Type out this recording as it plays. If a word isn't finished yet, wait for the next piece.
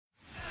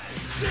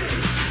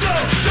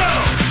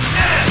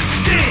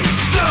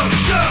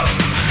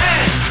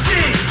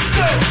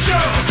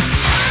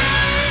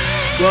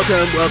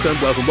Welcome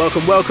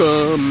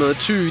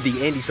to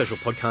the Andy Social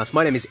Podcast.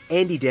 My name is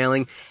Andy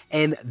Dowling,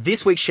 and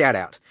this week's shout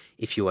out,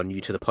 if you are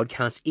new to the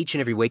podcast, each and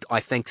every week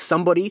I thank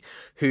somebody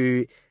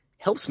who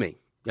helps me,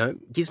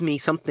 gives me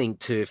something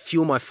to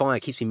fuel my fire,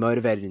 keeps me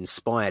motivated,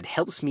 inspired,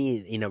 helps me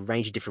in a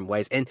range of different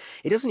ways. And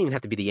it doesn't even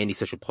have to be the Andy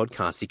Social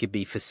Podcast. It could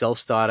be for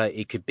Self-Starter.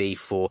 It could be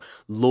for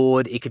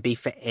Lord. It could be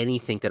for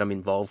anything that I'm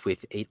involved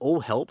with. It all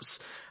helps.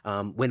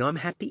 When I'm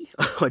happy,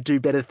 I do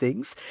better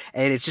things.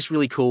 And it's just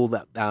really cool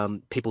that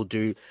people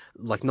do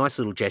like nice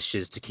little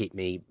gestures to keep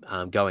me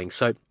going.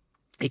 So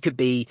it could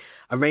be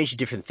a range of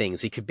different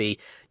things. It could be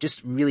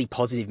just really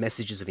positive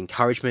messages of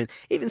encouragement.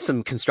 Even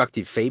some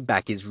constructive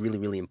feedback is really,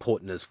 really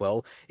important as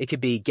well. It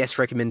could be guest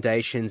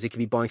recommendations. It could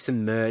be buying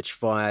some merch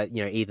via,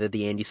 either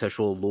the Andy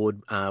Social or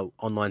Lord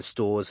online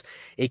stores.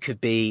 It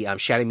could be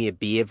shouting me a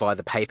beer via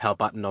the PayPal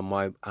button on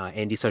my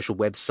Andy Social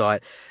website.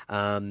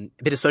 A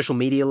bit of social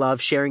media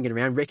love, sharing it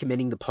around,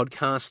 recommending the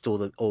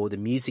podcast or the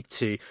music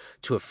to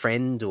a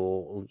friend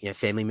or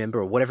family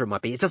member or whatever it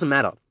might be. It doesn't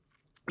matter.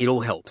 It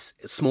all helps.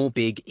 Small,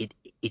 big,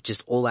 it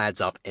just all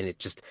adds up, and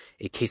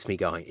it keeps me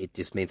going. It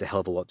just means a hell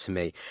of a lot to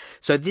me.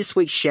 So this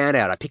week's shout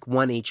out, I pick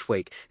one each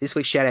week. This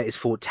week's shout out is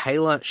for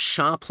Taylor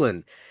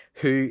Sharplin,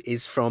 who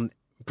is from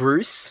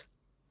Bruce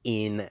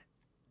in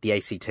the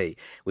ACT,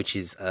 which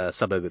is a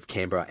suburb of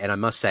Canberra. And I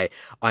must say,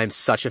 I'm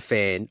such a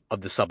fan of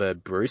the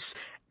suburb Bruce.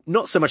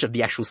 Not so much of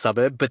the actual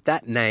suburb, but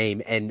that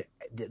name. And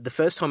the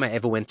first time I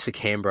ever went to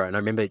Canberra, and I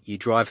remember you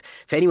drive,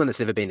 for anyone that's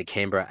never been to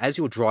Canberra, as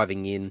you're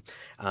driving in,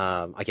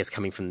 I guess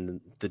coming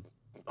from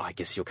I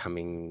guess you're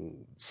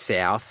coming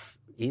south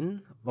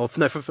in, or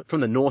no, from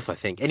the north, I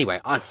think.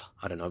 Anyway, I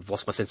don't know, I've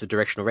lost my sense of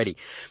direction already.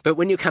 But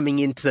when you're coming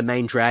into the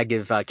main drag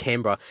of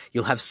Canberra,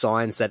 you'll have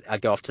signs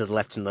that go off to the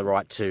left and the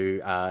right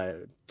to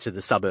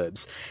the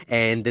suburbs.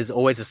 And there's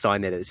always a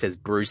sign there that says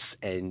Bruce,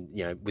 and,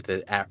 with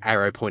the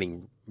arrow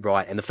pointing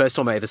right. And the first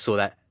time I ever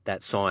saw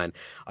that sign,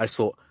 I just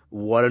thought,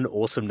 what an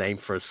awesome name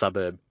for a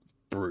suburb,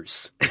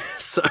 Bruce.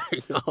 So,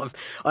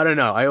 I don't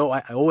know. I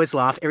always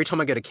laugh. Every time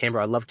I go to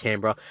Canberra, I love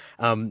Canberra.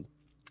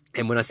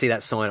 And when I see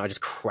that sign, I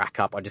just crack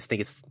up. I just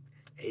think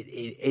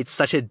it's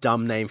such a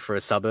dumb name for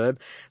a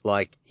suburb.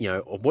 Like,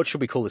 what should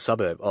we call the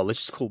suburb? Oh, let's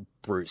just call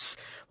Bruce.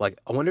 Like,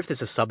 I wonder if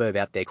there's a suburb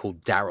out there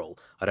called Darrell.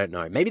 I don't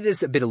know. Maybe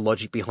there's a bit of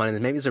logic behind it.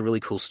 Maybe there's a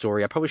really cool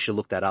story. I probably should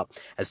look that up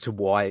as to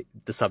why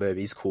the suburb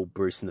is called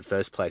Bruce in the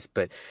first place.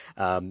 But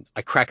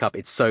I crack up.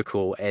 It's so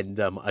cool, and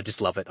I just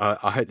love it.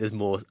 I hope there's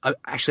more.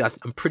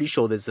 I'm pretty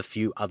sure there's a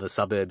few other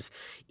suburbs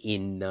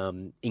in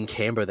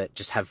Canberra that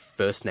just have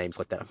first names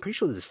like that. I'm pretty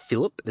sure there's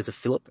Philip. There's a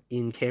Philip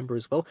in Canberra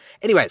as well.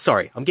 Anyway,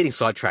 sorry, I'm getting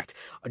sidetracked.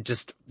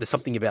 There's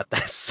something about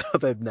that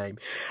suburb name.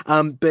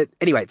 But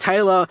anyway,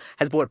 Taylor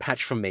has bought a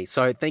patch from me.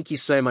 So thank you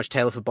so much,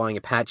 Taylor, for buying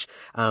a patch.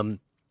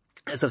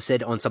 As I've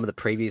said on some of the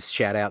previous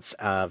shout outs,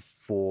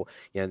 for,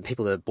 the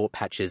people that have bought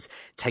patches,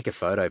 take a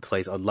photo,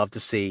 please. I'd love to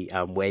see,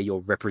 where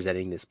you're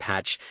representing this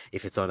patch.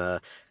 If it's on a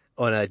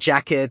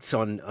jacket,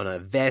 on a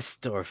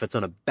vest, or if it's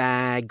on a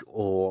bag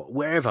or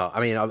wherever. I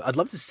mean, I'd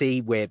love to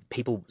see where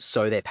people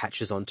sew their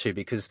patches onto,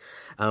 because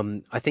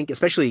I think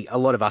especially a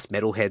lot of us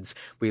metalheads,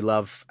 we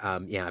love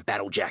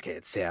battle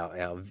jackets,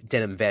 our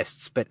denim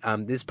vests, but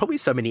there's probably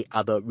so many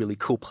other really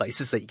cool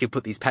places that you could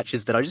put these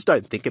patches that I just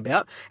don't think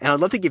about. And I'd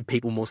love to give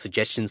people more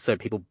suggestions so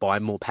people buy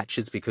more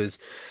patches, because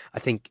I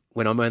think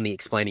when I'm only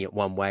explaining it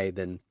one way,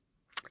 then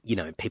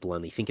people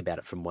only think about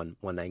it from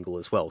one angle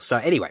as well. So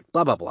anyway,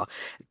 blah blah blah.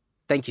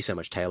 Thank you so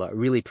much, Taylor. I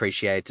really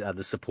appreciate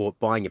the support,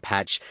 buying a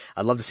patch.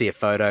 I'd love to see a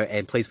photo.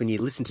 And please, when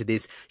you listen to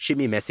this, shoot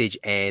me a message,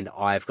 and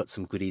I've got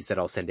some goodies that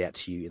I'll send out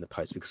to you in the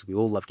post, because we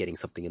all love getting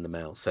something in the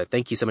mail. So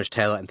thank you so much,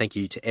 Taylor. And thank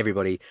you to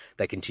everybody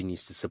that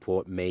continues to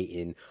support me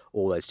in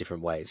all those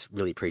different ways.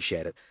 Really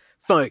appreciate it.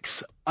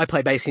 Folks, I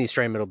play bass in the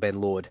Australian metal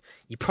band Lord.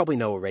 You probably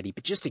know already,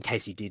 but just in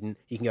case you didn't,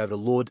 you can go over to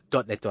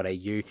lord.net.au.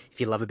 If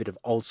you love a bit of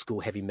old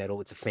school heavy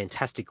metal, it's a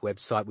fantastic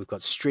website. We've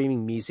got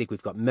streaming music,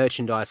 we've got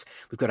merchandise,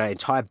 we've got our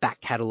entire back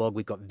catalogue,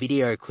 we've got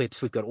video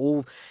clips, we've got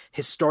all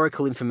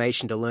historical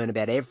information to learn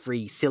about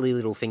every silly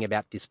little thing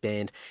about this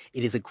band.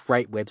 It is a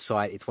great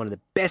website. It's one of the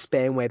best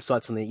band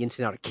websites on the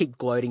internet. I keep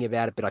gloating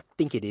about it, but I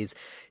think it is.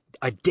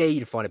 I dare you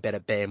to find a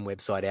better band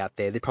website out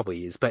there. There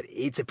probably is, but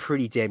it's a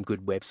pretty damn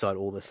good website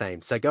all the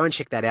same. So go and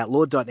check that out,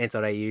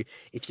 lord.net.au.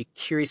 If you're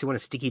curious, you want a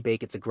sticky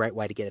beak, it's a great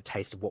way to get a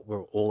taste of what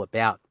we're all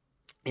about.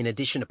 In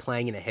addition to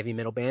playing in a heavy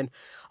metal band,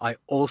 I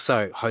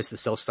also host the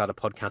Self-Starter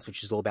podcast,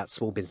 which is all about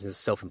small business,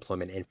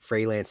 self-employment, and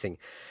freelancing.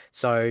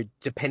 So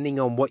depending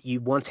on what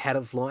you want out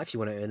of life, you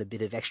want to earn a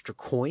bit of extra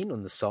coin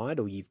on the side,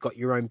 or you've got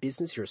your own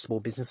business, you're a small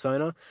business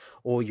owner,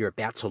 or you're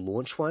about to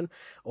launch one,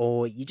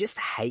 or you just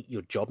hate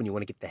your job and you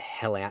want to get the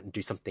hell out and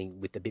do something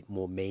with a bit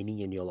more meaning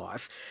in your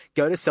life,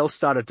 go to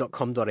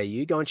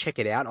selfstarter.com.au, go and check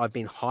it out. I've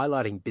been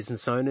highlighting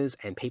business owners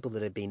and people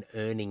that have been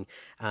earning,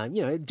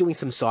 doing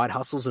some side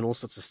hustles and all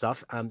sorts of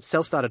stuff.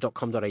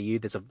 Selfstarter.com.au,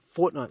 there's a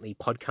fortnightly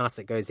podcast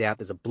that goes out.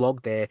 There's a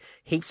blog there,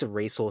 heaps of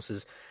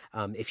resources.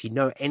 If you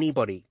know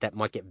anybody that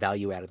might get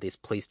value out of this,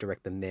 please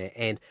direct them there.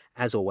 And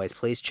as always,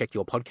 please check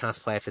your podcast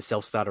player for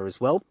Self-Starter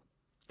as well.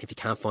 If you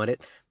can't find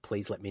it,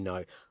 please let me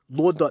know.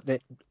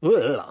 Lord.net,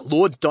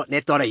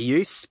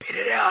 lord.net.au, spit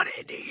it out,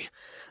 Andy.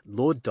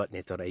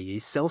 Lord.net.au,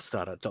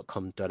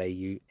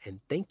 sellstarter.com.au, and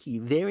thank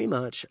you very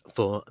much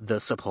for the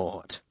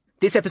support.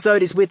 This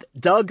episode is with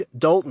Doug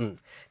Dalton.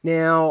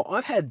 Now,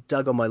 I've had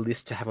Doug on my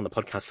list to have on the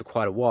podcast for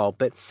quite a while,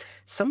 but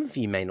some of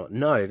you may not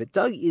know that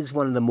Doug is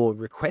one of the more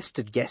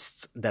requested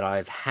guests that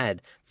I've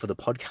had for the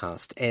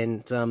podcast.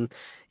 And,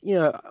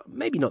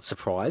 maybe not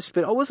surprised,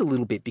 but I was a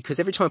little bit,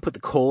 because every time I put the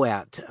call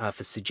out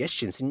for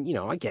suggestions, and,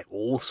 I get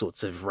all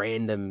sorts of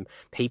random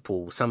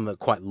people. Some are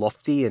quite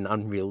lofty and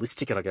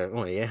unrealistic, and I go,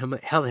 oh yeah,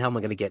 how the hell am I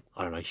going to get,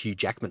 I don't know, Hugh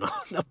Jackman on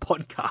the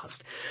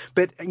podcast?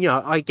 But,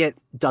 I get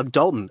Doug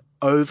Dalton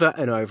over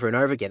and over and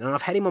over again. And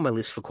I've had him on my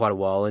list for quite a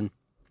while, and,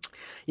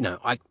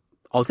 I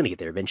was going to get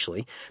there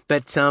eventually,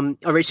 but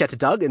I reached out to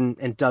Doug,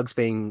 and Doug's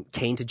been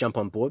keen to jump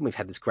on board, and we've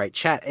had this great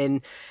chat.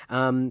 And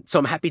so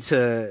I'm happy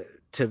to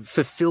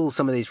fulfill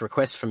some of these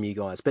requests from you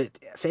guys. But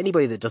for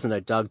anybody that doesn't know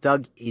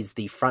Doug is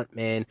the front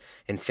man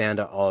and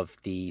founder of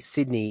the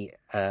Sydney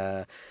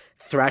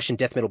thrash and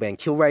death metal band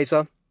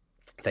Killrazer.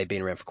 They've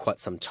been around for quite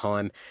some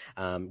time.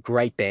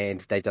 Great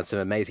band. They've done some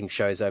amazing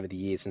shows over the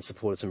years and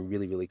supported some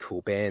really, really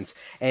cool bands.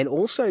 And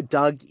also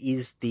Doug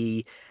is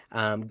the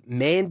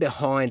man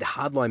behind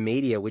Hardline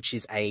Media, which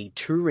is a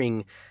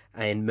touring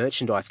and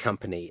merchandise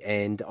company.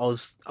 And I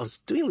was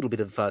doing a little bit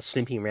of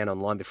snooping around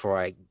online before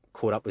I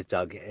caught up with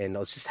Doug, and I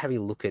was just having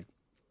a look at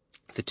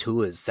the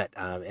tours that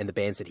and the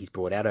bands that he's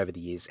brought out over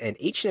the years, and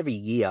each and every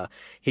year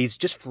he's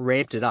just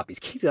ramped it up. He's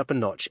kicked it up a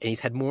notch, and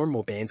he's had more and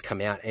more bands come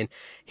out, and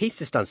he's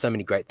just done so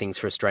many great things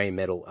for Australian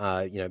metal,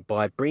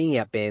 by bringing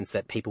out bands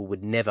that people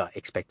would never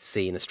expect to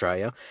see in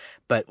Australia,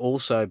 but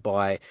also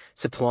by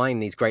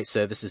supplying these great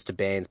services to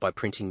bands by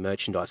printing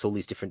merchandise, all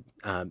these different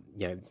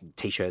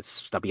t-shirts,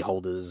 stubby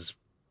holders,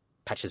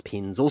 patches,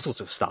 pins, all sorts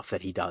of stuff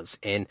that he does.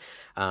 And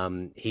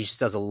he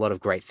just does a lot of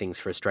great things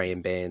for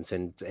Australian bands.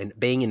 And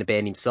being in a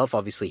band himself,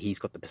 obviously he's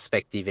got the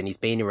perspective, and he's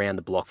been around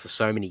the block for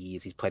so many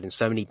years. He's played in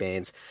so many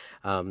bands.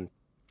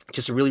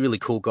 Just a really, really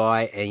cool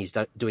guy, and he's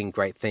doing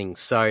great things.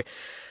 So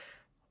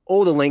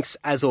all the links,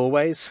 as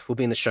always, will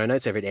be in the show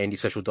notes over at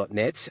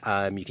andysocial.net.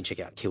 You can check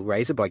out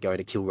Killrazer by going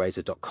to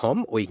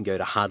killrazer.com, or you can go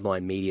to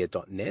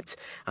hardlinemedia.net.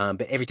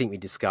 But everything we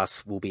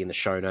discuss will be in the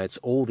show notes.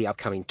 All the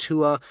upcoming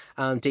tour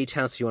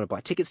details, if you want to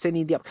buy tickets to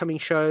any of the upcoming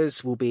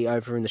shows, will be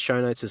over in the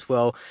show notes as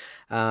well.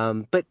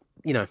 But,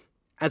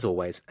 as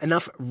always,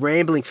 enough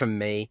rambling from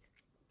me.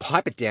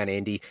 Pipe it down,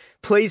 Andy.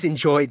 Please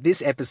enjoy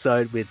this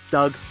episode with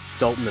Doug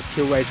Dalton of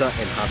Killrazer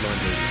and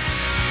Hardline Media.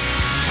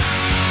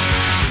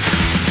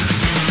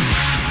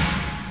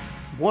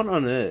 What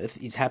on earth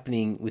is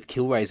happening with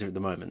Killrazer at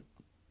the moment?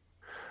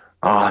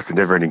 Oh, it's a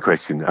never-ending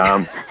question. We're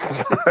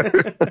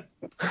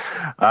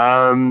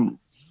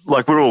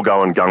all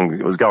going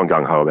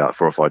gung-ho about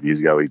 4 or 5 years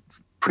ago. We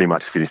pretty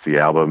much finished the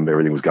album.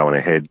 Everything was going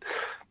ahead.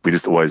 We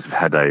just always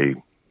had a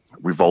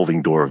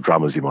revolving door of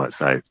drummers, you might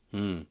say.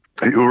 We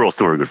were all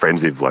still really good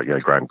friends with,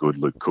 Graham Good,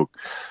 Luke Cook,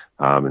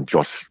 and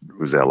Josh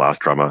was our last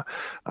drummer.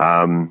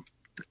 And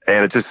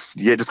it just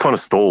kind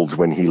of stalled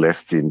when he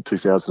left in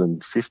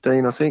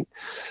 2015, I think.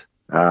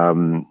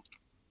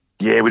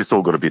 We just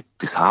all got a bit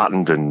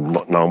disheartened and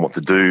not knowing what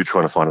to do,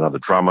 trying to find another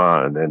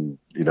drummer. And then,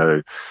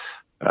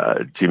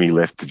 Jimmy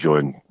left to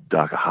join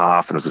Darker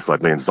Half, and it was just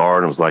like me and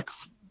Zoran. It was like,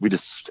 we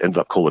just ended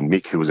up calling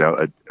Mick, who was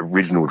our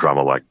original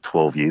drummer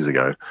 12 years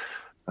ago.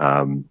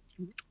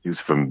 He was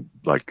from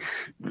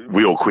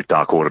we all quit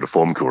Dark Order to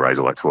form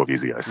Killrazer 12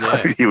 years ago. So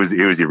yeah. he was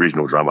the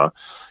original drummer.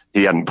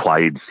 He hadn't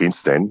played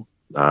since then.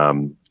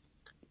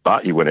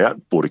 But he went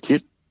out, bought a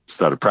kit,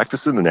 started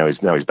practicing, and now he's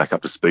back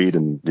up to speed.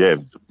 And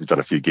we've done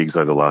a few gigs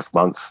over the last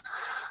month.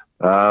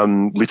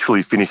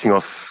 Literally finishing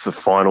off the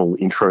final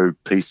intro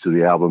piece to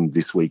the album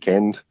this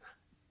weekend.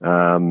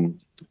 Then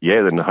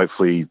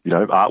hopefully,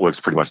 artwork's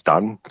pretty much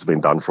done. It's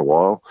been done for a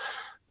while.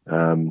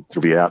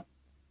 It'll be out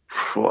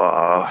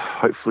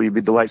hopefully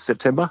mid to late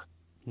September.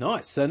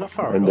 Nice. So not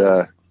far and, at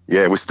all.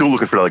 We're still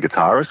looking for another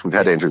guitarist. We've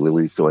had Andrew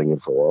Lilly filling in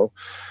for a while.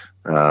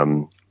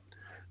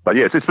 But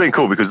yeah, it's been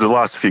cool because the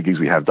last few gigs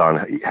we have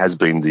done has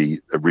been the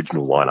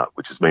original lineup,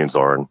 which is me and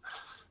Zoran,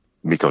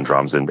 Mick on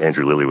drums, and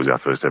Andrew Lilly was our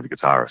first ever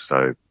guitarist.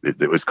 So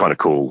it was kind of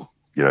cool,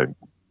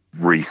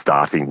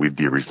 restarting with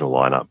the original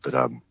lineup.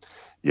 But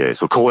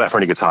so call out for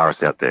any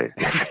guitarists out there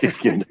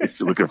if you're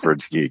looking for a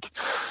gig.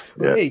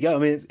 Well, there you go. I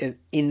mean,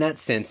 in that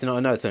sense, and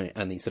I know it's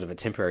only sort of a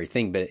temporary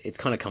thing, but it's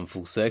kind of come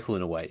full circle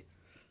in a way.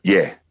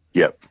 Yeah.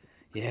 Yep.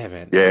 Yeah,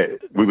 man. Yeah,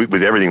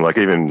 with everything,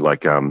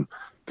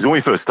 because when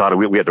we first started,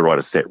 we had to write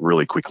a set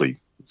really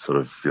quickly, sort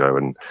of,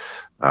 and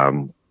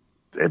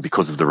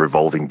because of the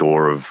revolving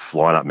door of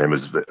lineup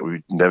members,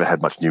 we never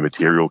had much new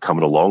material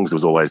coming along. So it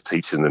was always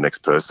teaching the next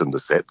person the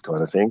set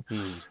kind of thing.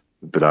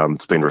 But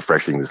it's been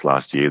refreshing this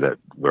last year that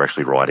we're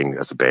actually writing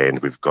as a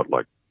band. We've got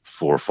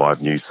 4 or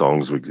 5 new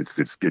songs.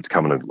 It's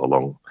coming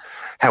along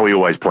how we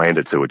always planned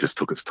it to. It just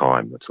took its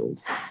time. That's all.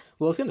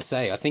 Well, I was going to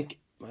say, I think,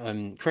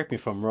 correct me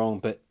if I'm wrong,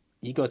 but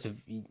you guys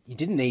you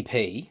did an EP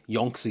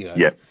yonks ago.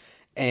 Yeah.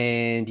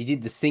 and you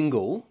did the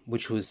single,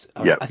 which was,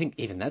 Yep. I think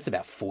even that's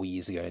about 4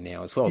 years ago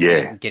now as well.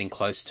 Yeah. Getting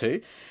close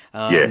to.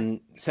 Yeah.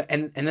 So,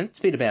 and that's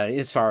been about it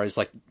as far as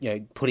like,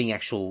 putting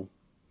actual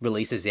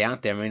releases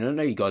out there. I mean, I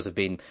know you guys have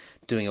been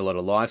doing a lot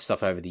of live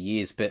stuff over the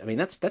years, but I mean,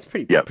 that's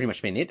pretty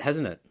much been it,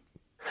 hasn't it?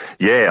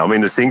 Yeah, I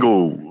mean, the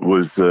single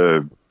was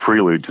the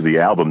prelude to the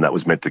album that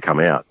was meant to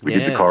come out. We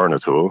did the Coroner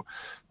tour,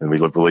 and we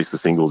released the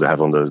single to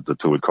have on the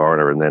tour with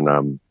Coroner, and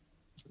then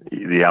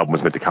the album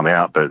was meant to come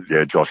out, but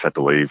yeah, Josh had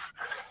to leave,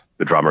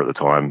 the drummer at the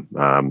time,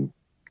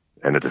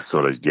 and it just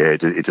sort of,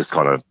 it just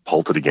kind of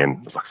halted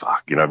again. It's like,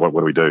 fuck, what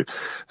do we do?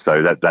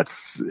 So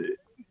that's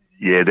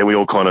then we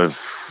all kind of,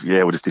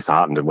 we're just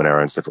disheartened and went our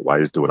own separate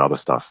ways doing other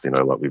stuff,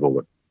 like we've all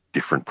got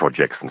different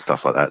projects and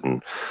stuff like that,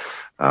 and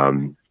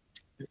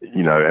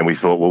and we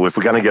thought, well, if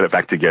we're going to get it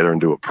back together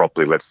and do it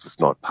properly, let's just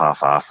not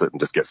half-ass it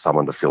and just get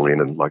someone to fill in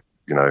and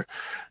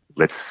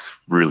let's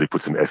really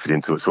put some effort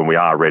into it. So when we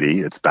are ready,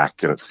 it's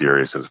back and it's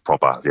serious and it's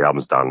proper. The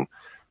album's done.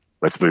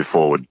 Let's move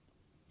forward,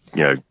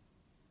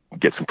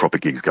 get some proper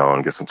gigs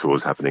going, get some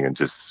tours happening and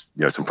just,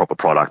 some proper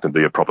product and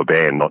be a proper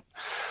band, not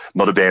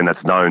a band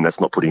that's known,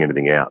 that's not putting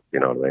anything out, you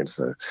know what I mean?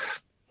 So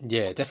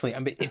yeah, definitely. I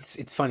mean,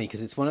 it's funny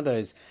because it's one of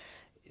those,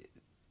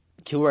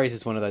 Killrazer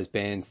is one of those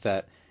bands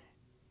that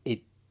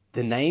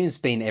the name's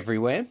been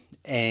everywhere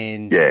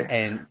and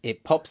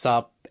it pops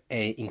up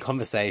in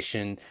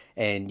conversation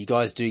and you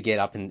guys do get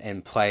up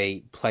and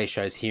play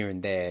shows here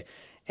and there.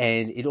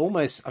 And it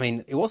almost, I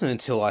mean, it wasn't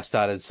until I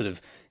started sort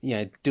of,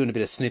 doing a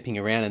bit of snooping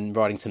around and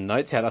writing some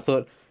notes out, I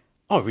thought,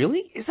 oh,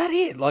 really? Is that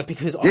it? Like,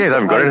 because they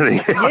haven't got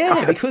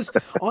anything. Because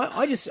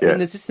I just, I mean,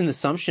 there's just an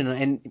assumption,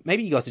 and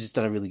maybe you guys have just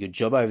done a really good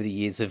job over the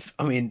years of,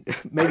 I mean,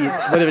 maybe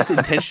whether it's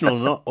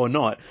intentional or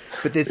not,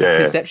 but there's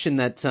this perception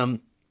that,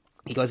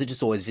 you guys are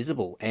just always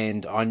visible,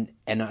 and I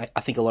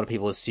think a lot of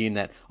people assume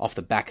that off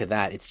the back of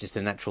that, it's just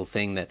a natural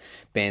thing that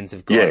bands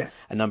have got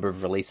a number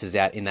of releases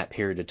out in that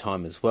period of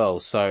time as well.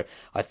 So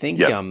I think,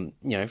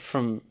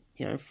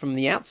 from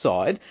the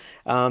outside,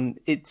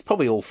 it's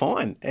probably all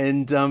fine,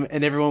 and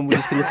everyone will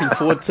just be looking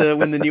forward to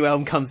when the new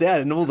album comes out,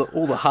 and all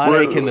the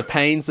heartache and the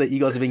pains that you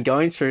guys have been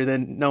going through.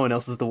 Then no one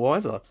else is the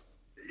wiser.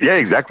 Yeah,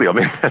 exactly. I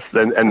mean,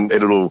 and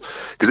it'll,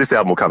 because this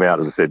album will come out,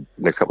 as I said,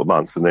 next couple of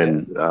months, and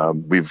then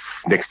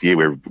next year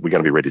we're going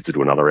to be ready to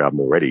do another album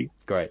already.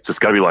 Great. So it's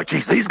going to be like,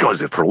 geez, these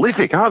guys are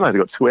prolific, aren't they?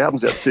 They've got 2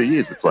 albums out in 2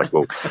 years. It's like,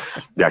 well,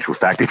 the actual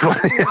fact is,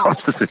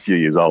 it's just a few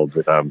years old,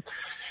 but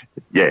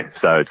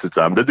so it's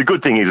the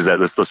good thing is that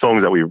the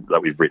songs that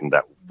we've written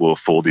that were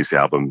for this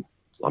album.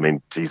 I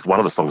mean, geez, one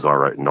of the songs I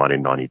wrote in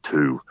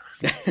 1992,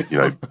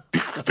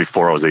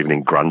 before I was even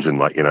in grunge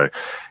and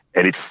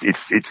and it's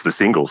the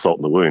single Salt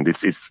in the Wound.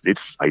 It's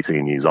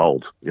 18 years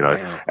old,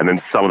 Wow. And then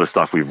some of the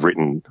stuff we've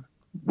written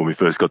when we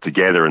first got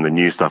together and the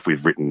new stuff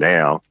we've written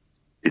now,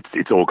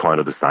 it's all kind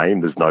of the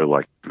same. There's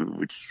no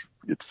which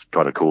it's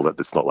kind of cool that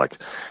it's not like,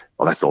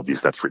 oh, that's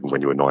obvious. That's written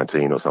when you were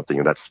 19 or something.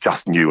 And that's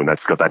just new. And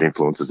that's got that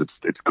influences.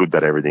 It's good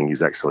that everything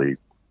is actually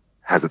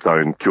has its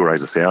own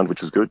Killrazer sound,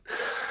 which is good,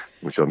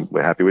 which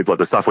we're happy with. Like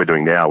the stuff we're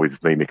doing now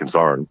with me, Mick and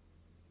Soren,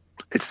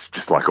 it's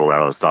just like all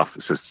that other stuff.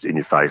 It's just in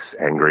your face,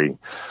 angry.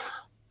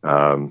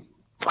 I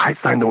hate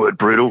saying the word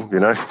brutal,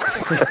 it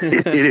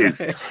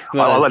is.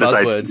 I like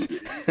to say,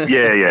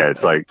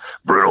 it's like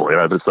brutal,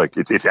 but it's like,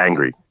 it's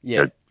angry.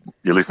 Yeah.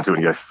 You listen to it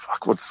and you go,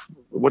 fuck,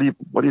 what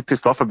are you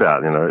pissed off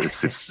about?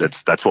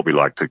 That's what we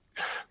like to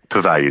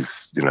purvey is,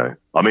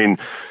 I mean,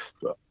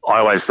 I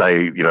always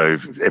say,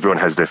 everyone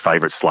has their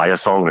favorite Slayer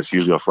song and it's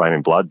usually off Rain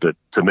and Blood, but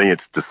to me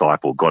it's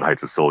Disciple, God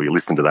Hates Us All. You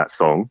listen to that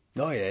song.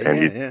 Oh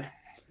yeah,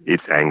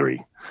 it's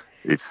angry.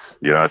 It's,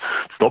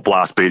 it's not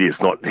blast beaty.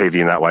 It's not heavy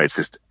in that way. It's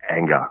just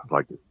anger,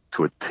 like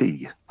to a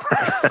T,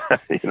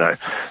 and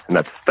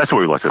that's what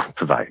we like to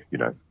convey,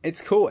 It's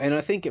cool. And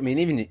I think, I mean,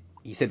 even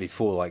you said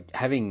before, like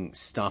having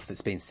stuff that's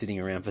been sitting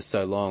around for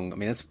so long, I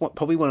mean, that's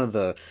probably one of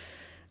the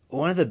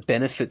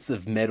benefits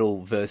of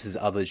metal versus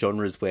other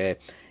genres where,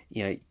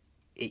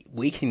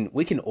 we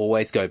can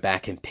always go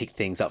back and pick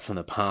things up from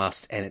the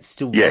past and it's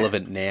still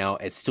relevant now.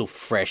 It's still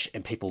fresh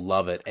and people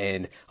love it.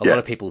 And a lot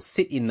of people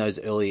sit in those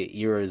earlier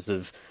eras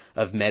of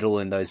metal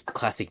and those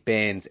classic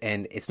bands,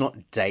 and it's not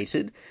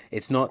dated.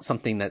 It's not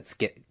something that's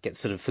gets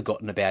sort of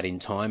forgotten about in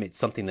time. It's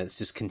something that's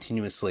just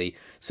continuously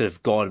sort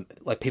of gone,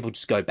 like people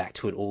just go back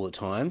to it all the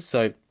time.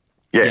 So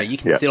you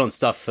can sit on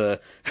stuff for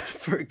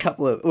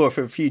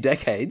a few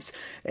decades,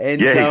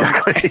 and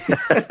exactly.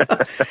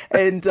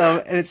 and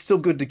it's still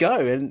good to go.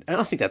 And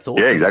I think that's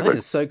awesome. Yeah, exactly.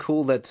 It's so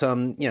cool that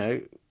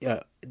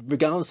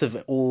regardless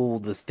of all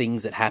the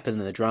things that happen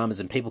and the dramas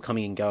and people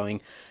coming and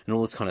going and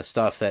all this kind of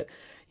stuff, that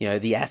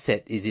the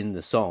asset is in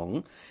the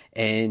song,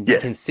 and you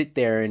can sit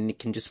there and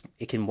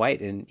it can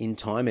wait, and in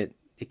time it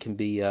can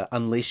be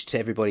unleashed to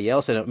everybody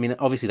else. And I mean,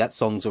 obviously that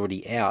song's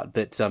already out,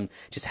 but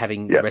just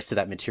having the rest of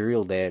that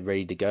material there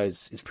ready to go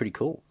is pretty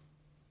cool.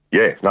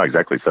 Yeah, no,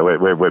 exactly. So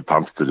we're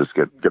pumped to just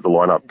get the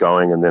lineup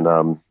going, and then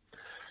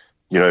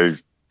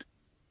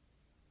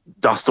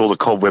dust all the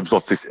cobwebs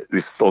off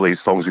all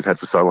these songs we've had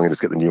for so long, and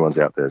just get the new ones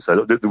out there.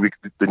 So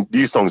the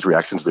new songs'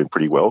 reactions have been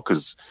pretty well,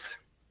 because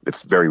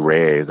it's very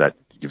rare that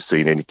you've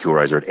seen any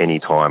Killrazer at any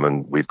time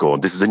and we've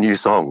gone, this is a new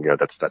song.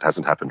 That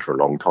hasn't happened for a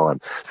long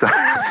time. So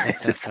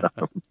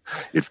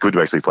it's good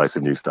to actually play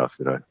some new stuff,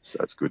 so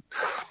it's good.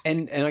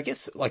 And I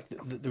guess like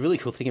the really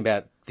cool thing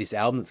about this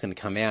album that's going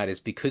to come out is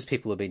because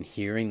people have been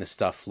hearing the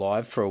stuff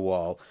live for a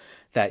while,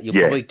 that you'll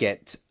probably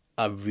get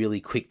a really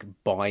quick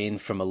buy-in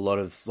from a lot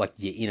of like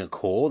your inner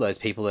core, those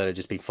people that have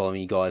just been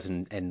following you guys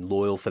and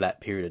loyal for that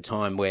period of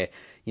time where,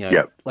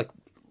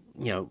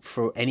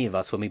 for any of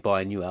us, when we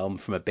buy a new album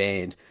from a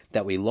band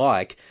that we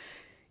like,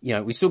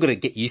 we still got to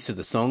get used to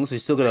the songs. We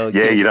still got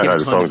to you don't know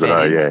the songs that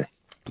are,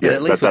 But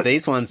at least with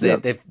these ones,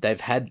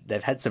 they've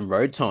had some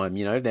road time.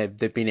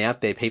 They've been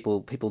out there.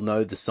 People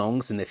know the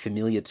songs and they're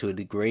familiar to a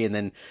degree, and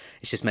then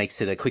it just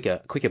makes it a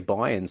quicker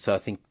buy-in. So I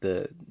think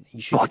you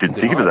should. I didn't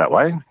think of it that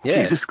way.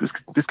 Yeah,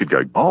 Jeez, this could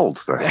go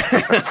bold. But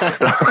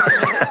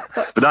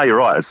no, you're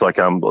right. It's like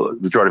the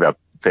majority of our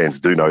fans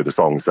do know the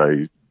songs.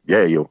 So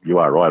yeah, you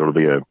are right. It'll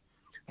be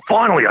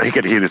finally, I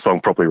get to hear this song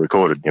properly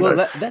recorded.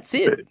 That's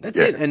it. That's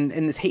it. And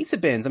there's heaps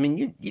of bands. I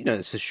mean, you know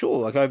this for sure.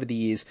 Like over the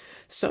years,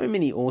 so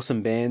many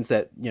awesome bands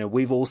that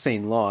we've all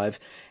seen live,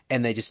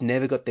 and they just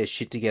never got their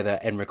shit together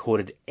and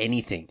recorded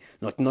anything,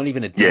 like not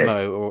even a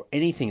demo or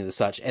anything of the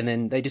such. And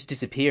then they just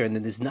disappear, and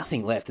then there's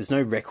nothing left. There's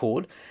no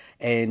record,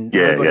 and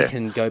nobody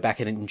can go back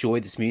and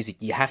enjoy this music.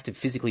 You have to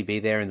physically be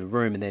there in the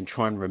room and then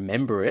try and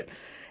remember it.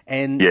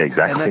 And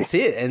exactly. And that's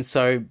it. And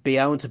so be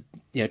able to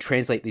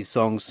translate these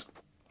songs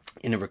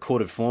in a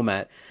recorded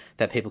format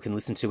that people can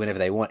listen to whenever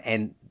they want,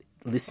 and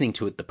listening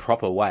to it the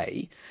proper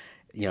way,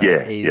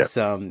 it's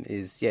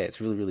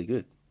really, really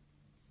good.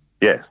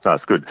 Yeah,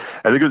 that's good.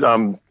 And the good, what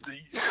was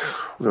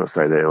I going to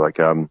say there? Like,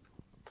 and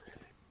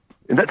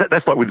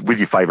that's like with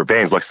your favourite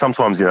bands. Like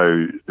sometimes,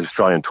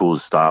 Australian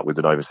tours start with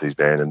an overseas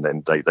band and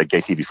then they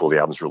get here before the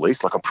album's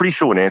released. Like I'm pretty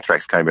sure when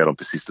Anthrax came out on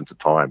Persistence of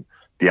Time,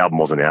 the album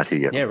wasn't out here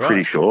yet. Yeah, right.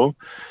 Pretty sure.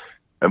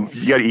 And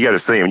you go to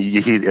see them,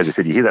 you hear, as I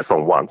said, you hear that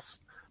song once,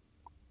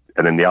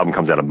 and then the album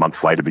comes out a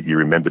month later, but you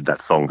remembered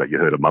that song that you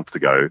heard a month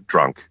ago,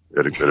 drunk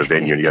at a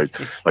venue, and you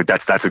go, like,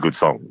 that's a good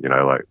song,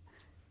 like.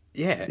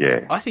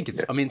 Yeah. I think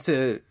it's. I mean,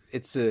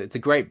 it's a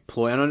great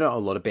ploy, and I know a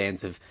lot of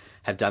bands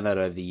have done that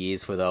over the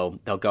years, where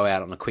they'll go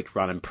out on a quick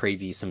run and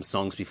preview some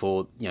songs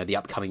before the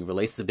upcoming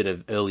release. A bit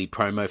of early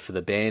promo for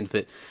the band,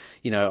 but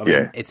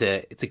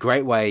it's a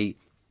great way.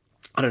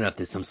 I don't know if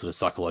there's some sort of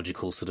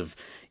psychological sort of,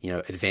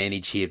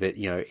 advantage here, but,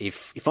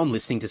 if I'm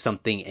listening to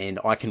something and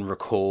I can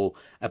recall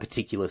a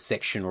particular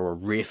section or a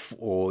riff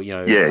or,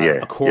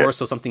 a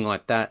chorus or something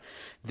like that,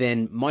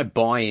 then my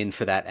buy-in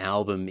for that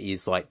album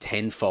is like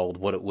tenfold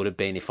what it would have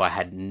been if I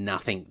had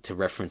nothing to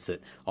reference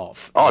it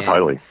off. Oh,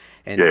 totally.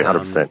 And,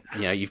 100%.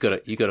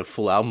 You've got a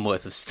full album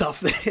worth of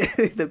stuff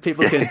that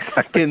people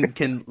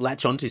can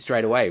latch onto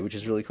straight away, which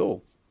is really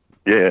cool.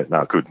 Yeah,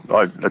 no, good.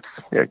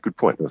 That's good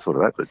point. I thought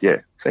of that, but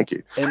yeah, thank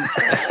you. And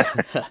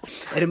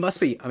it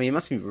must be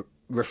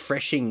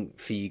refreshing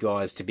for you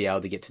guys to be able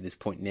to get to this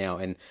point now.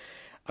 And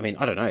I mean,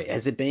 I don't know,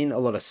 has there been a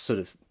lot of sort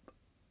of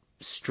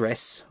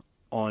stress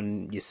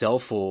on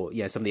yourself or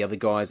some of the other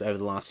guys over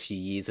the last few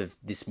years of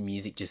this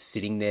music just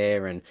sitting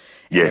there and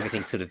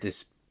everything sort of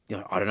this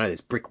I don't know,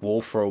 this brick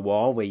wall for a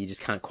while where you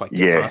just can't quite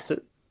get past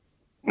it?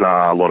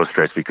 Nah, a lot of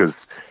stress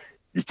because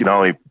you can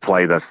only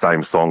play the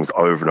same songs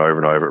over and over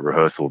and over at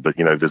rehearsal, but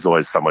there's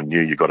always someone new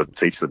you've got to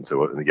teach them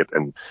to it,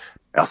 and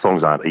our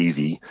songs aren't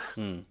easy,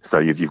 so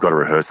you've got to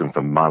rehearse them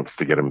for months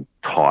to get them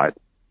tight,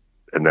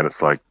 and then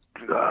it's like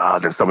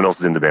then someone else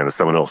is in the band, there's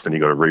someone else, then you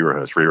got to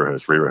re-rehearse,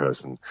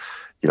 and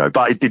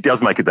but it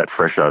does make it that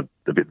fresher,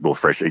 a bit more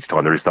fresh each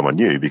time there is someone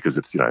new because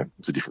it's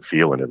it's a different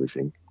feel and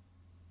everything.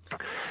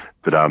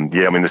 But I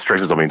mean the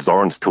stresses. I mean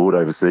Zoran's toured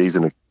overseas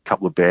in a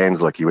couple of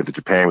bands. Like he went to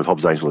Japan with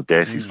Hobbs Angel of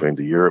Death. He's been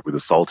to Europe with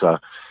Assaulter.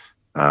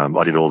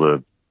 I did all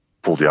the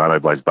Paul Di'Anno,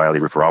 Blaze Bailey,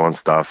 Ripper Allen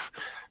stuff.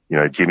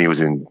 Jimmy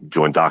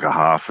joined Darker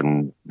Half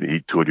and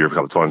he toured Europe a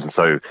couple of times. And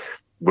so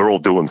we're all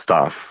doing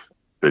stuff.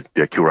 But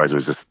Killrazer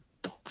was just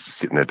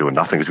sitting there doing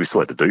nothing because we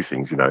still had to do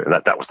things. And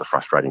that was the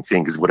frustrating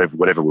thing because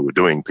whatever we were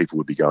doing, people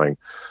would be going,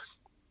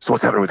 "So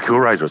what's happening with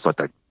Killrazer?" It's like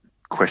that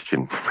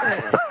question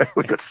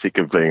we got sick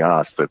of being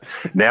asked, but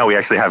now we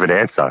actually have an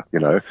answer,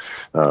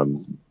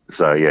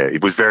 so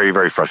it was very,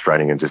 very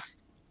frustrating and just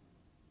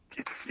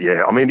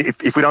I mean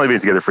if we'd only been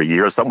together for a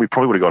year or something, we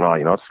probably would have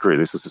gone, screw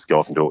this, let's just go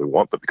off and do what we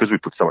want. But because we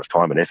put so much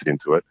time and effort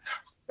into it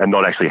and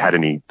not actually had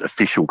any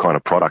official kind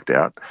of product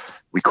out,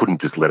 we couldn't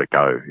just let it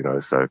go,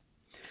 so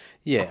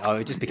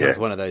it just becomes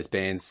one of those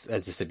bands,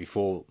 as I said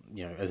before,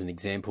 as an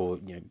example,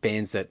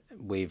 bands that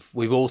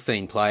we've all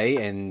seen play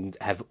and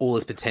have all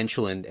this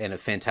potential and a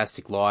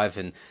fantastic live,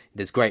 and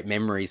there's great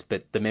memories,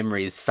 but the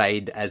memories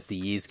fade as the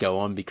years go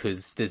on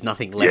because there's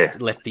nothing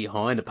left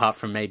behind apart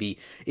from maybe,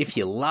 if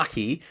you're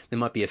lucky, there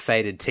might be a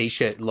faded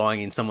T-shirt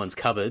lying in someone's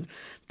cupboard,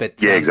 but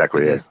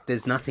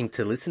there's nothing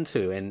to listen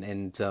to,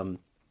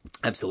 and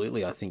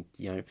absolutely, I think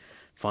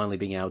finally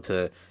being able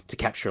to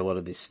capture a lot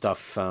of this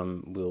stuff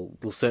will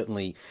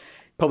certainly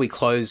probably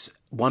close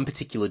one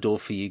particular door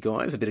for you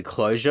guys, a bit of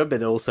closure,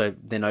 but also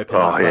then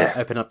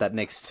open up that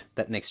next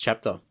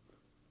chapter.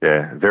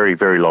 Yeah, very,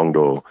 very long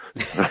door.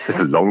 Is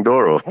it long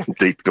door or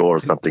deep door or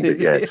something? But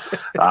yeah,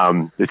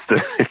 it's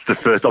the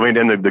first. I mean,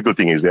 and the good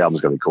thing is the album's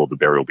going to be called The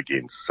Burial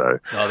Begins. So,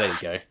 Oh, there you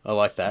go. I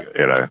like that.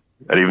 you know,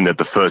 and even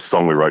the first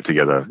song we wrote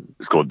together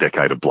is called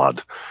Decade of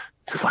Blood.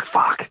 It's just like,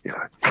 fuck, you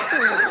know,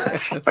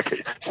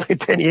 it's been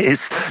 10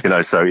 years, you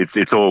know, so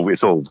it's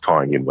all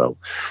tying in well.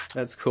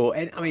 That's cool.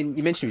 And I mean,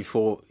 you mentioned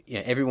before, you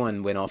know,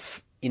 everyone went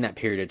off in that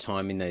period of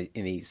time in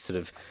these sort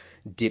of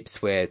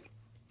dips where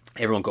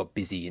everyone got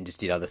busy and just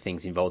did other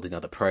things, involved in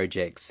other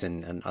projects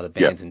and other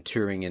bands and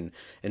touring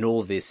and all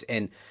of this.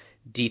 And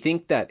do you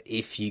think that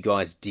if you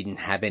guys didn't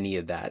have any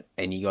of that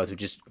and you guys were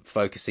just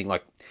focusing,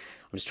 like,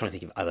 I'm just trying to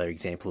think of other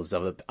examples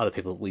of other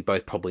people we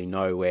both probably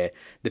know where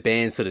the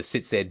band sort of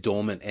sits there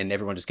dormant and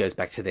everyone just goes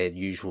back to their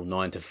usual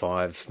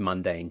 9-to-5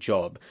 mundane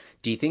job.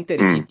 Do you think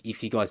that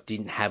if you guys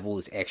didn't have all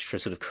this extra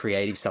sort of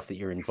creative stuff that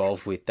you're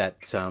involved with,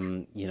 that,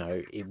 you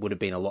know, it would have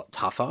been a lot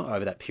tougher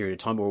over that period of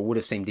time, or it would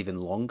have seemed even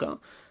longer?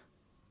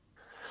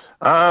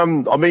 I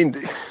mean,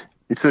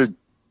 it's a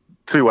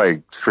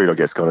two-way street, I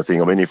guess, kind of thing.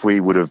 I mean, if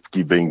we would have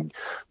been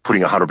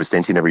putting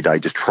 100% in every day,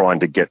 just trying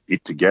to get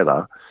it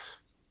together,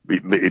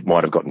 it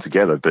might have gotten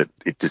together, but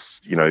it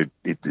just, you know,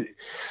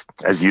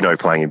 as you know,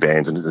 playing in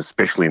bands and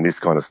especially in this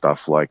kind of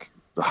stuff, like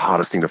the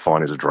hardest thing to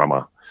find is a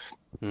drummer.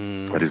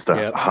 That is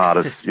the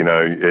hardest, you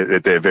know,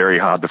 they're very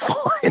hard to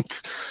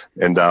find.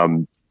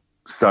 And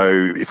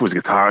so if it was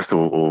a guitarist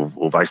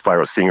or bass player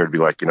or singer, it'd be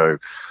like, you know,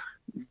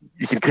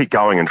 you can keep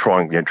going and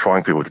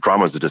trying people.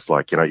 Drummers are just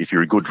like, you know, if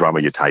you're a good drummer,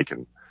 you're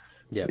taken.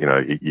 Yeah. You know,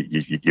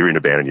 you're in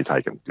a band and you're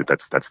taken.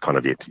 That's kind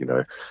of it, you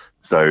know.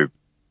 So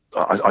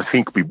I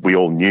think we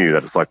all knew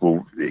that it's like,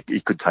 well,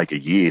 it could take a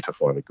year to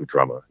find a good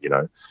drummer, you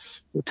know,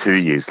 or 2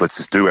 years. Let's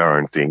just do our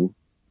own thing,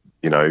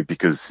 you know,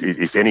 because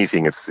if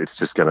anything, it's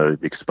just going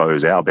to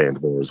expose our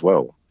band more as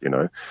well, you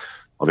know.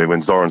 I mean,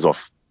 when Zoran's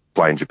off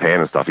playing Japan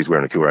and stuff, he's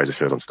wearing a Killrazer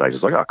shirt on stage.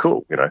 It's like, oh,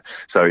 cool, you know.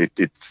 So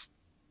it's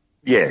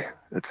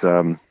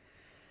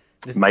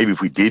maybe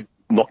if we did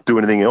not do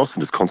anything else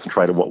and just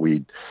concentrate on what we,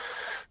 you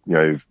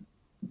know,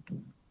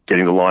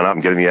 getting the line up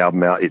and getting the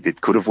album out,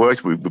 it could have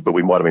worked, but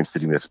we might have been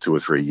sitting there for 2 or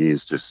 3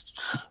 years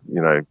just,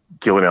 you know,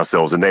 killing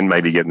ourselves and then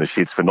maybe getting the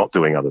shits for not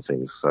doing other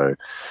things. So,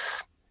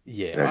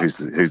 yeah, you know,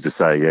 who's to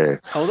say, yeah.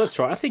 Oh, that's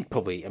right. I think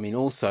probably, I mean,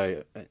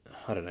 also,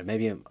 I don't know,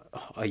 maybe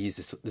I use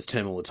this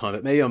term all the time,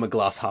 but maybe I'm a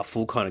glass half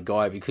full kind of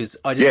guy because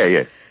I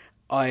just,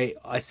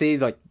 I see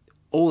like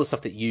all the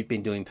stuff that you've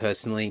been doing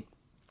personally,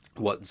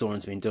 what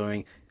Zoran's been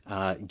doing,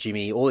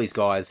 Jimmy, all these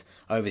guys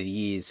over the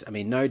years. I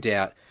mean, no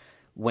doubt,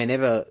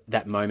 whenever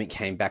that moment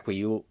came back where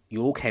you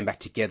all came back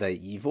together,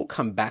 you've all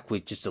come back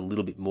with just a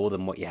little bit more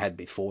than what you had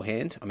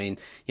beforehand. I mean,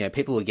 you know,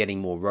 people are getting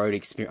more road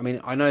experience. I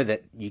mean, I know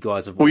that you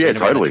guys have been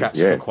around the traps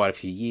for quite a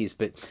few years,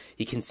 but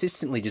you're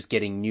consistently just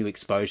getting new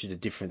exposure to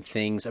different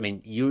things. I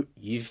mean,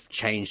 you've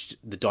changed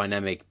the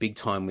dynamic big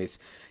time with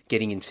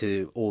getting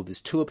into all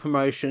this tour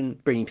promotion,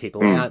 bringing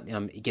people out,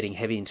 getting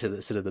heavy into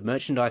the sort of the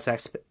merchandise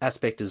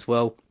aspect as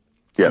well.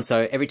 Yeah. And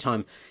so every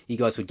time you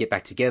guys would get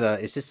back together,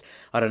 it's just,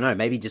 I don't know,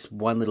 maybe just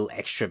one little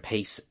extra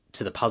piece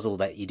to the puzzle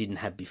that you didn't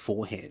have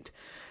beforehand.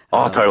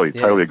 Oh, totally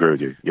agree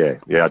with you. Yeah,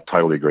 I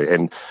totally agree.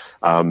 And,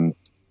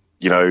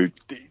 you know,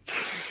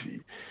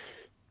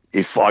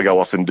 if I go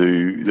off and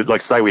do,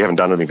 like, say we haven't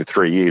done anything for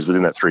 3 years,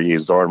 within that 3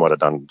 years, Zoran might have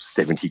done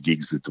 70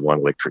 gigs with the One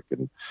Electric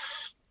and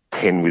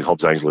 10 with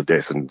Hobbs Angel of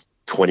Death and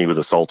 20 with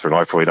Assaulter, and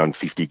I've probably done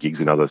 50 gigs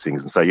in other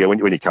things. And so, yeah, when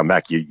you come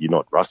back, you're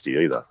not rusty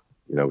either.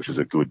 You know, which is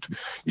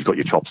you've got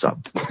your chops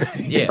up.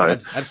 Yeah, know?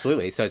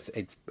 Absolutely. So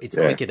it's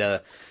quicker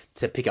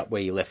to pick up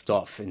where you left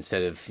off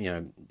instead of, you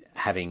know,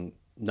 having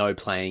no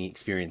playing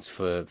experience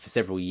for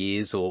several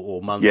years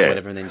or months or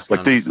whatever, and then just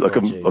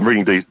I'm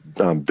reading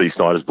D.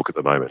 Snyder's book at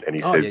the moment, and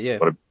he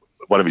says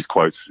one of his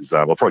quotes is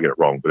I'll probably get it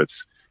wrong, but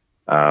it's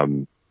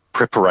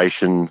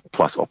preparation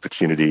plus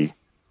opportunity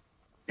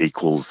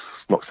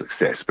equals not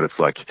success, but it's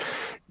like,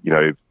 you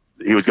know.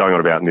 He was going on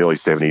about in the early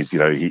 70s, you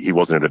know, he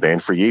wasn't in a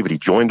band for a year, but he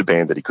joined a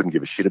band that he couldn't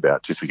give a shit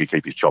about just so he could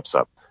keep his chops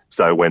up.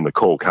 So when the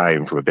call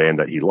came from a band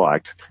that he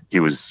liked, he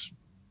was,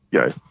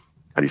 you know,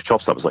 had his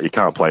chops up. It's like you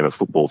can't play in a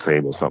football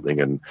team or something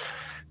and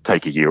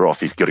take a year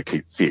off. You've got to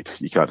keep fit.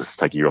 You can't just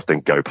take a year off, then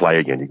go play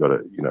again. You've got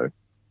to, you know.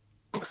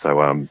 So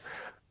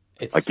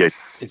I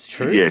guess. It's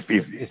true. Yeah.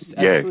 It's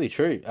absolutely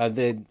true. I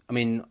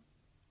mean,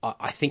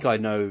 I think I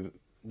know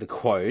the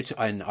quote,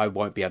 and I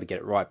won't be able to get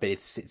it right, but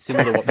it's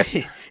similar to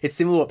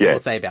what people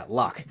say about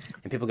luck,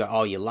 and people go,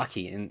 "Oh, you're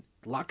lucky," and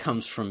luck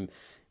comes from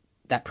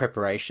that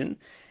preparation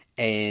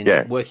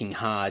and working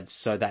hard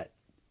so that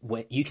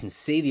when you can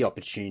see the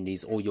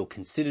opportunities or you're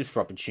considered for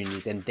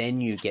opportunities, and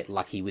then you get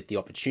lucky with the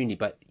opportunity.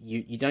 But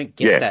you don't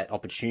get that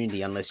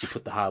opportunity unless you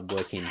put the hard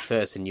work in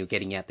first, and you're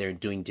getting out there and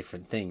doing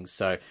different things.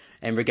 So,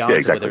 and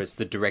regardless of whether it's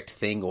the direct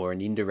thing or an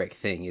indirect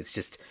thing, it's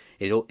just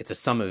it's a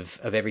sum of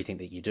everything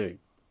that you do.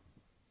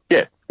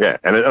 Yeah,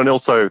 and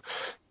also,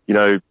 you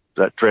know,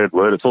 that dreaded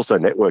word, it's also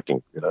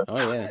networking, you know.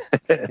 Oh, yeah.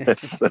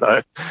 You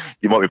know,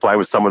 you might be playing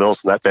with someone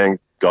else, and that band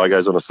guy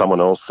goes on to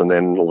someone else, and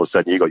then all of a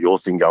sudden you got your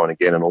thing going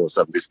again, and all of a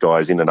sudden this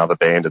guy's in another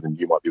band, and then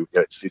you might be, you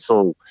know, it's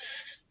all,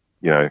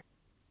 you know,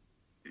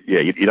 yeah,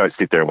 you don't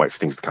sit there and wait for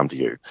things to come to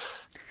you.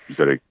 You've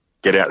got to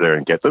get out there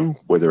and get them,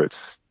 whether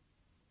it's,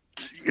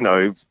 you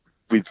know,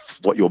 with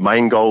what your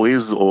main goal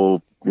is,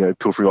 or, you know,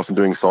 pilfering off and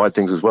doing side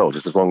things as well,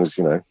 just as long as,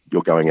 you know,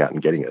 you're going out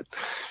and getting it.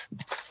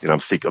 You know, I'm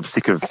sick of,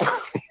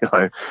 you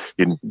know,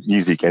 in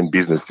music and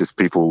business, just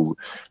people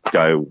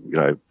go, you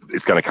know,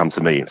 it's going to come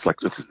to me. It's like,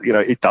 you know,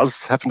 it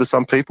does happen to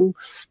some people,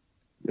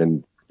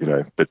 and, you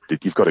know, but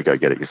you've got to go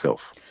get it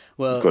yourself.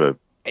 Well, you've got to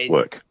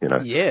work, you know.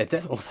 Yeah,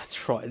 definitely. Well,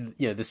 that's right.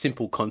 You know, the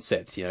simple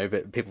concepts, you know,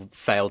 but people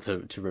fail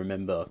to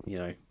remember, you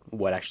know,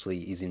 what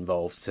actually is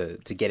involved to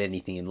get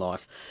anything in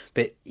life.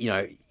 But, you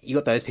know, you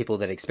got those people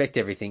that expect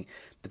everything,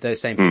 but those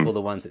same people are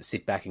the ones that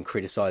sit back and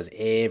criticize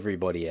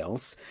everybody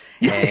else.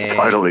 Yeah,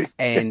 totally.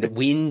 And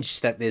whinge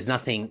that there's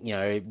nothing, you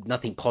know,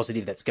 nothing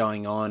positive that's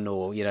going on,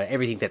 or, you know,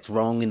 everything that's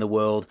wrong in the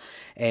world.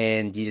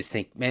 And you just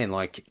think, man,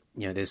 like,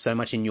 you know, there's so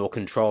much in your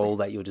control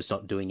that you're just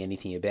not doing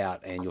anything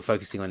about, and you're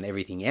focusing on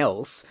everything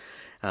else,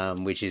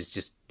 which is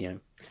just, you know,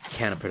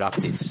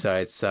 counterproductive. So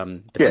it's, I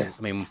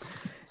mean,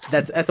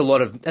 that's a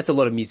lot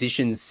of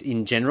musicians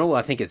in general.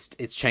 I think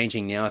it's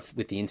changing now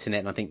with the internet,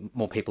 and I think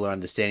more people are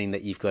understanding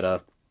that you've got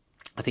to,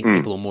 I think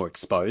people are more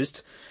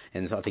exposed,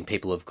 and so I think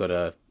people have got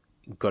to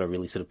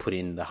really sort of put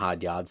in the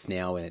hard yards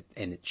now, and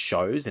it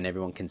shows, and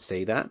everyone can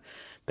see that.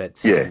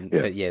 But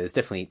but yeah, there's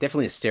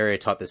definitely a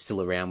stereotype that's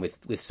still around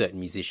with certain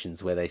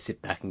musicians, where they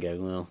sit back and go,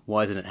 well,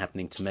 why isn't it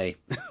happening to me?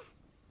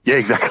 Yeah,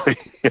 exactly.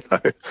 You know,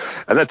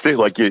 and that's it.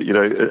 Like, you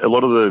know, a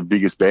lot of the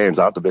biggest bands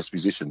aren't the best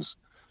musicians.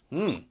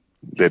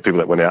 They're people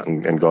that went out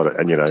and got it.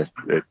 And, you know,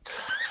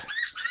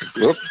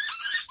 hang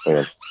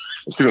on.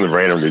 I'm sitting on the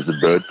veranda and there's a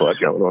bird fight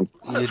going on.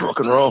 That's rock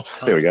and roll.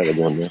 There we go. They're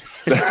going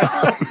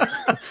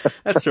there.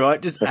 That's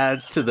right. Just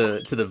adds to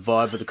the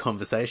vibe of the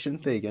conversation.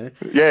 There you go.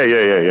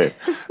 Yeah.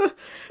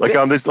 Like,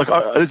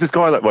 there's this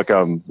guy that, like,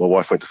 my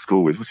wife went to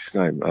school with. What's his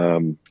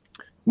name?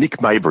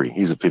 Nick Mabry.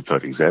 He's a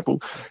perfect example.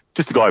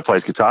 Just a guy who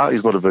plays guitar.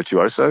 He's not a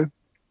virtuoso.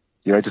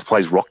 You know, just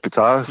plays rock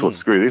guitar. Thought,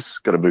 screw this.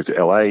 Got to move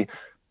to LA.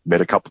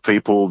 Met a couple of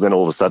people. Then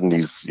all of a sudden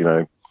he's, you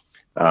know,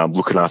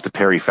 looking after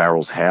Perry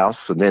Farrell's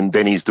house. And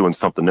then he's doing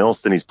something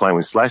else. Then he's playing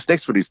with Slash.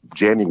 Next week he's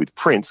jamming with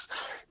Prince.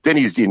 Then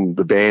he's in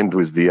the band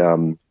with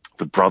the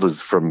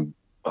brothers from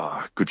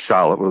Good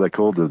Charlotte. What are they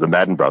called? The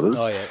Madden Brothers.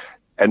 Oh, yeah.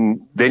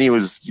 And then he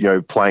was, you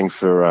know, playing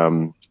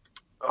for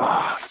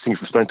the singer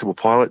from Stone Temple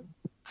Pilot.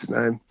 What's his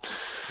name?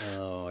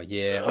 Oh,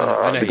 yeah.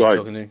 I know who you're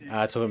talking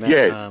about.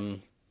 Yeah.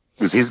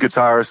 It was his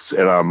guitarist,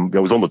 and it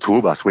was on the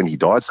tour bus when he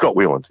died. Scott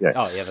Weiland, yeah.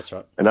 Oh, yeah, that's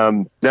right.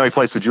 And now he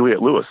plays for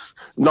Juliette Lewis.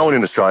 No one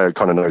in Australia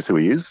kind of knows who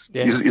he is.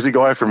 Yeah. He's a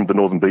guy from the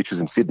Northern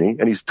Beaches in Sydney,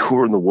 and he's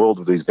touring the world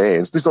with these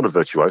bands. He's not a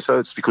virtuoso.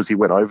 It's because he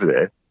went over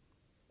there,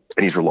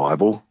 and he's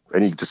reliable,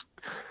 and he just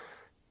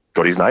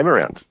got his name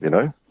around, you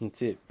know.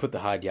 That's it. Put the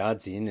hard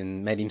yards in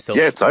and made himself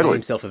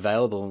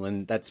available,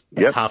 and that's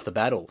half the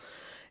battle.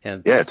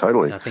 And, yeah,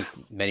 totally. And I think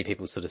many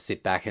people sort of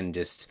sit back and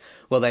just,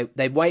 well,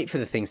 they wait for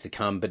the things to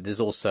come, but there's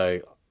also,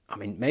 I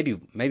mean,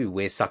 maybe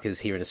we're suckers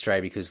here in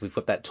Australia because we've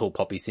got that tall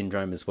poppy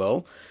syndrome as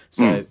well.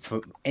 So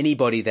for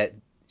anybody that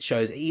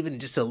shows even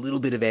just a little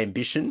bit of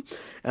ambition,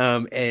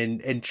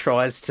 and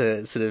tries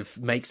to sort of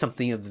make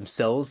something of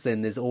themselves,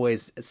 then there's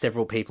always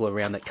several people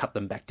around that cut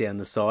them back down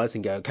the size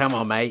and go, come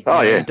on, mate.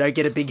 Oh, yeah. Don't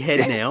get a big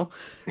head now.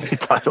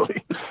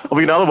 Totally. I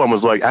mean, another one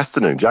was like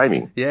Aston,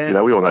 Jamie. Yeah. You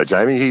know, we all know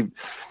Jamie. He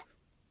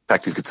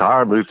packed his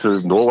guitar and moved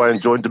to Norway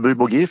and joined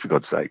Damood Gear, for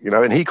God's sake. You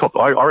know, and he copped,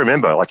 I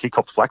remember, like, he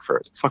copped flack for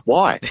it. It's like,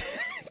 why?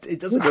 It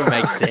doesn't even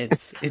make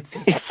sense.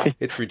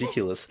 It's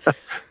ridiculous.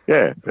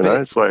 Yeah,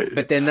 it's like.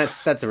 But then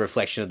that's a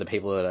reflection of the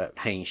people that are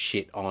hanging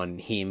shit on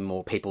him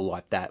or people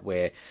like that,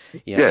 where,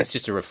 you know, it's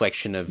just a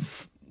reflection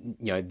of,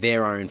 you know,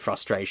 their own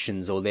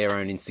frustrations or their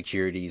own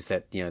insecurities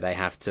that, you know, they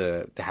have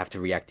to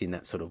react in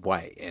that sort of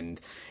way. And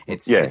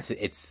it's you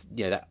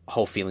know, that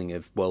whole feeling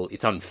of, well,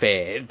 it's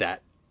unfair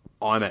that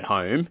I'm at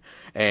home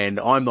and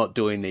I'm not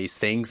doing these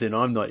things and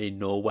I'm not in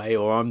Norway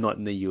or I'm not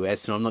in the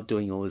US and I'm not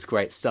doing all this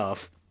great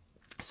stuff.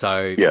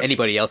 So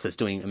anybody else that's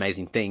doing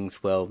amazing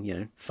things, well, you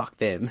know, fuck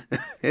them.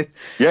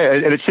 Yeah,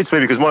 and it shits me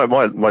because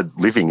my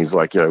living is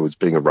like, you know, was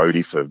being a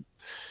roadie for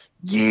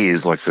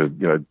years, like for,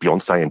 you know,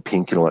 Beyonce and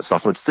Pink and all that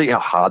stuff. And I'd see how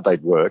hard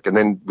they'd work. And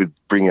then with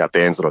bringing out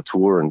bands that I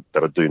tour and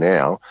that I do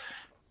now,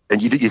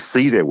 and you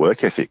see their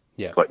work ethic.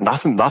 Yeah. Like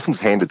nothing's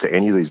handed to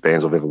any of these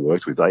bands I've ever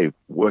worked with. They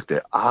work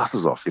their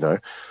asses off, you know.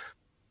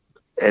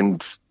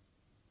 And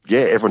yeah,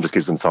 everyone just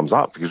gives them thumbs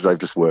up because they've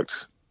just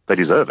worked. They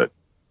deserve it,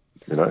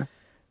 you know.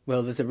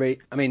 Well, there's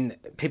I mean,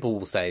 people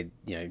will say,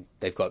 you know,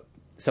 they've got,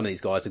 some of these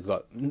guys have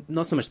got,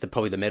 not so much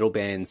probably the metal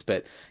bands,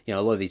 but, you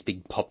know, a lot of these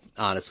big pop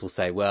artists will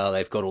say, well,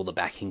 they've got all the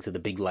backings of the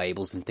big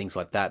labels and things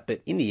like that.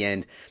 But in the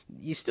end,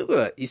 you still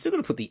got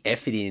to put the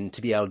effort in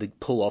to be able to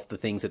pull off the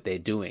things that they're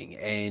doing.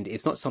 And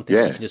it's not something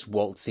that you can just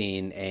waltz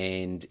in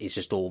and it's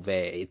just all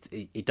there.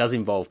 It does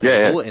involve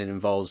people and it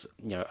involves,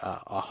 you know,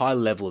 a high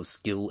level of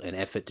skill and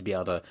effort to be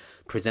able to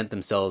present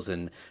themselves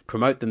and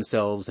promote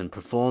themselves and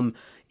perform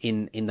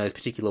in those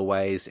particular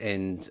ways.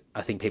 And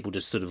I think people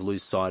just sort of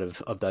lose sight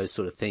of those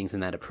sort of things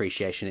and that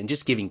appreciation and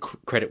just giving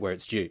credit where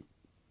it's due.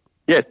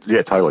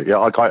 Yeah, totally. Yeah,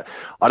 I don't.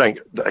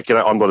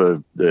 I'm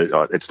not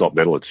it's not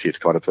metal, it's shit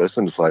kind of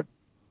person. It's like,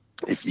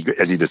 if you,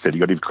 as you just said, you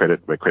got to give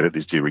credit where credit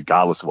is due,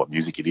 regardless of what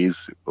music it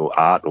is or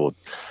art or,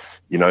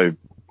 I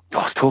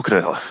was talking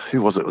to,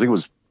 who was it? I think it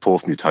was Paul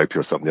from Utopia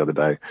or something the other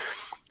day.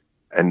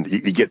 And you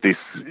get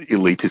this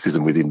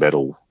elitism within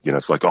metal.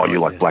 It's like, you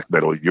like black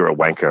metal, you're a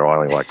wanker. I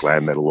only like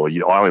glam metal, or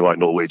I only like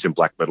Norwegian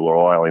black metal,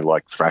 or I only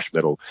like thrash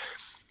metal.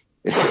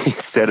 He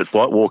said it's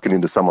like walking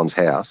into someone's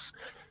house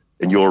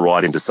and you're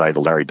right into, say,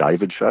 the Larry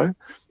David show,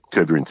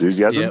 Curb Your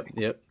Enthusiasm.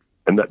 Yep.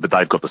 And but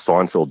they've got the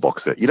Seinfeld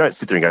box set. You don't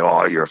sit there and go,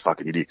 "Oh, you're a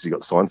fucking idiot because you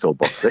got the Seinfeld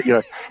box set."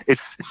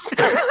 It's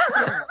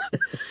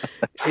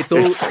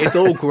it's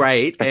all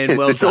great and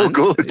well it's done.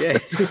 All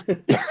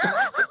good. Yeah.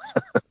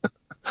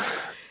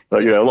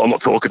 I'm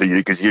not talking to you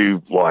because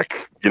you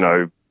like,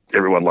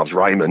 everyone loves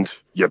Raymond.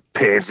 You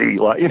pansy,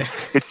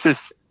 it's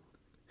just,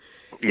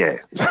 yeah.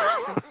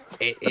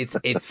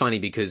 It's funny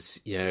because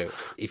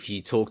if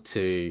you talk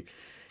to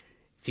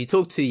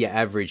your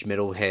average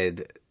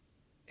metalhead.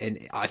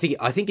 And I think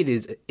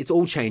it's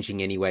all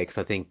changing anyway, because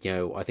I think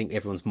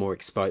everyone's more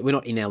exposed. We're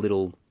not in our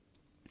little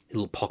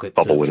pockets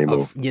bubble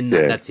anymore.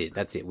 That's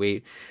it.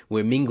 We're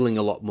mingling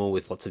a lot more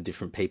with lots of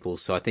different people.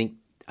 So I think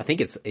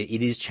it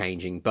is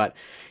changing. But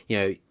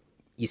your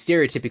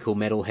stereotypical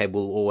metalhead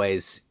will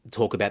always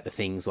talk about the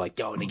things like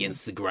going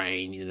against the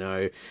grain.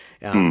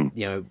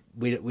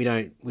 We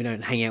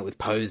don't hang out with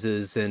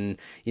posers, and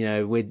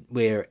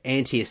we're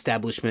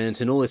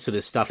anti-establishment and all this sort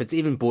of stuff. It's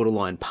even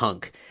borderline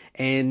punk.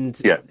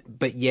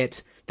 But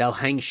yet they'll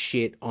hang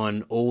shit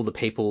on all the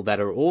people that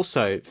are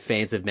also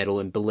fans of metal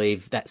and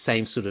believe that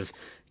same sort of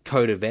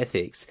code of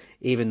ethics,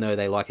 even though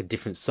they like a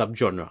different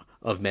subgenre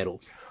of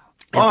metal.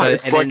 And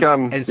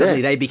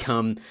suddenly they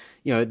become,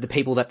 the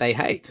people that they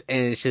hate.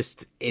 And it's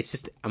just,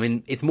 I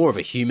mean, it's more of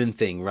a human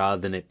thing rather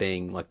than it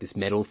being like this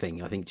metal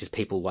thing. I think just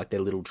people like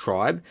their little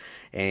tribe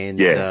and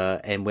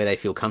where they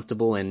feel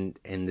comfortable. And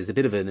there's a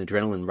bit of an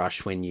adrenaline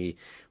rush when you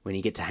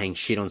get to hang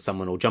shit on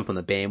someone or jump on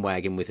the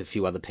bandwagon with a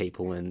few other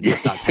people and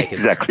start taking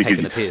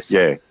the piss.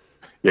 Yeah.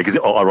 Yeah, because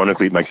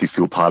ironically, it makes you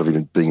feel part of it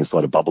and being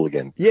inside a bubble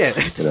again. Yeah,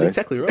 that's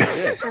exactly right.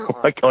 Yeah,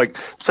 like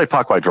say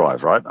Parkway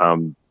Drive, right?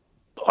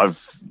 I've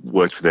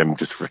worked for them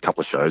just for a couple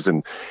of shows,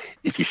 and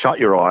if you shut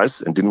your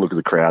eyes and didn't look at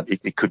the crowd,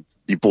 it could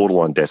be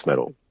borderline death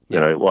metal.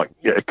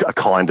 A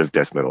kind of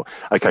death metal.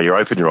 Okay, you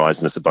open your eyes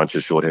and it's a bunch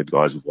of short-haired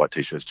guys with white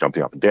t-shirts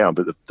jumping up and down.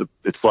 But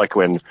it's like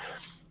when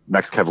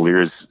Max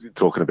Cavalier is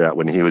talking about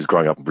when he was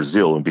growing up in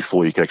Brazil, and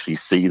before you could actually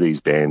see these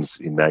bands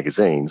in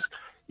magazines,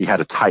 he had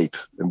a tape,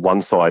 and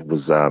one side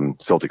was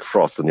Celtic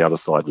Frost and the other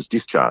side was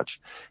Discharge.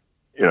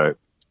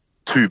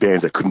 Two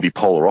bands that couldn't be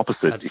polar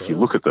opposite. Absolutely. If you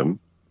look at them,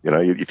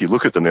 if you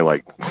look at them, they're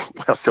like,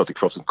 well, Celtic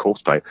Frost and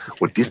Corpse Paint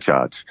or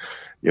Discharge.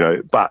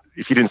 But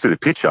if you didn't see the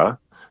picture,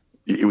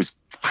 it was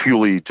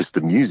purely just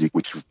the music,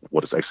 which is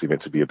what it's actually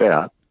meant to be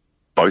about.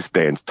 Both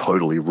bands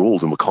totally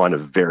ruled and were kind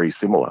of very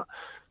similar.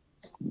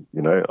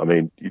 I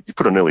mean, you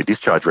put an early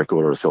Discharge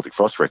record or a Celtic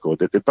Frost record,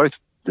 they're both,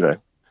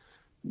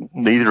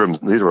 neither of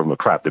them are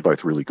crap. They're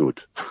both really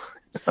good.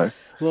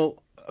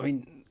 Well, I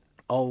mean,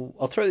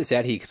 I'll throw this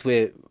out here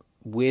because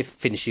we're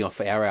finishing off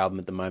our album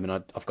at the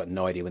moment. I've got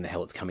no idea when the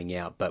hell it's coming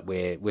out, but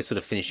we're sort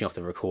of finishing off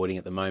the recording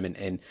at the moment.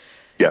 And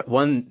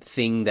one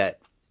thing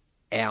that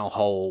our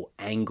whole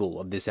angle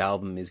of this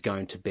album is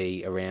going to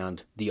be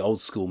around the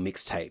old school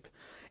mixtape.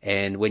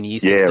 And when you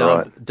used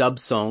to dub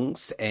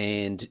songs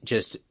and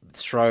just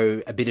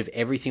throw a bit of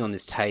everything on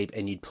this tape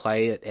and you'd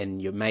play it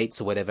and your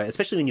mates or whatever,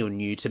 especially when you're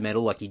new to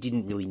metal, like you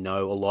didn't really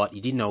know a lot.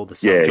 You didn't know all the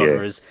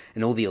subgenres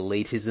and all the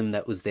elitism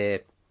that was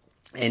there.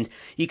 And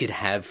you could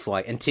have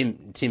and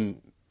Tim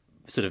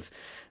sort of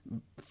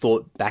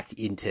thought back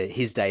into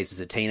his days as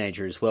a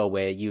teenager as well,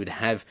 where you would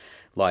have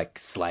like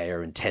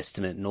Slayer and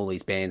Testament and all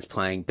these bands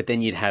playing, but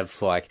then you'd have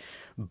like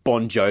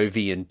Bon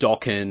Jovi and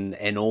Dokken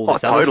and all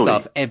this other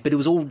stuff. But it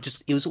was all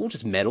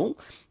just metal.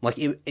 Like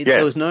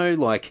there was no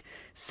like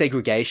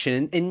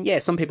segregation. And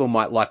some people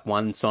might like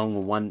one song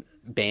or one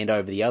band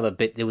over the other,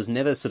 but there was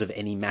never sort of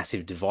any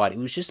massive divide. It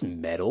was just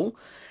metal.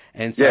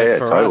 And so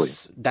for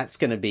us, that's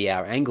going to be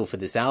our angle for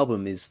this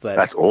album is that...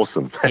 That's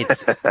awesome.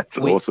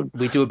 Awesome.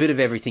 We do a bit of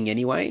everything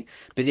anyway,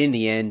 but in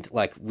the end,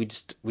 like, we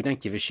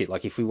don't give a shit.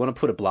 Like, if we want to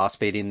put a blast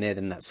beat in there,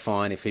 then that's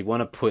fine. If we want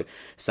to put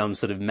some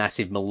sort of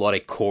massive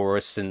melodic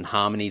chorus and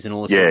harmonies and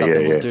all this stuff,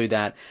 then we'll do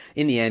that.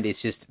 In the end,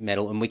 it's just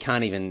metal, and we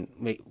can't even...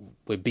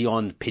 We're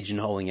beyond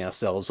pigeonholing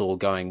ourselves or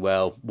going,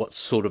 well, what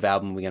sort of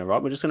album are we going to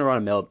write? We're just going to write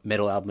a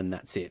metal album and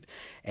that's it.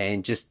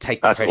 And just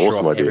take the pressure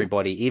off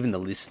everybody, even the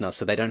listener,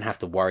 so they don't have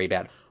to worry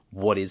about...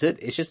 What is it?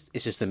 It's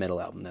just a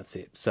metal album. That's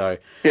it. So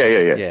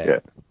yeah,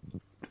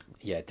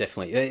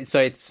 definitely. So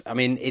it's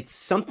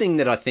something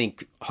that I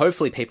think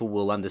hopefully people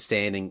will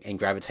understand and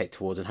gravitate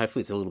towards, and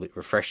hopefully it's a little bit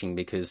refreshing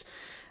because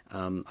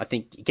I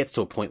think it gets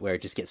to a point where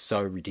it just gets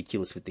so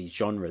ridiculous with these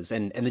genres,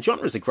 and the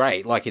genres are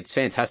great. Like it's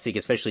fantastic,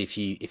 especially if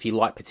you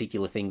like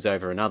particular things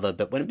over another.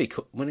 But when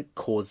it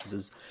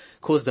causes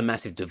a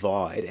massive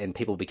divide and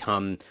people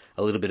become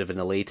a little bit of an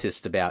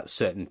elitist about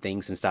certain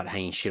things and start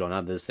hanging shit on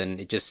others, then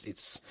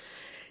it's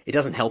it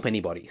doesn't help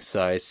anybody.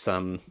 So it's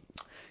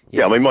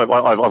Yeah, I mean,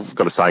 I've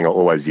got a saying I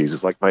always use.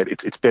 It's like, mate,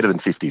 it's better than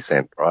 50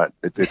 Cent, right?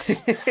 It's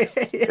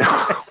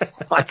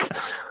like,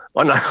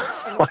 I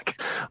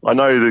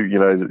know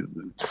that,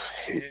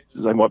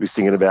 they might be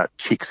singing about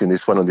chicks in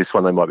this one, and this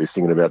one they might be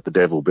singing about the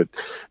devil. But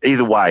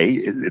either way,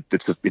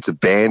 it's a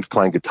band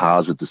playing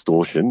guitars with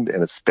distortion,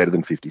 and it's better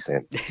than 50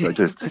 Cent. So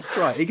just that's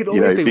right. It could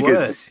always be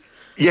worse.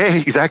 Yeah,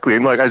 exactly.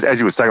 And like as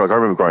you were saying, like I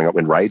remember growing up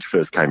when Rage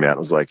first came out, it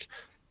was like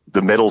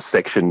the metal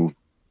section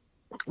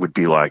would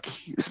be like,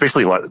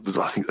 especially like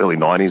I think early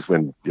 90s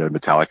when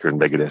Metallica and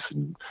Megadeth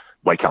and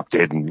Wake Up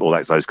Dead and all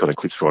those kind of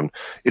clips were on.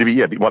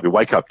 It might be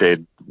Wake Up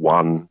Dead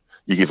 1,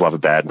 You Give Love a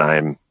Bad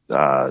Name,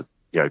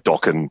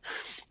 Dokken,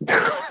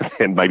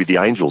 and maybe the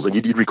Angels, and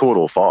you'd record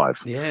all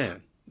 5. Yeah,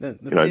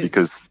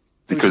 because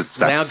that's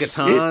loud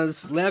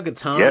guitars,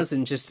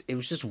 and it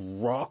was just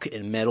rock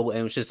and metal,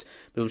 and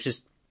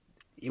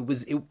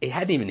it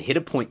hadn't even hit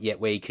a point yet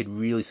where you could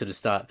really sort of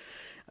start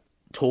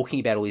talking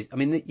about all these. I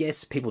mean,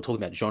 yes, people talk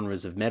about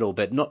genres of metal,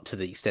 but not to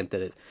the extent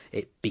that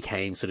it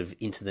became sort of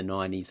into the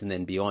 90s and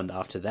then beyond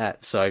after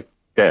that. So,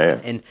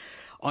 yeah. And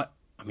I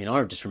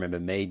just remember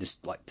me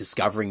just like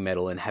discovering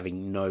metal and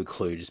having no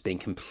clue, just being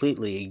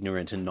completely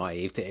ignorant and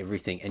naive to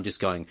everything and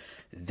just going,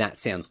 that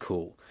sounds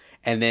cool.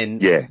 And then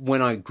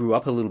when I grew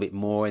up a little bit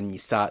more and you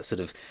start sort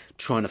of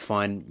trying to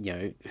find,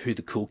 who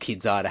the cool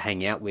kids are to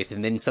hang out with,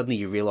 and then suddenly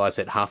you realize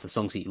that half the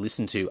songs that you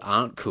listen to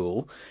aren't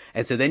cool.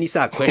 And so then you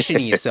start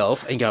questioning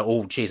yourself and go,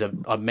 oh, geez, I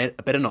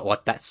better not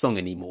like that song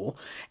anymore.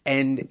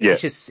 And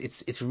it's just,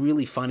 it's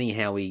really funny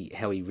how we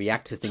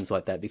react to things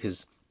like that,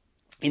 because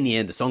in the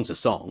end, the song's a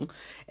song,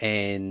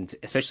 and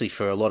especially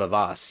for a lot of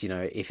us,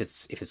 if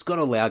it's got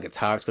a loud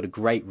guitar, it's got a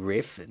great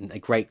riff and a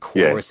great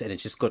chorus, and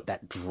it's just got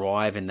that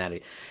drive and that.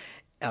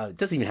 It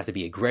doesn't even have to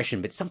be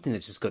aggression, but something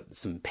that's just got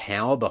some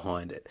power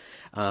behind it,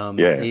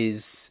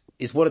 is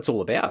what it's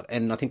all about.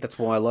 And I think that's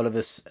why a lot of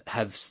us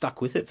have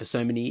stuck with it for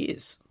so many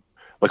years.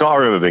 Like I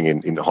remember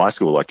being in high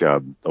school, like I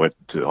went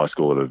to high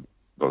school on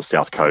the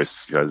South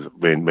Coast.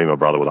 Me and my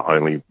brother were the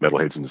only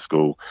metalheads in the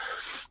school.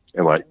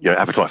 And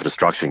Appetite for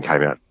Destruction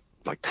came out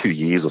like 2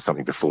 years or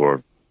something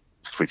before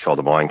Sweet Child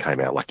of Mine came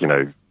out. They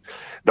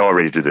were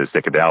ready to do their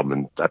second album,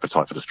 and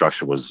Appetite for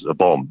Destruction was a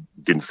bomb.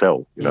 Didn't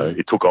sell.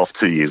 It took off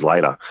 2 years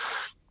later.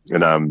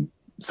 And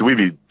so we'd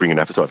be bringing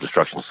Appetite for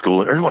Destruction to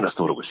school, and everyone just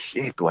thought it was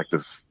shit. Like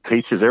the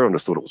teachers, everyone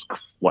just thought it was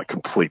like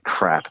complete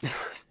crap.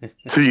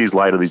 2 years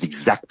later, these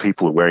exact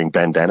people are wearing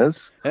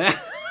bandanas, doing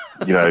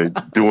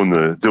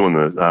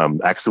the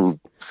Axl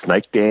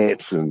snake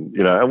dance, and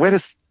and we're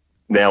just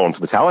now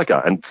onto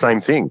Metallica, and same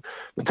thing.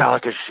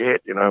 Metallica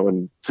shit,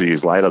 and 2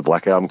 years later,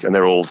 Black Album, and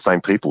they're all the same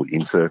people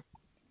into.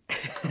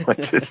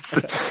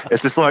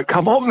 It's just like,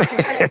 come on,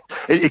 man.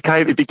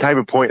 It became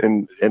a point,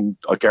 and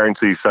I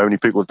guarantee so many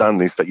people have done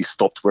this, that you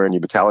stopped wearing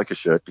your Metallica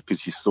shirt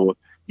because you thought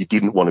you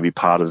didn't want to be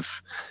thought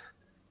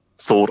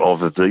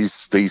of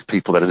these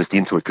people that are just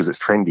into it because it's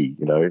trendy.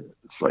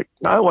 It's like,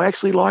 no, I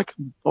actually I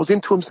was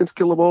into them since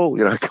Kill 'Em All,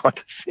 kind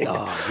of thing.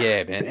 Oh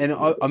yeah, man. And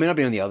I mean, I've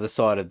been on the other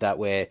side of that,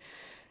 where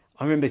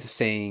I remember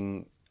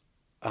seeing.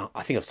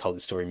 I think I've told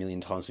this story a million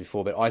times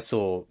before, but I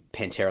saw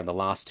Pantera on the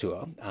last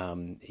tour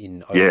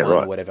in 01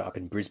 or whatever up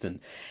in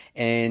Brisbane,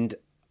 and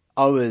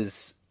I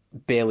was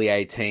barely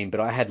 18, but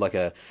I had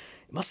it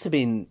must have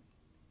been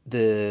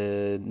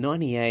the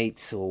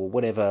 98 or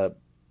whatever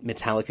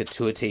Metallica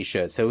tour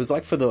T-shirt. So it was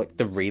like for the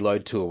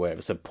Reload tour,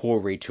 whatever. So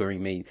Paul retouring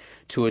me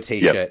tour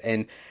T-shirt,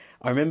 and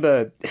I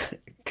remember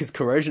because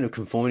Corrosion of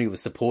Conformity was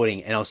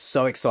supporting, and I was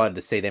so excited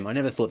to see them. I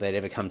never thought they'd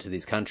ever come to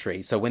this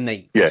country. So when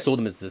they saw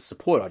them as the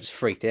support, I just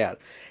freaked out.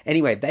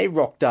 Anyway, they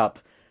rocked up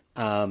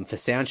for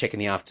soundcheck in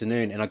the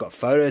afternoon, and I got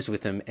photos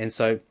with them. And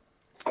so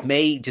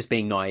me just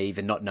being naive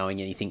and not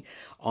knowing anything,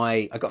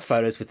 I got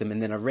photos with them,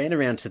 and then I ran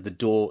around to the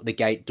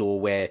gate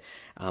door where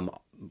I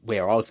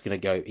was going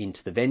to go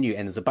into the venue,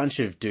 and there's a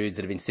bunch of dudes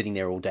that have been sitting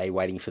there all day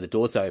waiting for the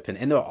doors to open,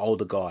 and they were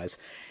older guys.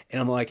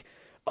 And I'm like,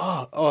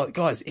 oh,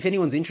 guys, if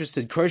anyone's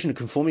interested, Corrosion of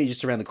Conformity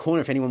just around the corner,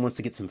 if anyone wants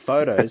to get some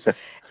photos.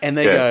 And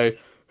they go,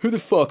 who the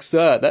fuck's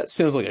that? That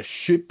sounds like a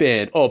shit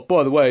band. Oh,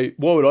 by the way,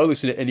 why would I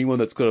listen to anyone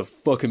that's got a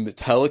fucking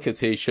Metallica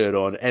T-shirt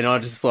on? And I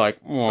just like,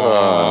 oh,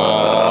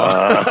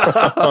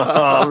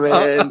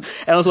 man. And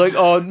I was like,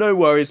 oh, no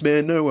worries,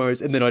 man, no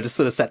worries. And then I just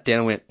sort of sat down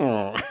and went,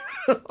 oh.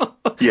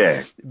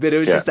 Yeah. But it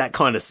was just that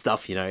kind of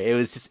stuff, It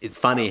was just, it's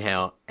funny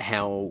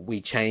how we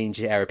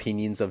change our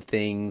opinions of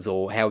things,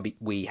 or how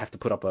we have to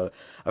put up a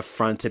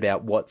front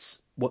about what's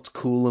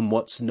cool and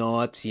what's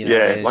not,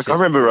 Yeah, I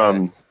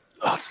remember,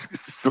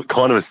 it's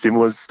kind of a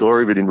similar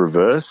story, but in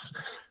reverse.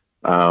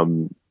 I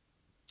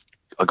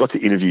got to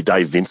interview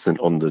Dave Vincent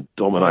on the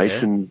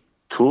Domination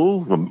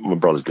tour. My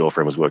brother's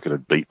girlfriend was working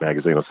at Beat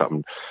magazine or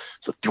something.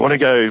 So, do you want to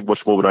go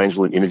watch Morbid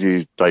Angel and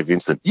interview Dave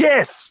Vincent?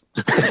 Yes!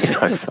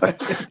 So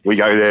we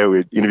go there,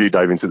 we interview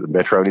Dave Vincent at the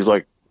Metro, and he's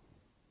like,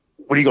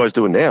 what are you guys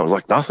doing now? I was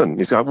like, nothing.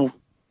 He's like, well,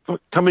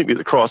 come meet me at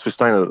the Cross. We're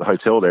staying at the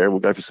hotel there and we'll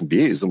go for some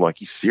beers. I'm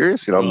like, you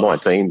serious? You know, I'm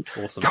 19.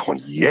 Awesome.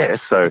 Going,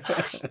 yes. So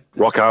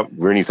rock up.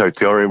 We're in his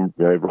hotel room,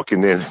 you know, rock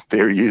in there.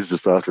 There he is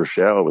just after a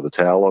shower with a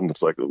towel on.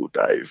 It's like, oh,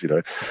 Dave, you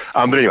know.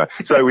 But anyway,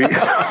 so we,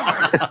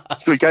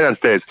 so we go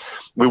downstairs.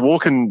 We're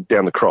walking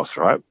down the Cross,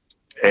 right?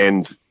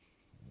 And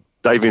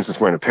Dave Vincent's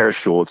wearing a pair of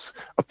shorts,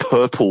 a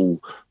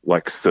purple,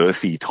 like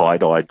surfy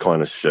tie-dyed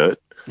kind of shirt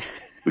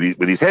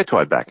with his hair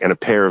tied back, and a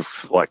pair of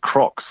like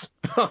Crocs.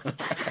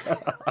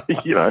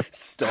 You know,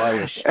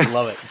 stylish.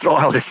 Love it.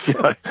 Stylish. You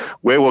know,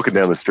 we're walking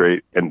down the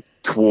street, and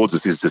towards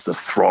us is just a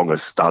throng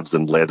of studs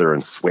and leather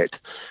and sweat.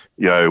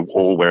 You know,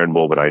 all wearing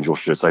Morbid Angel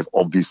shirts. They've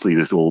obviously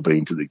just all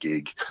been to the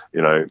gig.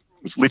 You know,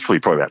 it's literally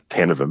probably about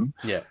 10 of them.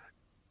 Yeah.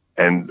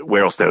 And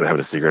we're all standing there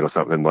having a cigarette or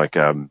something. Like,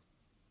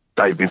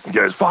 Dave Vincent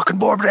goes, "Fucking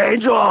Morbid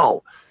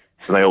Angel."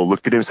 And they all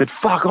looked at him and said,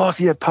 "Fuck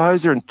off, you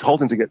poser," and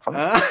told him to get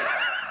fucked.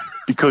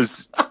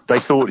 Because they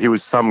thought he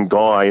was some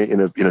guy in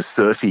a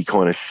surfy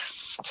kind of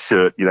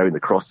shirt, you know, in the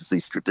Cross to see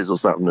strippers or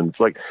something. And it's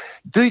like,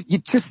 dude, you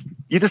just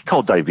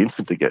told Dave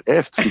Vincent to get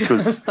effed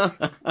because,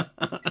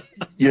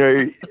 you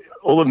know,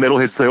 all the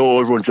metalheads say,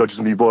 "Oh, everyone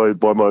judges me by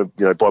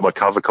my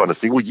cover," kind of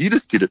thing. Well, you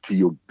just did it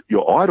to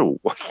your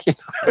idol. You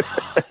know?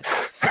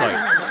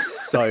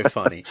 So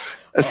funny.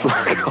 It's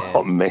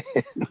oh man.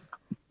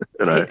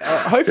 You know,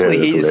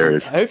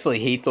 hopefully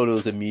he thought it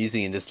was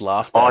amusing and just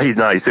laughed at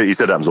it. He said it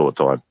happens all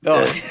the time.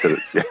 Oh. Yeah, he said it,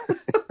 yeah.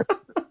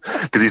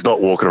 Because he's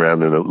not walking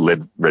around in a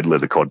red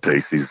leather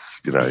codpiece. He's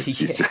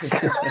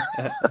just.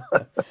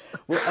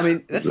 Well, I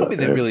mean, that's probably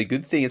the really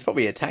good thing. It's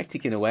probably a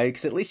tactic in a way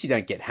because at least you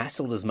don't get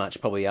hassled as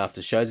much probably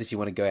after shows if you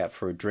want to go out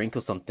for a drink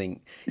or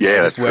something.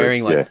 Yeah, just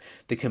wearing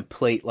the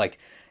complete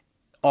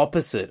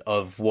opposite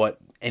of what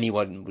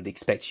anyone would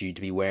expect you to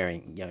be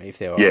wearing, you know, if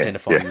they're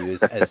identifying you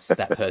as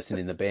that person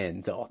in the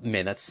band. Oh,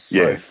 man, that's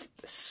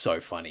so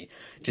funny.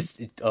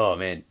 Oh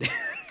man,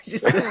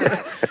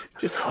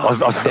 I've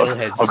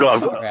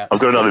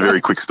got another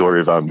very quick story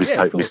of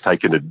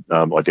mistaken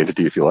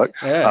identity, if you like.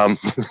 Yeah.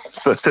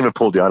 First ever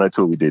Paul Di'Anno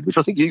tour we did, which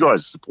I think you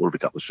guys supported a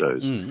couple of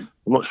shows. I'm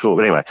not sure,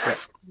 but anyway,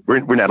 we're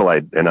in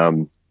Adelaide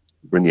and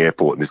we're in the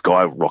airport and this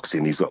guy rocks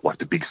in. He's got like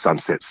the big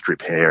sunset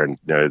strip hair and,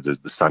 you know, the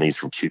sunnies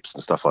from Chips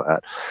and stuff like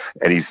that,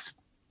 and he's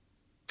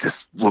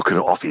just looking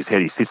off his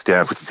head. He sits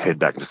down, puts his head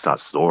back and just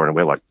starts snoring, and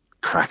we're like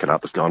cracking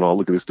up, just going, "Oh,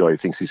 look at this guy. He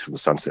thinks he's from the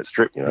Sunset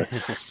Strip," you know.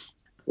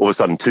 All of a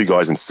sudden, two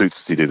guys in suits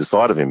sit either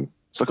side of him.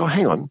 It's like, "Oh,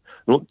 hang on." And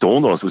what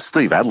dawned on us was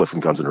Steve Adler from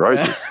Guns N'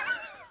 Roses.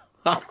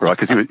 Right,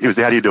 because he was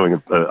out here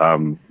doing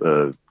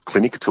a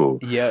clinic tour.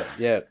 Yeah,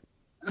 yeah.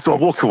 So I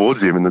walked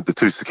towards him, and the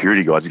two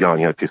security guys are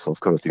going, you know, piss off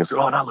kind of thing. I said,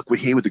 "Oh, no, look, we're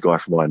here with the guy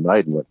from Iron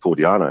Maiden, like Paul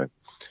Di'Anno."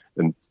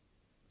 And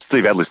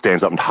Steve Adler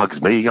stands up and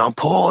hugs me, going,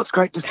 "Paul, it's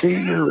great to see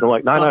you." And I'm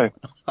like, no,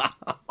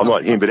 I'm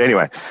not him. But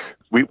anyway,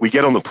 we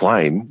get on the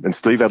plane, and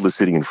Steve Adler's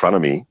sitting in front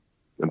of me,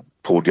 and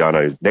Paul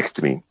Di'Anno next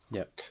to me.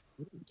 Yep.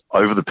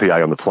 Over the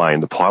PA on the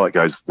plane, the pilot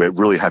goes, "We're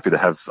really happy to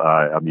have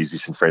our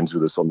musician friends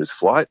with us on this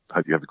flight.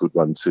 Hope you have a good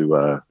one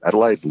to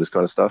Adelaide," and this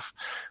kind of stuff.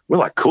 We're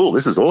like, "Cool,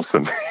 this is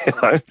awesome." You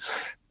know?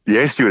 The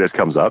air stewardess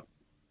comes up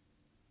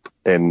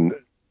and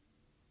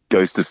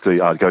goes to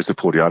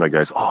Paul Di'Anno,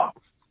 goes, "Oh, are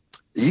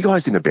you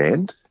guys in a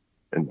band?"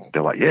 And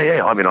they're like,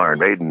 yeah, I'm in Iron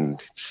Maiden.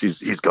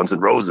 He's Guns N'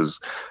 Roses.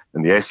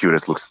 And the air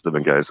stewardess looks at them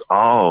and goes,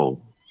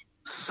 "Oh,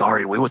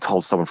 sorry, we were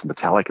told someone from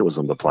Metallica was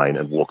on the plane,"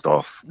 and walked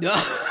off.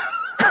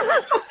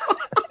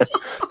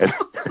 And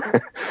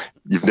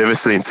you've never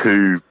seen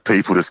two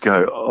people just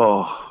go,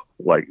 "Oh,"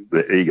 like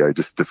the ego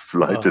just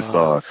deflate.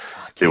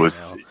 It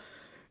was,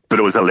 but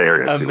it was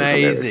hilarious.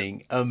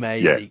 Amazing.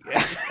 Yeah.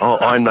 "Oh,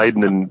 Iron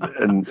Maiden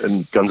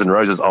and Guns N'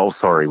 Roses. Oh,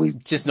 sorry, we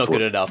just not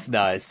good enough.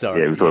 No,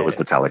 sorry. Yeah, we thought it was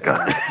Metallica."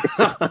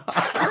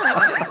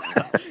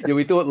 Yeah,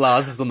 we thought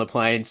Lars was on the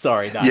plane.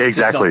 Sorry, no. Yeah,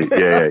 exactly.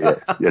 Yeah,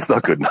 it's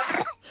not good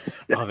enough.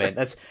 Oh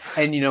man,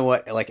 and you know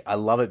what? Like, I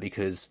love it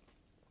because,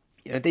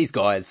 you know, these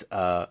guys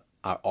are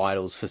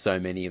idols for so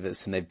many of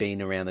us, and they've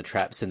been around the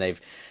traps, and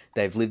they've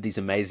lived these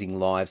amazing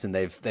lives, and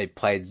they've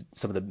played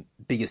some of the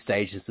biggest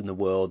stages in the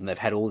world, and they've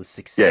had all this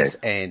success,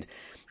 and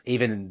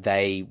even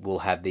they will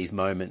have these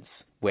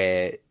moments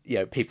where, you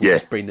know, people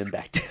just bring them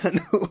back down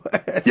to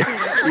earth.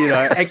 You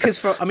know, and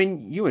because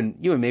you and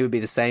me would be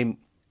the same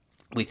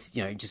with,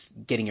 you know, just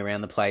getting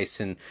around the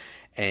place and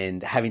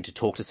having to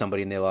talk to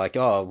somebody, and they're like,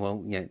 "Oh,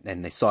 well," you know,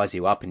 and they size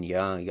you up, and you go,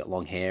 "Oh, you got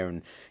long hair,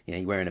 and, you know,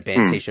 you're wearing a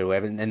band t-shirt or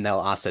whatever," and then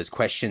they'll ask those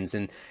questions,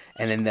 and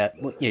then that,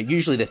 you know,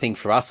 usually the thing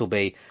for us will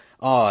be,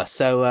 "Oh,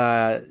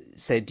 so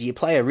do you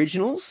play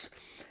originals?"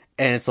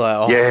 And it's like,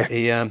 "Oh,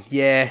 yeah," and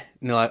they're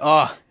like,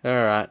 "Oh,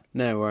 all right,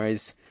 no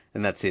worries,"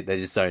 and that's it.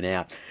 They just zone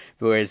out.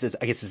 Whereas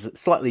I guess it's a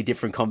slightly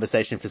different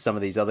conversation for some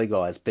of these other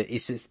guys, but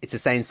it's the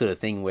same sort of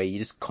thing where you're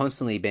just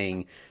constantly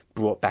being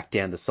brought back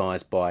down to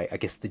size by, I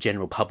guess, the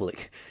general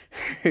public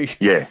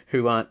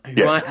who aren't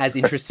as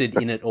interested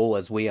in it all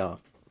as we are.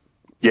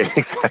 Yeah,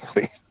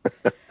 exactly.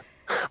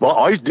 Well,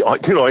 I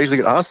usually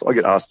get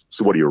asked,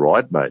 "So what do you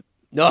ride, mate?"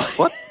 No.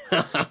 What?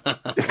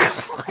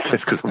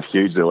 It's because I'm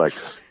huge. They're like,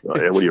 oh,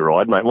 yeah, what do you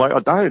ride, mate? I'm like, I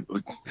don't.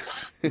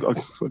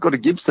 I've got a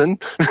Gibson.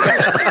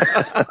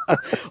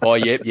 Oh,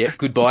 yep,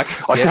 good bike.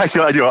 I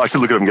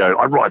should look at them and go,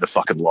 I ride the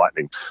fucking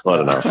Lightning. I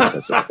don't know.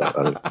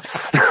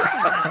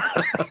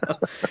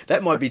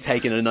 That might be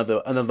taken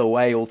another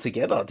way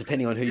altogether,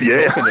 depending on who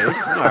you're talking to.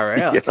 Far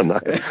out. Yeah, no.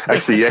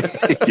 Actually,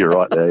 yeah, you're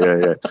right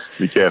there. Yeah.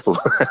 Be careful.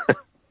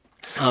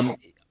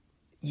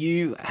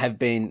 You have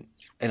been,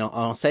 and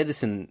I'll say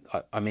this, and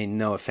I mean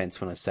no offense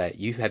when I say it,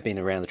 you have been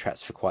around the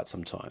traps for quite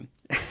some time.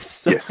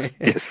 So,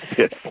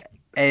 yes.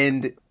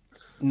 And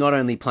not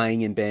only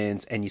playing in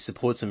bands, and you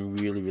support some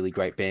really, really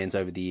great bands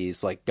over the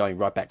years, like going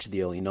right back to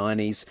the early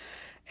 90s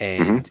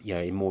and,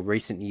 in more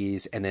recent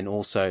years. And then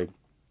also,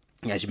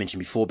 as you mentioned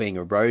before, being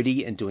a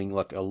roadie and doing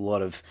like a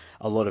lot of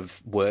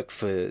work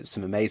for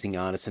some amazing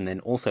artists, and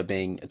then also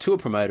being a tour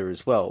promoter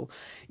as well.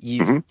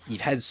 You've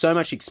had so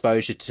much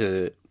exposure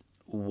to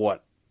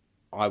what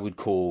I would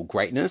call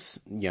greatness,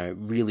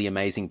 really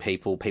amazing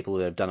people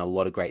that have done a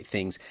lot of great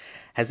things.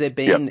 Have there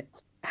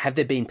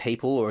been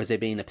people, or has there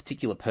been a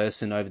particular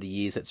person over the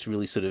years that's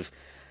really sort of,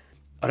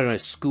 I don't know,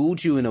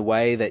 schooled you in a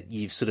way that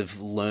you've sort of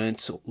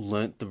learnt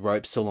the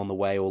ropes along the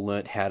way, or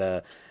learnt how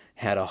to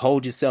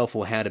hold yourself,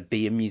 or how to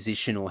be a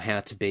musician, or how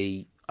to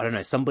be, I don't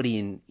know, somebody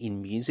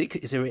in music?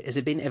 Has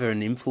there been ever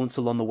an influence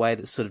along the way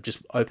that sort of just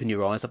opened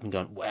your eyes up and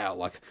gone, wow,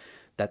 like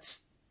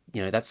that's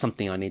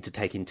something I need to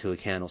take into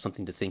account, or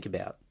something to think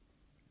about?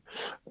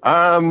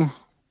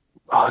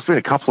 It's been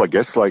a couple, I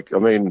guess. Like, I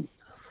mean,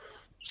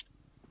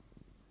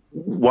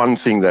 one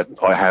thing that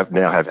I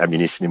now have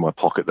ammunition in my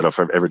pocket that if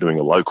I'm ever doing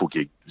a local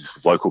gig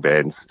with local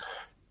bands,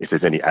 if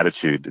there's any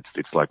attitude,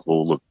 it's like,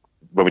 well, look,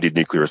 when we did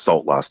Nuclear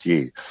Assault last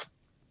year,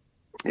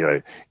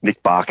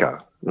 Nick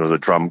Barker, the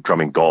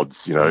drumming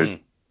gods,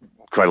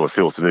 Cradle of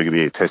Filth,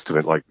 Mugabe,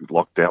 Testament, like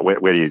locked out.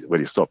 Where do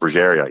you stop?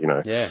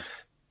 Rogeria,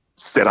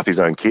 set up his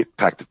own kit,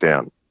 packed it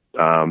down.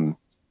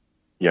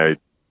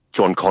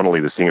 John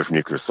Connolly, the singer from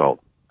Nuclear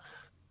Assault,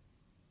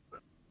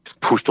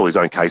 pushed all his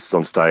own cases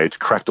on stage,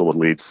 cracked all the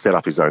lids, set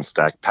up his own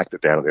stack, packed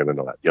it down at the end of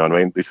the night. You know what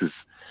I mean?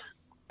 These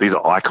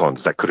are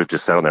icons that could have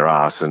just sat on their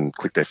ass and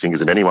clicked their fingers,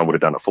 and anyone would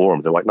have done it for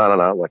them. They're like,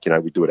 no, like,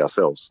 we do it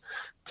ourselves.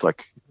 It's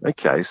like,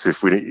 okay, so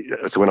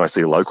when I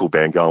see a local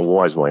band going,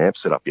 why is my amp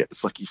set up yet?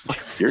 It's like, you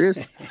fucking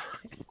serious?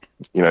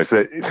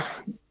 So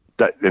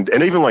that, and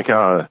even like,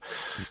 I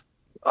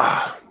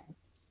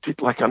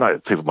know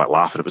people might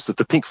laugh at it, but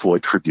the Pink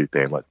Floyd tribute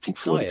band, like Pink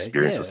Floyd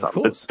Experience and stuff,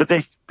 but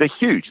they're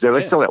huge.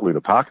 They sell out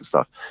Luna Park and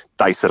stuff.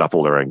 They set up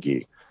all their own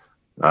gear.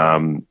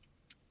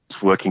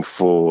 Working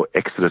for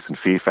Exodus and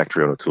Fear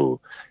Factory on a tour,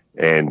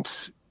 and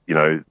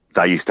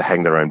they used to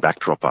hang their own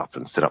backdrop up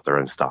and set up their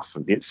own stuff.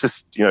 And it's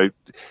just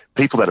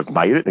people that have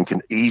made it and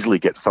can easily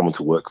get someone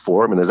to work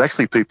for them. And there's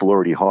actually people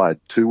already hired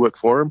to work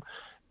for them,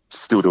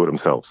 still do it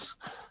themselves.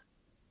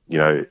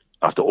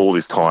 After all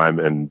this time,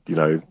 and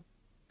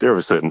they're of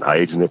a certain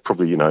age and they're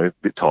probably, a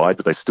bit tired,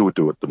 but they still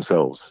do it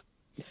themselves,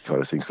 kind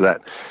of thing. So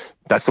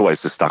that's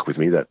always just stuck with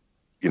me, that,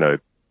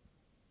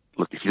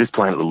 look, if you're just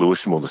playing at the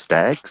Lewisham or the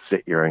Stag,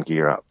 set your own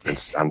gear up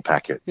and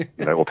unpack it,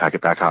 or pack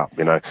it back up,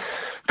 kind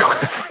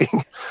of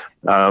thing.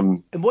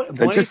 And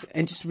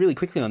just really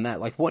quickly on that,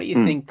 like, what do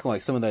you think,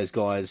 like, some of those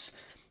guys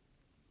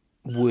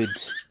would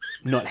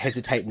not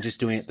hesitate in just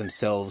doing it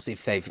themselves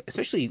if they've,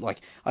 especially,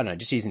 like, I don't know,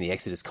 just using the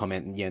Exodus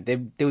comment, there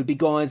would be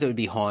guys that would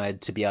be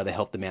hired to be able to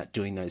help them out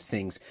doing those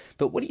things.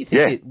 But what do you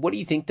think? What do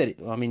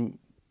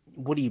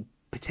you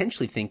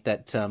potentially think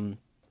that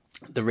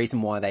the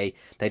reason why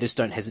they just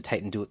don't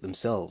hesitate and do it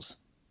themselves?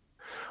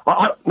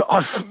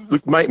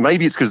 Look,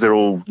 maybe it's because they're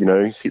all,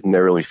 hitting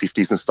their early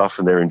 50s and stuff,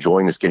 and they're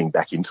enjoying just getting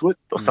back into it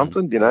or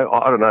something.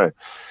 I don't know.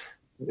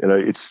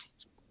 It's,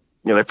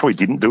 they probably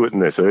didn't do it in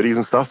their 30s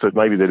and stuff, but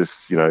maybe they're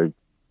just,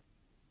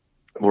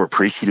 more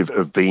appreciative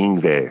of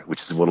being there,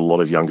 which is what a lot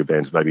of younger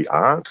bands maybe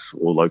aren't,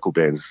 or local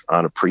bands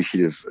aren't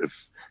appreciative of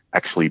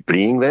actually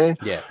being there.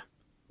 Yeah.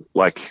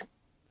 Like,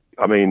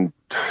 I mean,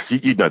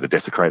 you know the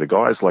Desecrator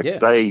guys, like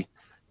they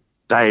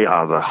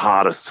are the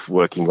hardest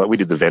working. Like, we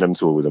did the Venom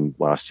tour with them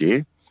last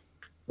year,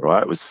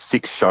 right? It was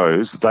 6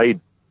 shows. They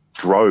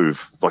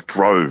drove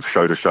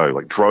show to show,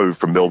 like drove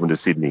from Melbourne to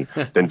Sydney,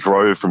 then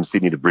drove from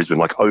Sydney to Brisbane,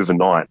 like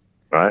overnight,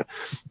 right?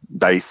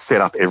 They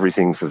set up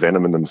everything for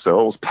Venom and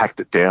themselves, packed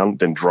it down,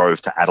 then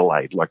drove to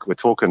Adelaide. Like, we're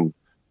talking,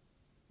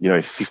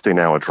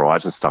 15-hour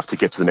drives and stuff to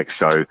get to the next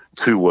show,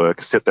 to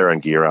work, set their own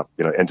gear up,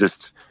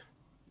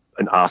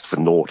 and ask for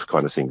naught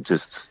kind of thing.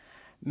 Just,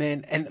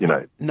 man, and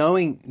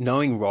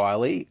knowing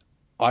Riley,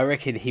 I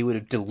reckon he would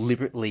have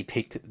deliberately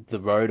picked the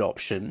road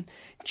option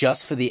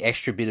just for the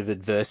extra bit of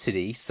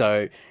adversity.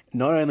 So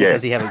not only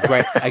does he have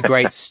a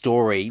great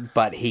story,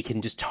 but he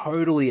can just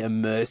totally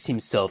immerse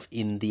himself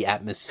in the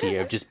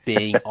atmosphere of just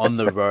being on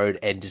the road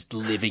and just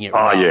living it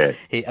rough. Yeah.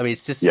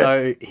 It's just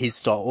so his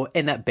style,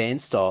 and that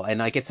band style.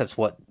 And I guess that's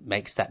what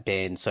makes that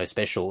band so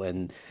special.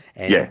 And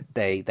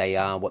they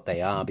are what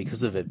they are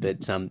because of it.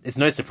 But it's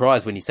no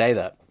surprise when you say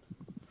that.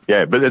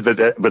 Yeah, but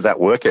that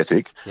work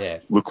ethic. Yeah.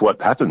 Look what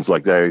happens.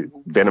 Like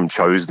Venom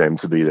chose them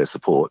to be their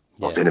support.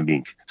 Yeah. Oh, Venom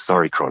Inc.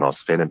 Sorry,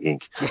 Kronos. Venom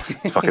Inc.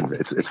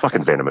 It's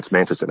fucking Venom. It's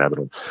Mantis and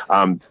Abaddon.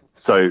 And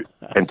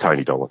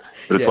Tony Dolan.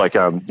 But it's like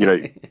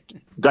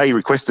they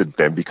requested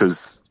them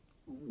because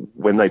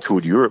when they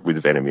toured Europe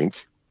with Venom Inc.,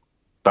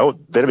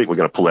 Venom Inc. were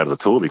going to pull out of the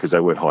tour because they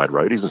weren't hired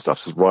roadies and stuff.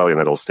 So Riley and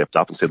they all stepped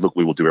up and said, "Look,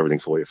 we will do everything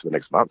for you for the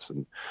next month."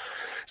 And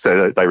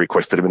so they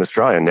requested them in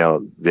Australia. And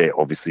now they're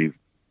obviously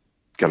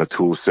going to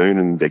tour soon,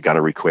 and they're going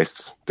to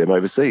request them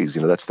overseas.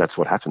 That's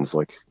what happens.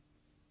 Like,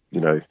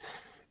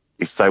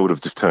 if they would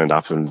have just turned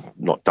up and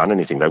not done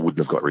anything, they wouldn't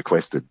have got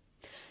requested.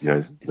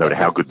 No matter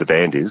how good the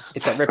band is.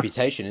 It's that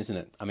reputation, isn't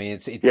it? I mean,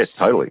 it's yes,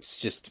 totally. It's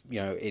just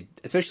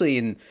especially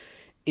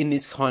in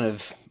this kind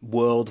of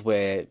world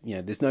where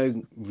there's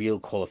no real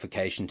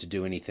qualification to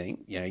do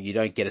anything. You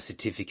don't get a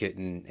certificate,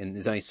 and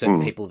there's only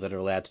certain people that are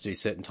allowed to do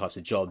certain types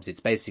of jobs. It's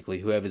basically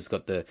whoever's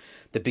got the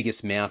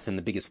biggest mouth and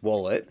the biggest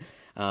wallet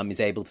is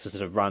able to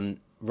sort of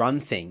run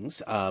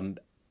things.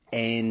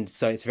 And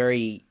so it's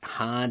very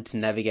hard to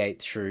navigate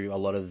through a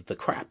lot of the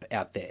crap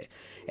out there.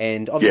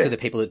 And obviously the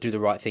people that do the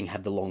right thing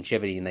have the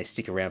longevity and they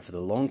stick around for the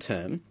long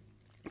term.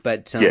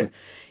 But,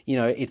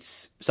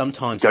 it's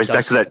sometimes... Goes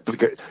back to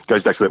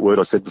that word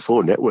I said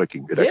before,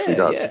 networking. It actually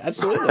does. Yeah,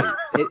 absolutely.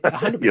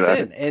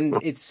 100%. And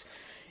it's...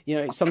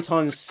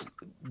 sometimes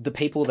the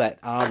people that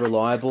are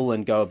reliable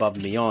and go above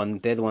and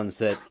beyond, they're the ones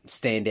that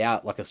stand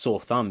out like a sore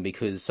thumb,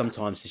 because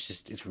sometimes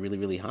it's really,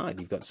 really hard.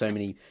 You've got so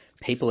many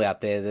people out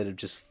there that are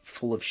just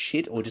full of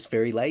shit or just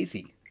very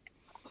lazy.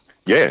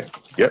 Yeah.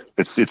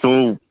 It's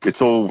all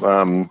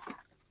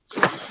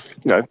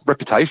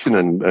reputation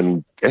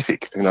and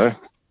ethic,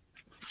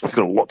 It's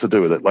got a lot to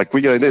do with it. Like,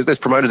 there's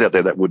promoters out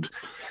there that would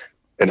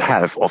and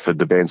have offered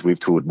the bands we've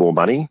toured more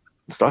money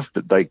and stuff,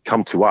 but they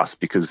come to us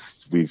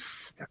because we've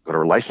got a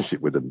relationship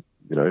with them.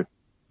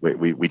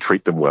 We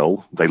treat them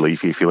well. They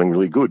leave here feeling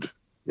really good.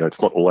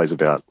 It's not always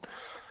about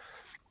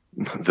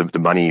the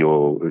money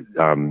or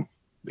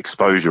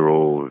exposure,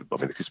 or I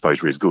mean,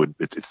 exposure is good.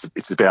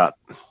 It's about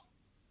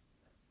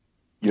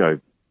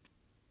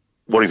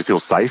wanting to feel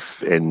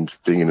safe and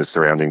being in a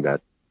surrounding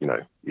that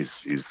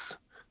is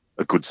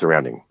a good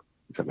surrounding.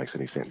 If that makes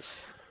any sense.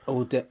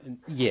 Oh,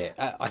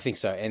 I think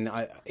so. And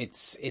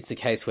it's a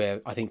case where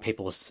I think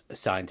people are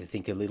starting to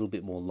think a little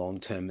bit more long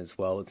term as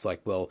well. It's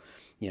like, well,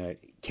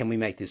 can we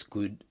make this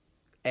good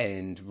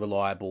and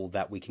reliable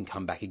that we can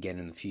come back again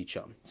in the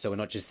future? So we're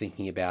not just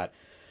thinking about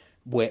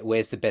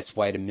where's the best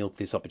way to milk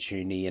this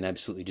opportunity and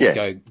absolutely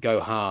just go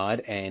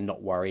hard and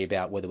not worry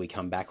about whether we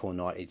come back or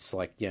not. It's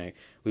like,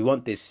 we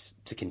want this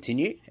to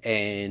continue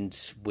and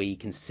we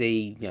can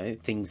see,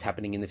 things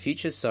happening in the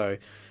future. So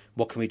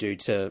what can we do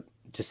to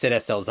set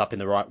ourselves up in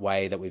the right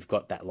way that we've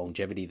got that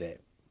longevity there?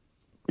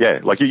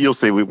 Yeah, like you'll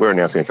see, we're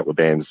announcing a couple of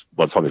bands.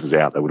 By the time this is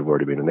out, they would have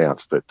already been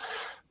announced. But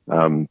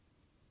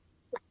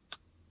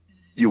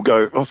you'll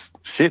go, oh,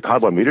 shit,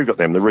 Hardline Media got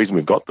them. The reason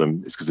we've got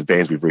them is because the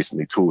bands we've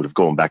recently toured have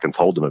gone back and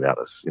told them about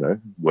us,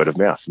 word of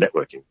mouth,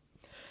 networking.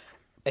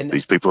 And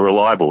these people are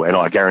reliable. And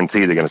I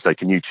guarantee they're going to say,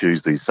 can you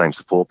choose these same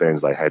support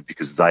bands they had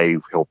because they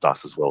helped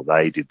us as well.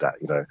 They did that,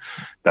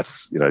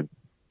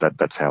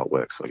 that's how it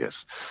works, I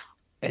guess.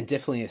 And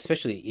definitely,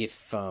 especially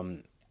if,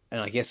 and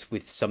I guess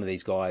with some of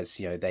these guys,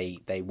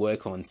 they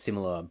work on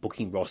similar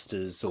booking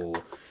rosters or,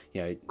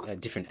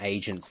 different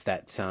agents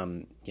that,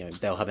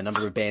 they'll have a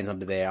number of bands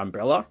under their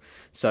umbrella.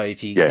 So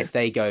if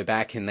they go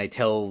back and they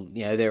tell,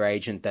 their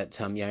agent that,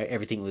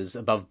 everything was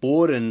above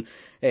board and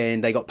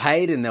they got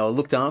paid and they were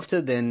looked after,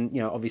 then,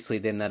 obviously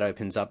then that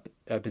opens up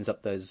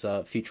those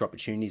future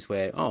opportunities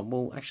where, oh,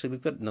 well, actually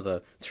we've got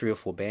another 3 or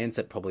 4 bands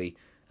that probably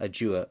are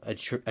due a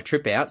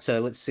trip out, so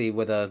let's see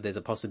whether there's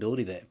a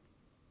possibility there.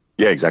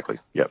 Yeah, exactly.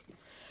 Yep.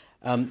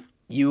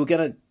 You were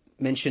going to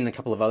mention a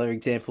couple of other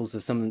examples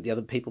of some of the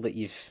other people that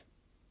you've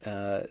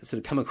sort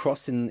of come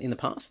across in the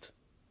past.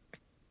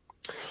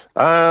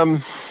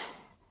 Let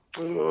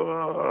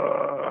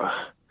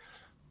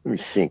me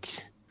think.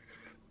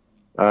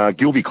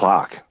 Gilby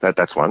Clark,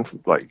 that's one,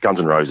 like Guns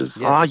N' Roses.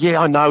 Yeah. Oh, yeah,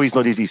 I know he's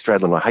not Izzy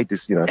Stradlin. I hate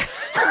this,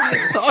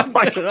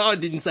 I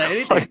didn't say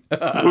anything.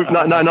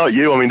 No, not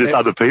you. I mean, just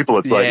other people.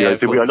 It's like,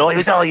 people go, no, he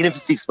was only in it for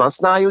 6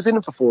 months. No, he was in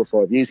it for 4 or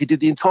 5 years. He did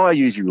the entire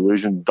Use Your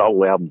Illusion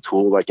double album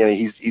tour. Like,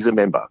 he's a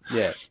member.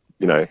 Yeah.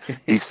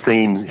 He's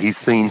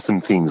seen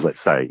some things, let's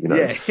say,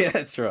 Yeah,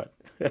 that's right.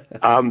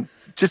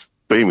 Just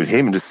being with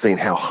him and just seeing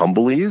how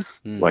humble he is,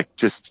 like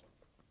just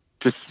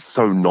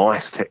so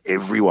nice to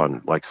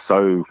everyone, like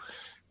so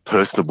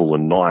personable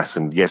and nice,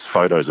 and yes,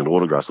 photos and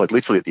autographs. Like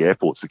literally at the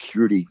airport,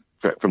 security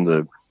from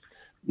the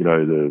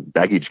the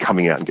baggage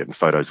coming out and getting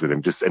photos with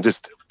him, just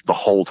the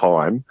whole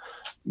time,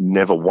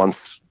 never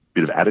once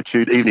bit of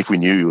attitude, even if we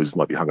knew he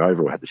might be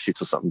hungover or had the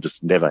shits or something,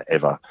 just never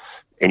ever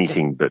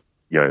anything but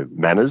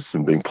manners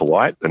and being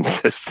polite, and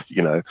just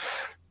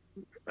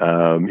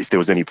if there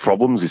was any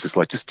problems, it's just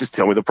like just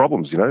tell me the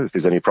problems. If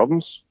there's any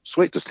problems,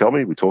 sweet, just tell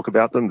me. We talk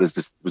about them.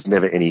 Was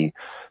never any,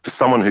 for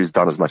someone who's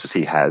done as much as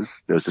he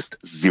has, there was just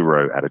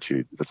zero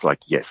attitude. It's like,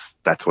 yes,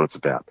 that's what it's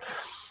about.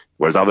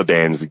 Whereas other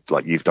bands,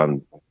 like you've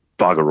done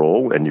bugger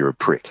all and you're a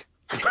prick.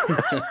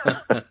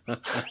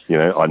 You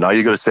know, I know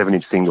you got a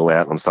 7-inch single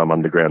out on some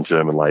underground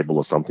German label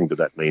or something, but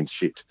that means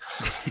shit.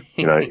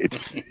 You know,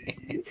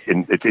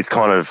 it's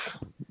kind of,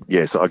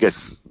 yeah, so I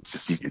guess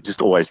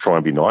just always try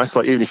and be nice.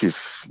 Like even if you've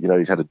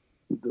had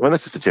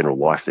that's just a general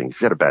life thing. If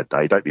you've had a bad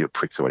day, don't be a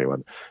prick to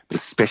anyone, but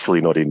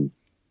especially not in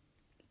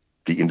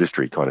the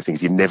industry kind of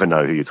things. You never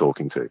know who you're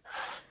talking to.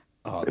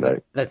 Oh,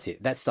 that's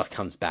it. That stuff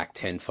comes back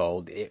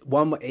tenfold.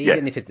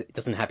 Even if it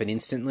doesn't happen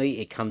instantly,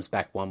 it comes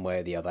back one way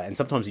or the other. And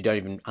sometimes you don't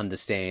even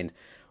understand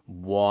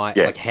why,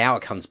 like how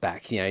it comes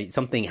back. You know,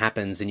 something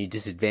happens and you're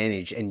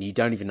disadvantaged and you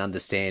don't even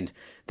understand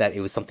that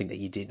it was something that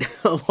you did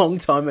a long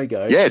time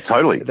ago. Yeah,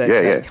 totally.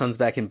 That comes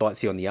back and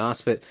bites you on the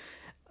ass. But,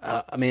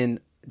 I mean,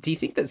 do you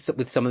think that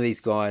with some of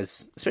these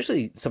guys,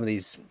 especially some of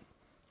these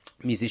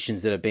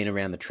musicians that have been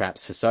around the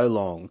traps for so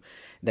long,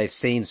 they've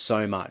seen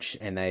so much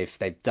and they've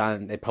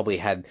probably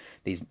had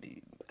these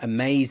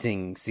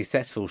amazing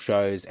successful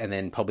shows and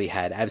then probably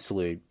had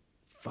absolute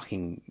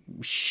fucking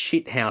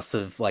shithouse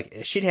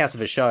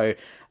of a show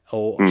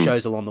or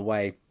shows along the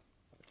way,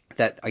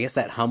 that I guess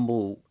that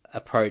humble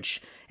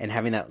approach and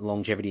having that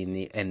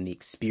longevity and the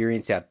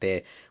experience out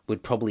there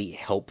would probably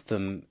help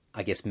them,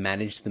 I guess,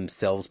 manage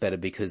themselves better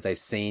because they've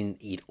seen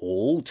it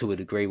all to a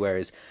degree,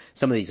 whereas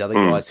some of these other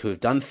guys who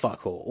have done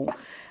fuck all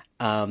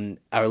are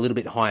a little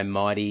bit high and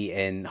mighty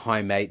and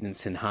high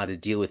maintenance and hard to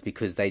deal with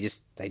because they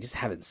just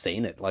haven't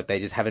seen it. Like they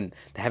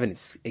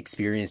haven't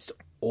experienced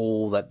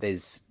all that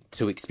there's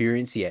to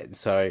experience yet. And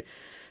so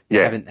they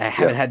haven't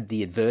had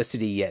the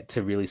adversity yet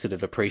to really sort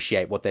of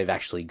appreciate what they've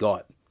actually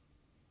got.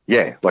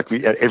 Yeah, like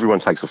everyone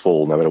takes a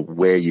fall, no matter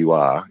where you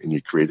are in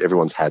your career.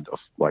 Everyone's had,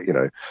 like, you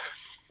know,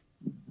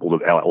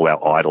 all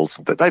our idols,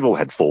 that they've all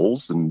had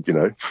falls and, you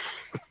know,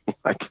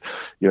 like,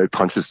 you know,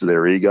 punches to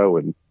their ego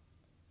and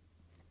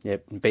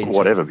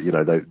whatever, you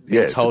know,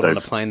 told on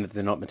a plane that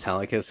they're not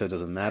Metallica, so it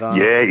doesn't matter.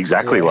 Yeah,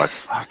 exactly. Yeah. Like,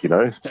 fuck, you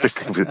know,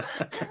 especially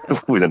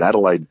with an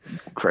Adelaide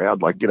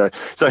crowd, like, you know,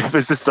 so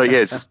it's just like,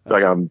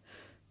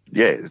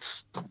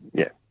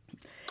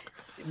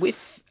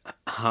 With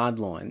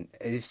Hardline,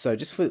 so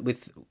just with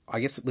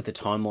the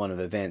timeline of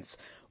events,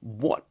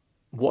 what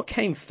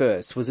came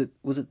first? Was it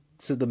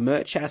so the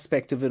merch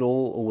aspect of it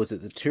all, or was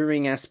it the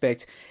touring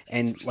aspect?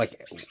 And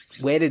like,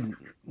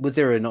 was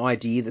there an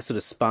idea that sort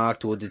of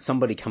sparked, or did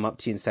somebody come up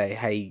to you and say,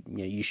 "Hey, you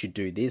know, you should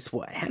do this"?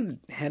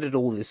 How did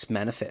all this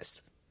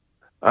manifest?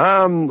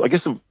 I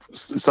guess it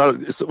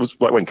was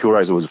like when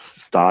Killrazer was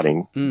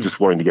starting, just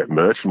wanting to get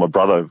merch. My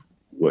brother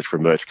worked for a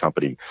merch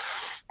company.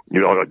 You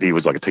know, he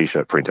was like a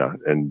t-shirt printer,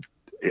 and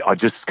I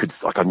just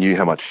I knew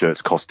how much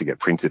shirts cost to get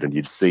printed, and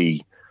you'd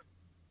see.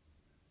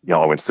 You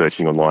know, I went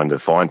searching online to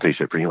find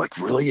t-shirt printing. Like,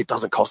 really? It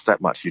doesn't cost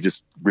that much. You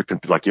just ripping,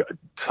 like, you're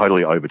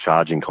totally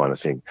overcharging kind of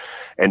thing.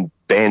 And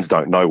bands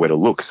don't know where to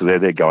look. So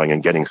they're going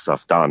and getting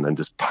stuff done and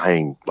just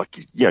paying, like,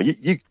 you know,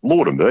 you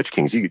Lord of Merch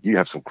Kings, you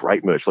have some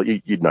great merch. Like,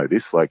 you'd know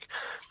this. Like,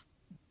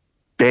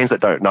 bands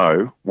that don't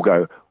know will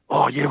go,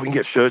 oh, yeah, we can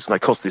get shirts and they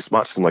cost this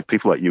much. And, like,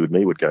 people like you and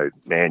me would go,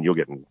 man, you're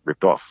getting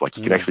ripped off. Like,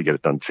 you can actually get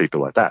it done cheaper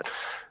like that.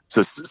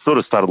 So it sort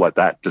of started like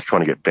that, just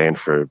trying to get banned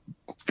for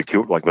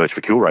merch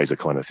for Killrazer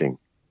kind of thing.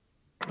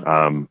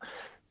 And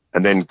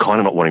then kind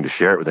of not wanting to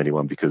share it with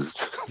anyone because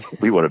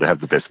we wanted to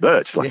have the best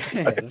merch. Like,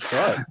 that's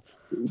right.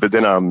 But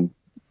then,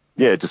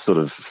 just sort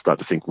of start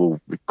to think, well,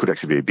 it could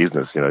actually be a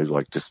business, you know,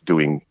 like just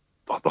doing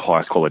the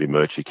highest quality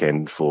merch you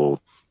can for,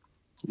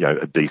 you know,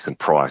 a decent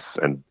price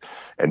and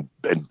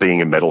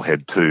being a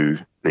metalhead too,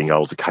 being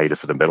able to cater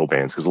for the metal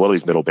bands. Because a lot of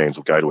these metal bands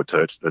will go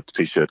to a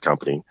t-shirt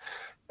company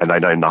and they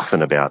know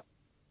nothing about,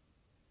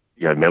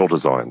 you know, metal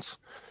designs,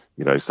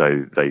 you know,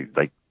 so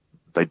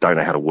they don't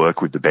know how to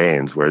work with the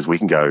bands, whereas we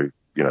can go,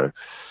 you know,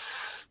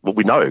 well,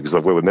 we know because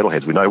we're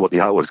metalheads. We know what the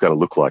artwork's going to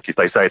look like. If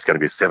they say it's going to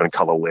be a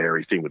 7-color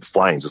Larry thing with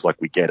flames, it's like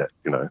we get it,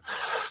 you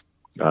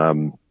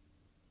know.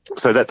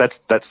 So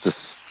that's just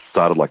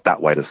started like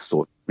that way to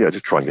sort, you know,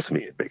 just try and get some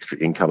extra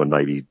income and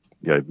maybe,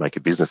 you know, make a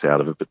business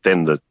out of it. But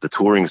then the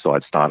touring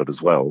side started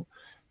as well,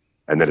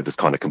 and then it just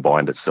kind of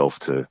combined itself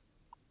to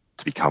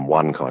become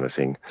one kind of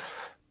thing.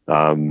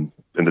 And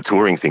the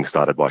touring thing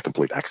started by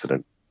complete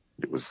accident.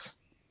 It was.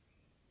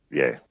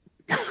 Yeah,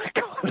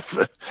 kind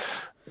of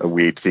a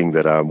weird thing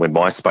that when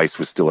MySpace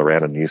was still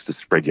around and you used to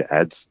spread your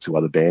ads to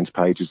other bands'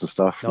 pages and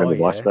stuff. Remember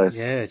MySpace?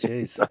 Yeah,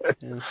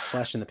 jeez.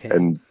 Flash in the pan.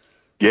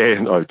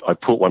 And I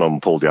put one on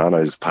Paul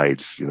Diano's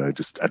page, you know,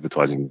 just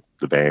advertising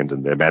the band,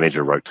 and their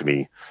manager wrote to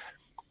me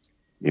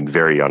in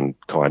very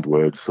unkind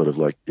words, sort of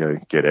like, you know,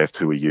 get effed,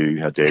 who are you?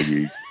 How dare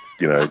you?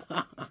 You know,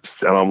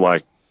 and I'm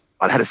like,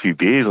 I'd had a few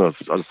beers and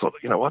I just thought,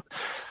 you know what?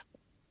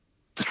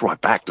 Just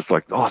write back, just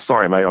like, oh,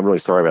 sorry, mate, I'm really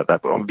sorry about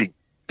that, but I'm a big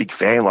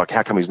fan. Like,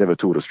 how come he's never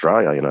toured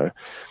Australia, you know?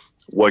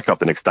 Woke up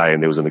the next day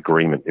and there was an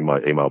agreement in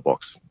my email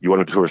box. You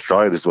want to tour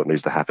Australia? This is what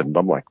needs to happen. And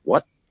I'm like,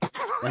 what?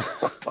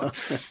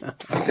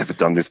 I've never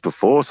done this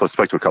before. So I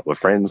spoke to a couple of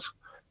friends,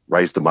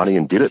 raised the money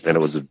and did it. And it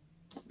was a, you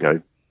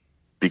know,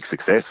 big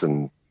success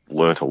and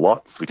learnt a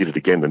lot. So we did it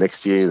again the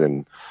next year.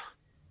 Then,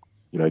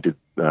 you know, did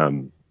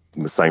the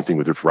same thing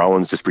with Rip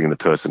Rowans, just bringing the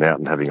person out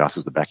and having us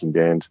as the backing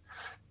band.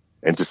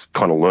 and just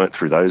kind of learnt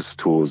through those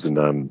tours.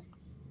 And,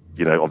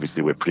 you know,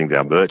 obviously we're putting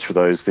down merch for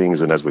those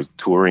things. And as we're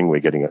touring, we're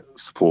getting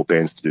support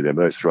bands to do their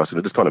merch for us. And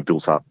it just kind of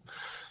built up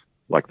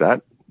like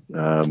that.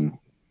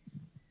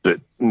 But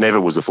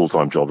never was a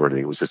full-time job or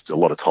anything. It was just a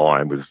lot of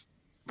time with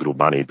little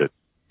money. But,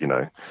 you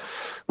know,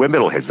 we're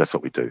metalheads. That's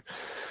what we do.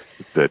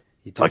 But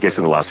I guess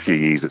in the last few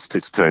years, it's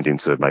turned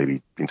into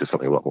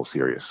something a lot more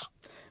serious.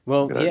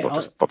 Well, you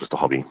know, not just a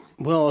hobby.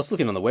 Well, I was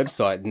looking on the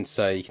website, and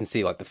so you can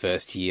see like the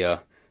first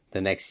year,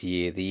 the next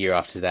year, the year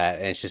after that,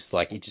 and it's just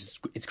like it's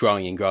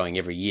growing and growing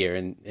every year.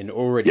 And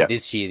already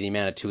this year, the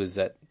amount of tours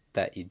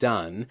that you've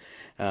done,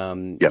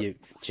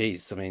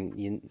 geez, I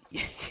mean,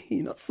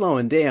 you're not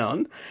slowing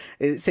down.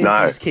 It seems to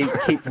just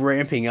keep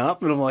ramping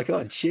up, and I'm like,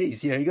 oh,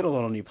 geez, you know, you got a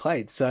lot on your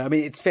plate. So I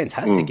mean, it's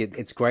fantastic.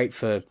 It's great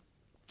for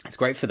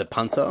the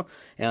punter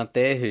out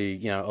there who,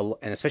 you know,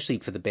 and especially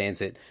for the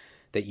bands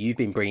that you've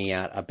been bringing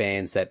out are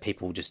bands that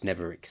people just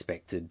never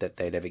expected that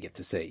they'd ever get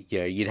to see. You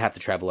know, you'd have to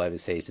travel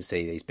overseas to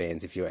see these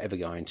bands if you're ever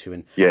going to,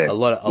 and a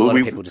lot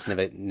of people just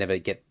never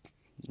get,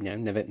 you know,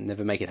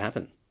 never make it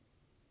happen.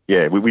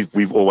 Yeah,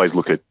 we've always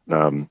looked at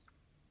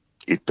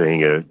it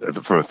being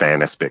from a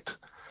fan aspect,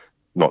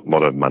 not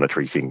a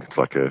monetary thing. It's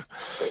like of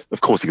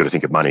course you got to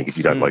think of money because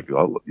you don't where's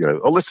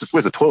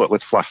the toilet?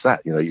 Let's flush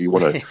that. You know, you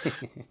want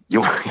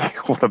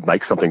to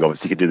make something of it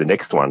so you can do the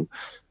next one.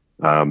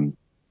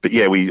 But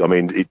yeah,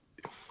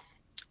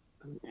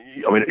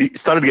 it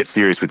started to get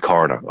serious with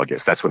Coroner, I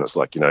guess. That's when it's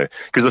like, you know,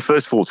 because the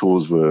first 4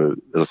 tours were,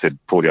 as I said,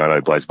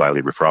 Portiano, Blaze Bailey,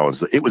 Riff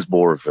Rowans. It was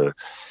more of a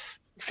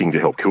thing to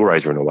help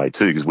Killrazer in a way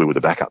too, because we were the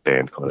backup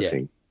band kind of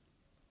thing.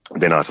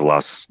 And then after the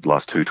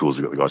last 2 tours,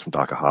 we got the guys from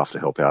Darker Half to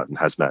help out, and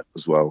Hazmat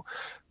as well.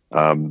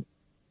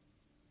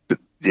 But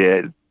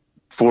yeah,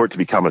 for it to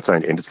become its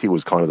own entity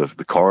was kind of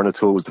the Coroner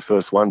tour was the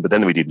first one, but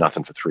then we did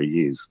nothing for 3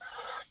 years.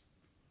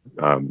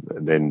 And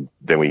then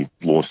we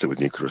launched it with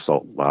Nuclear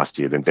Assault last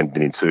year, then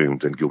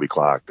Entombed, then Gilby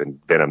Clark, then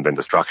Venom, then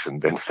Destruction,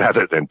 then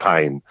Sabbath, then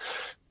Pain,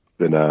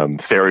 then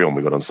Therion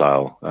we got on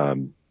sale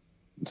in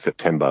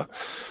September,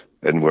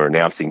 and we're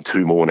announcing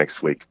 2 more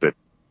next week. But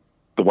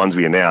the ones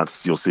we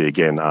announced, you'll see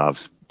again, are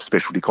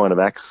specialty kind of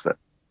acts that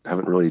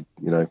haven't really,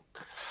 you know,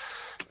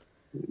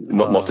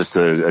 not just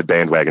a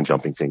bandwagon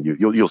jumping thing.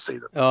 You'll see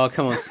them. Oh,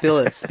 come on, spill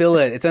it.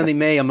 It's only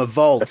me. I'm a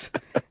Vault.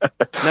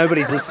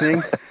 Nobody's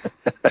listening.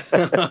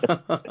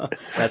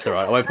 That's all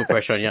right. I won't put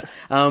pressure on you.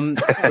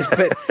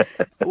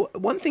 But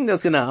one thing that I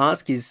was going to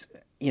ask is,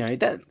 you know,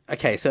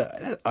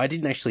 so I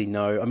didn't actually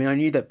know. I mean, I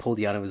knew that Paul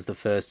Diana was the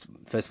first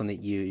one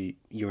that you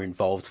were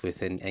involved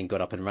with and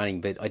got up and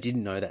running, but I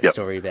didn't know that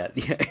story about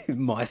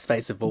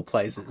MySpace of all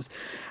places.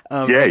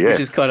 Which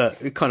is kind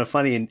of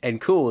funny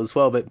and cool as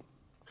well. But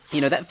you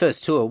know, that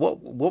first tour,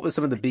 what were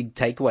some of the big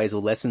takeaways or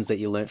lessons that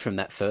you learnt from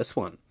that first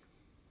one?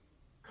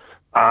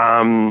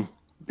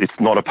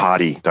 It's not a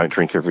party. Don't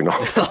drink every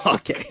night.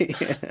 Okay.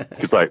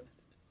 It's like,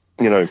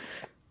 you know,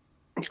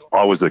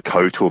 I was a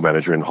co-tour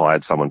manager and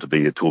hired someone to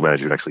be a tour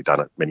manager who'd actually done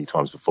it many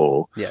times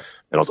before. Yeah.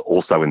 And I was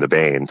also in the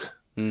band.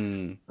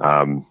 And,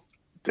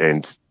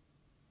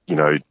 you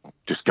know,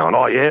 just going,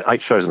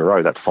 8 shows in a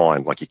row, that's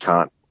fine. Like you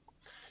can't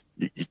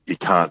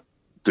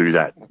do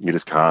that. You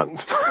just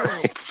can't.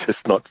 It's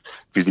just not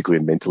physically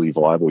and mentally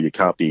viable. You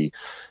can't be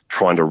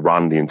trying to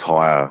run the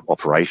entire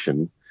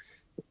operation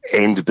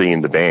and be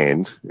in the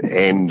band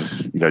and,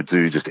 you know,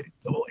 do just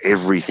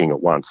everything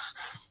at once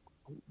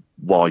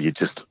while you're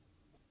just,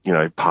 you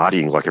know,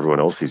 partying like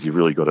everyone else is. You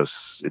really got to,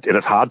 and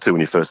it's hard to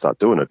when you first start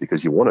doing it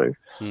because you want to.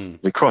 I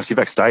mean, Christ, you're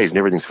backstage and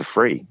everything's for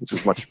free. It's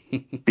as much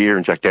beer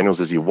and Jack Daniels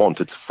as you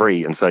want. It's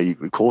free. And so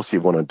of course you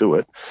want to do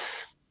it.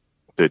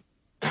 But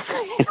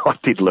you know, I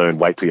did learn,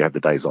 wait till you have the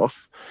days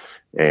off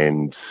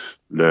and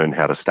learn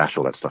how to stash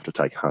all that stuff to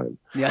take home.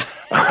 Yeah.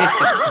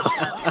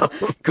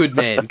 Good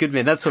man.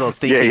 That's what I was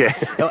thinking.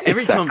 Yeah.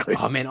 Every time,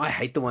 oh man, I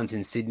hate the ones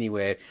in Sydney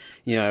where,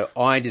 you know,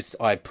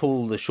 I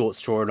pull the short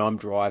straw and I'm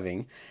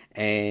driving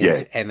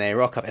and they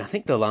rock up. And I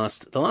think the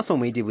last one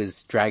we did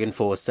was Dragon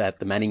Force at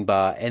the Manning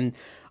Bar, and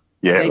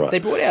they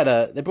brought out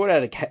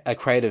a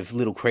crate of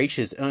little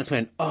creatures, and I just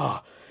went,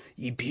 oh,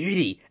 you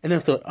beauty. And then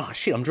I thought, oh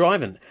shit, I'm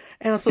driving.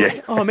 And I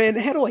thought, oh man,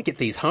 how do I get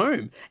these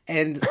home?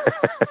 And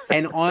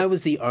I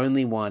was the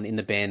only one in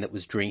the band that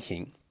was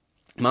drinking.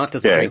 Mark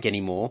doesn't drink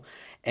anymore.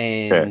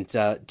 And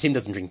Tim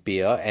doesn't drink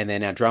beer. And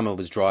then our drummer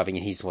was driving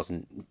and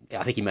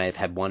I think he may have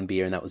had 1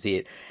 beer and that was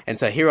it. And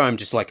so here I'm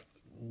just like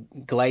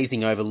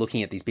glazing over,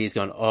 looking at these beers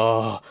going,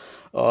 oh,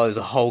 there's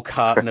a whole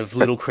carton of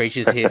little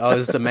creatures here. Oh,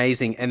 this is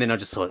amazing. And then I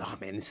just thought, oh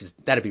man,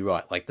 that'd be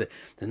right. Like the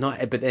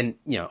night, but then,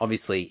 you know,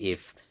 obviously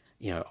if,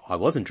 you know, I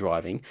wasn't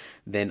driving,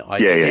 then I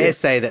dare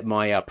say that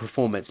my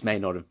performance may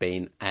not have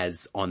been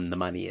as on the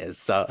money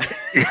as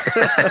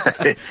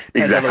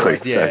exactly.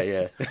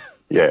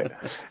 Yeah.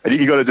 And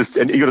you got to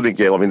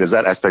think, I mean, there's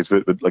that aspect of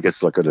it, but I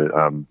guess like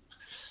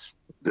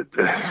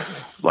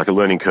like a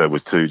learning curve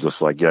was too, just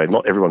like,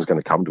 not everyone's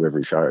going to come to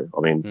every show.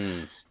 I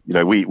mean, you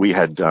know, we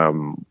had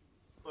on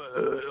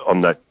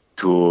that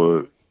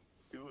tour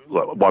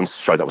one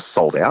show that was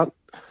sold out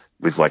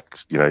with like,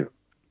 you know,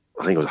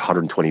 I think it was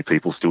 120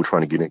 people still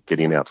trying to get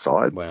in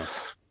outside. Wow.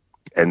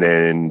 And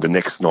then the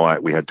next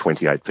night we had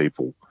 28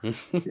 people, you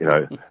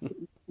know.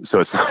 So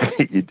it's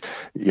like, you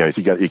know, if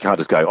you can't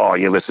just go, oh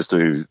yeah, let's just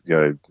do, you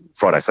know,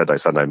 Friday, Saturday,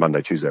 Sunday,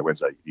 Monday, Tuesday,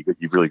 Wednesday.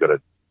 You've really got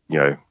to, you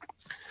know,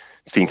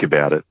 think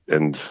about it.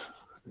 And,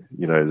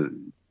 you know,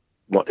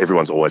 not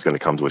everyone's always going to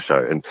come to a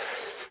show. And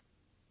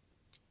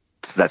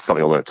that's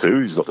something I learned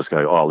too. Is not just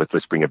go, oh,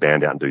 let's bring a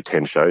band out and do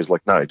 10 shows.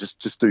 Like, no,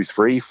 just do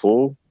 3,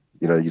 4.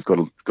 You know, you've got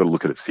to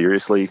look at it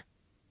seriously,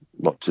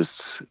 not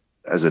just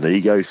as an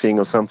ego thing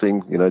or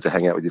something, you know, to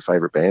hang out with your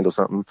favorite band or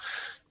something.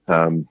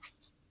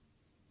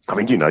 I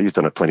mean, you know, you've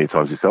done it plenty of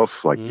times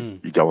yourself. Like you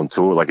go on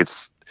tour, like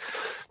it's,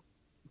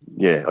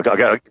 yeah.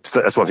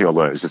 That's one thing I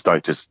learned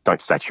is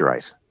don't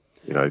saturate,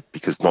 you know,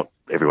 because not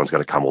everyone's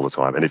going to come all the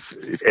time. And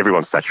if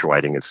everyone's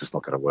saturating, it's just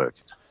not going to work.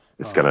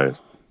 It's going to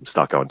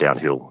start going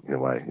downhill in a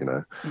way, you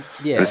know.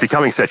 Yeah. And it's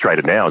becoming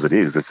saturated now as it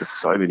is. There's just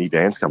so many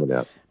bands coming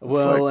out.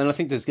 Well, and I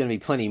think there's going to be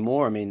plenty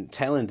more. I mean,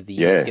 tail end of the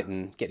year is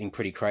getting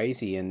pretty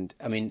crazy. And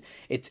I mean,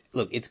 it's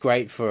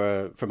great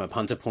from a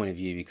punter point of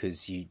view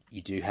because you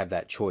do have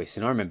that choice.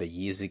 And I remember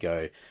years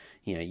ago,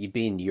 you know, you'd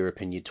be in Europe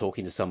and you're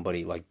talking to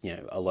somebody like, you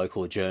know, a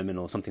local German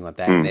or something like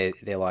that. And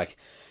they're like,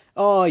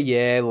 oh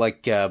yeah,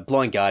 like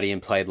Blind Guardian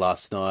played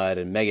last night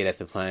and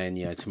Megadeth are playing,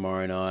 you know,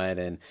 tomorrow night,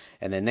 and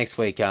then next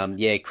week,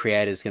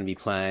 Creator's going to be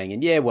playing,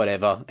 and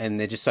whatever, and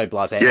they're just so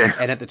blasé. Yeah.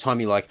 And at the time,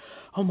 you're like,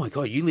 oh my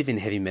god, you live in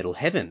heavy metal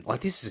heaven!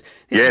 Like this is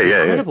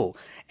incredible.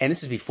 Yeah. And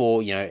this is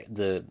before, you know,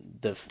 the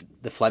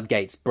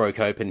floodgates broke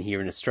open here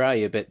in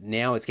Australia, but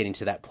now it's getting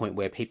to that point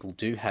where people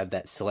do have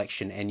that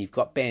selection, and you've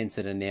got bands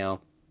that are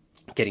now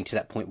getting to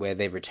that point where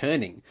they're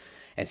returning.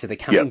 And so they're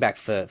coming back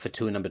for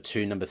tour number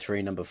 2, number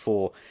 3, number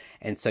 4.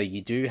 And so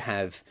you do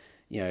have,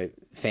 you know,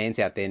 fans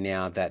out there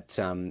now that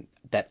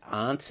that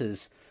aren't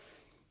as,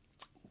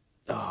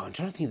 I'm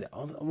trying to think,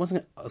 I was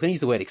going to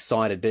use the word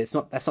excited, but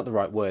that's not the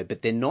right word,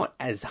 but they're not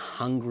as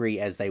hungry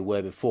as they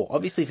were before.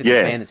 Obviously, if it's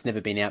a band that's never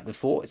been out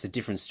before, it's a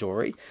different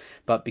story.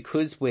 But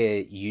because we're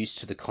used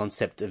to the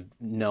concept of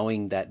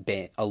knowing that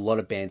a lot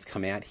of bands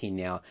come out here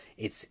now,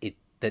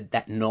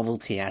 that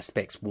novelty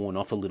aspect's worn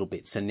off a little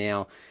bit. So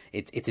now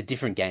it's a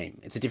different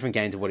game. It's a different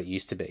game to what it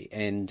used to be.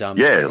 And and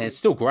it's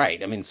still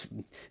great. I mean,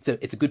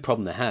 it's a good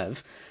problem to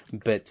have,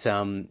 but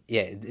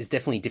there's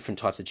definitely different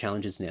types of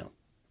challenges now.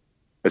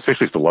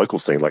 Especially for the local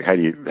scene, like how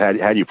do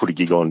you put a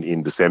gig on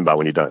in December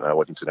when you don't know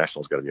what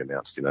international is going to be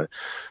announced, you know?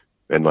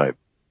 And like,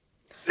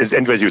 as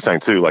you were saying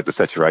too, like the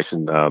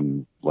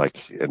saturation,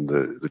 like, and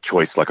the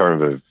choice, like I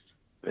remember,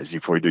 as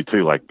you probably do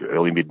too, like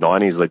early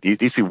mid-90s, like there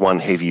used to be one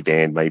heavy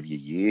band maybe a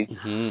year.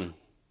 Mm-hmm.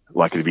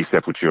 Like it'd be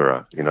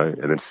Sepultura, you know,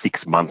 and then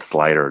 6 months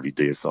later it'd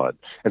be Deicide.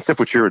 And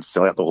Sepultura would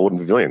sell out the Horden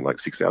Pavilion, like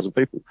 6,000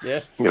 people.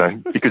 Yeah. You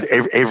know, because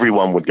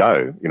everyone would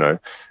go, you know.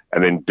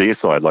 And then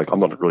Deicide, like I'm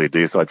not really a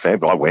Deicide fan,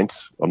 but I went.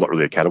 I'm not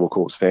really a Cannibal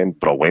Corpse fan,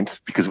 but I went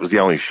because it was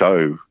the only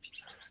show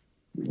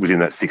within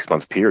that 6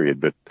 month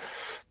period. But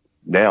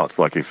now it's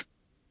like if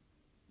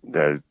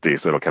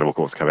Deicide or Cannibal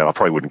Corpse come out, I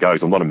probably wouldn't go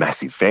because I'm not a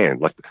massive fan.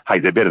 Like, hey,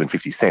 they're better than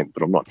 50 Cent,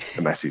 but I'm not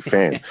a massive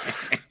fan.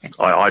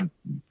 I'd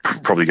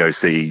probably go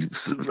see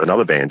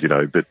another band, you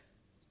know, but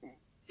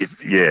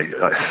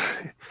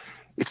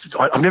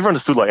I've never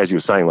understood, like, as you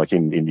were saying, like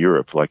in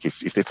Europe, like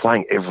if they're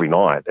playing every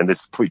night and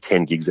there's probably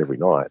 10 gigs every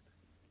night,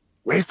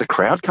 where's the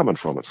crowd coming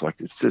from? It's like,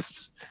 it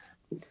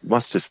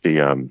must just be,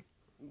 well,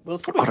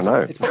 it's probably, I don't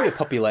know. It's probably a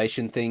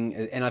population thing.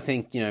 And I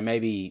think, you know,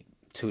 maybe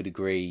to a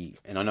degree,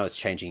 and I know it's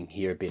changing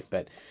here a bit,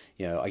 but,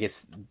 you know, I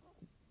guess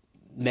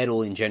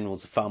metal in general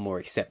is far more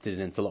accepted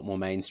and it's a lot more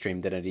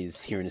mainstream than it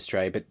is here in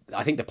Australia. But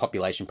I think the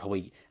population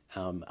probably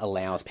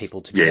allows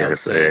people to be able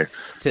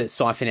to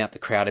siphon out the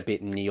crowd a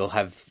bit, and you'll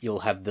have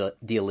the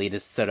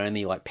elitists that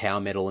only like power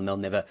metal, and they'll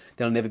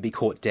never be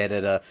caught dead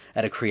at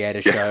a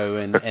Creator show,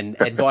 and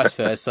vice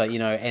versa, you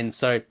know. And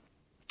so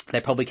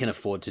they probably can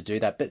afford to do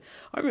that. But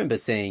I remember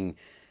seeing,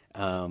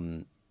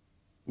 you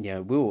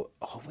know,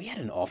 we had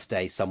an off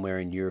day somewhere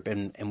in Europe,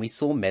 and we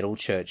saw Metal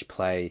Church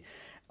play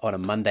on a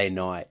Monday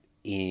night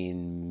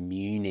in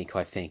Munich,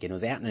 I think, and it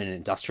was out in an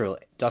industrial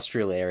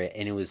area,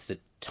 and it was the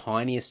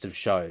tiniest of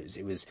shows.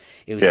 It was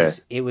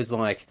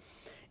like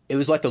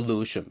the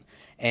Lewisham,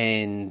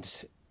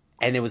 and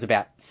there was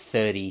about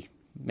 30,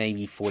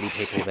 maybe 40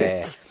 people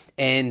there,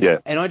 and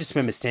I just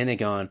remember standing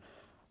there going,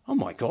 oh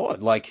my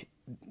god, like,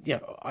 you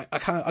know,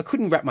 I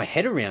couldn't wrap my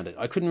head around it.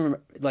 I couldn't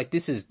like,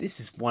 this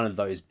is one of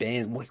those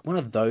bands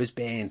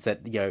that,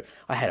 you know,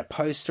 I had a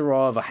poster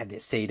of, I had their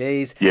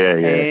CDs,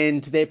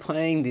 and they're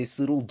playing this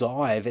little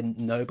dive and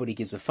nobody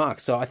gives a fuck.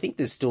 So I think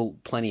there's still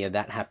plenty of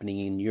that happening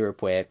in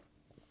Europe where,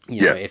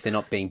 you know, if they're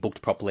not being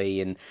booked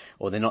properly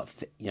or they're not,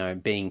 you know,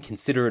 being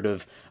considerate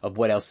of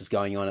what else is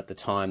going on at the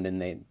time, then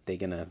they're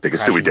gonna. They can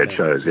still be dead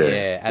shows,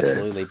 yeah,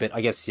 absolutely. Yeah. But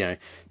I guess, you know,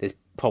 there's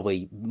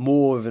probably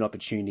more of an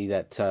opportunity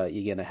that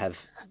you're gonna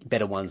have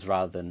better ones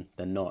rather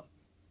than not.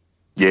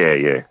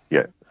 Yeah.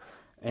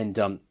 And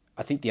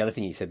I think the other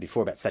thing you said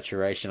before about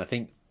saturation, I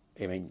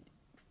mean,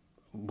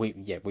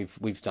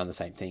 we've done the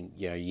same thing.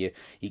 You know, you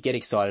get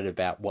excited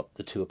about what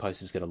the tour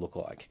poster is going to look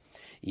like.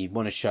 You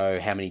want to show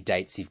how many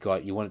dates you've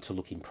got. You want it to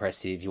look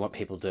impressive. You want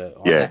people to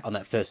on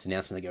that first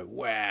announcement they go,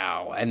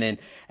 wow, and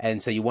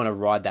so you want to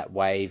ride that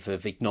wave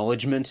of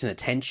acknowledgement and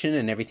attention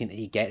and everything that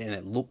you get, and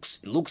it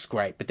looks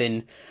great. But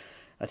then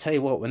I tell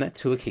you what, when that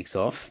tour kicks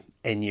off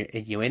and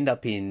you end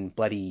up in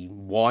bloody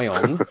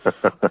Wyong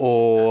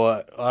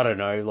or I don't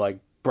know, like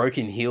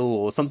Broken Hill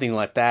or something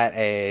like that,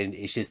 and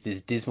it's just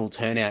this dismal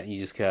turnout, and you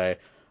just go,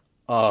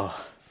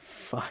 oh.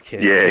 Fuck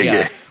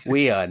it.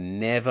 We are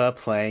never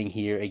playing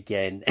here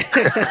again.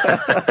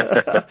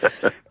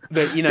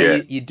 But you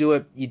know, you do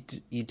it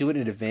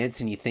in advance,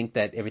 and you think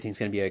that everything's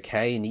going to be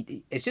okay,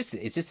 and it's just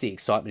the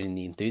excitement and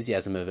the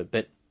enthusiasm of it.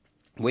 But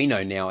we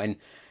know now, and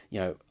you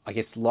know, I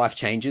guess life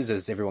changes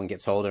as everyone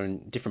gets older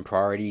and different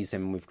priorities,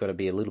 and we've got to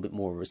be a little bit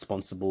more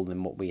responsible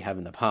than what we have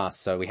in the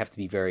past. So we have to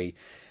be very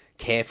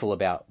careful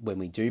about when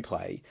we do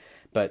play.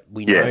 But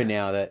we know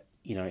now that,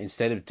 you know,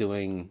 instead of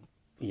doing,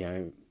 you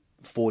know,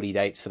 40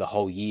 dates for the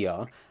whole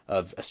year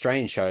of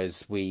Australian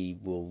shows, we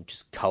will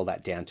just cull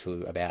that down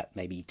to about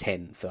maybe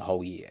 10 for the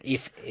whole year.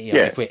 If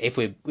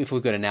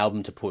we've got an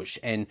album to push,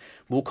 and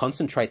we'll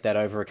concentrate that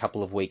over a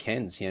couple of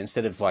weekends, you know,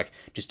 instead of like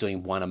just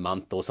doing one a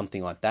month or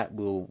something like that,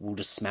 we'll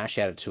just smash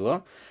out a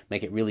tour,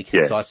 make it really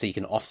concise so you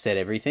can offset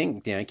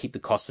everything, you know, keep the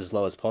costs as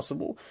low as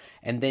possible.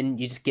 And then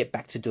you just get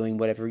back to doing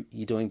whatever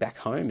you're doing back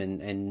home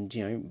and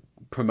you know,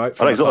 promote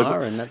from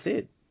afar, and that's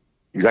it.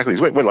 Exactly.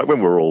 When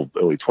we were all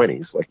early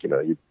 20s, like, you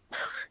know,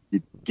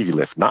 you'd give your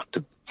left nut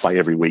to play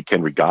every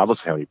weekend, regardless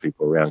of how many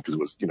people are around, because it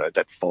was, you know,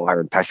 that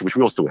fire and passion, which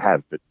we all still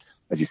have. But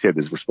as you said,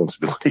 there's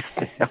responsibilities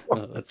now.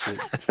 Oh, that's it.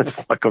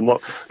 It's like I'm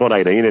not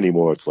 18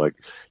 anymore. It's like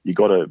you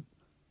got to,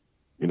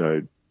 you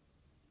know,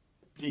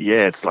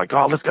 it's like,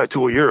 oh, let's go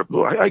tour Europe.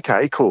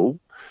 Okay, cool.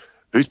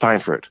 Who's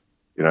paying for it?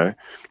 You know,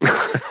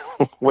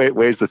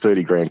 where's the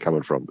 30 grand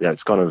coming from? Yeah,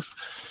 it's kind of,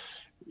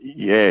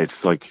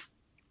 it's like,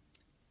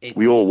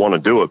 we all want to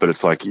do it, but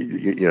it's like,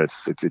 you know,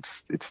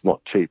 it's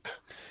not cheap.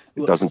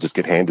 It doesn't just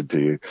get handed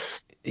to you.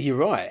 You're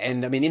right.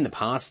 And I mean, in the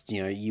past,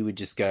 you know, you would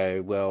just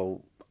go,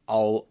 well,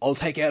 I'll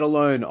take out a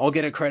loan. I'll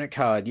get a credit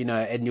card, you know,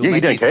 and you'll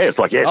make you don't care. It's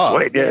like, sweet.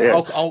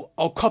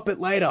 I'll cop it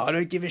later. I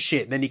don't give a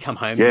shit. And then you come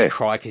home and you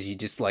cry because you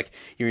just like,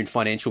 you're in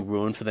financial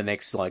ruin for the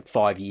next like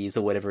 5 years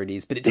or whatever it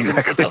is, but it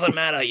doesn't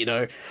matter, you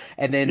know?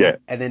 And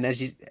then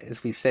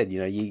as we said, you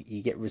know,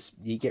 you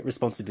get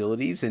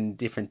responsibilities and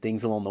different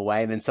things along the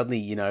way. And then suddenly,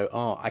 you know,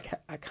 I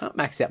can't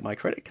max out my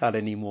credit card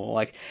anymore.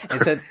 Like,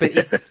 and so, but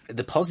it's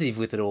the positive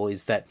with it all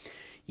is that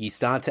you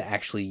start to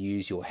actually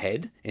use your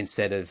head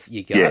instead of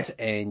your gut,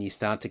 and you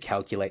start to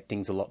calculate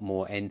things a lot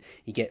more, and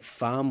you get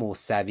far more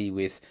savvy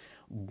with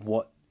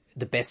what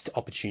the best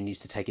opportunities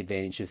to take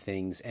advantage of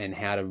things and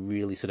how to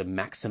really sort of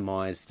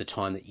maximize the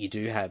time that you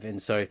do have. And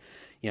so,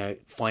 you know,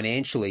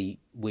 financially,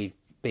 I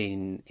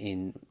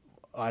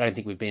don't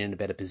think we've been in a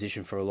better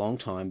position for a long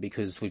time,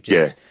 because we've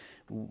just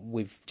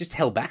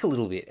held back a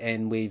little bit,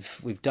 and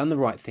we've done the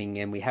right thing,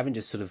 and we haven't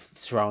just sort of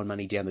thrown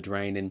money down the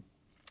drain. And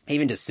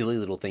even just silly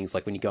little things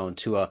like when you go on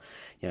tour,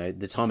 you know,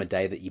 the time of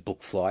day that you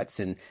book flights,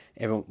 and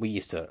we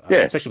used to,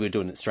 especially when we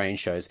were doing Australian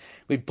shows,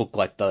 we'd book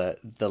like the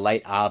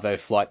late Arvo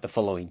flight the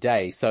following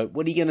day. So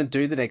what are you going to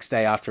do the next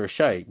day after a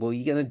show? Well,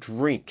 you're going to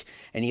drink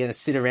and you're going to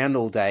sit around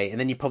all day, and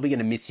then you're probably going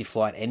to miss your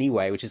flight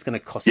anyway, which is going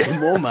to cost you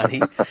more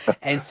money.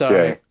 And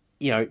so,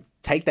 you know,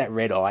 take that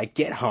red eye,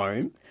 get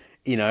home,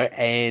 you know,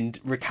 and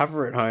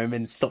recover at home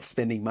and stop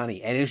spending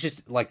money. And it was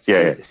just like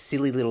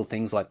silly little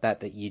things like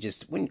that you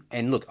just wouldn't.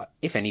 And look,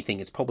 if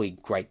anything, it's probably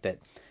great that,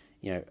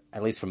 you know,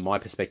 at least from my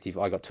perspective,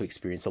 I got to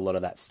experience a lot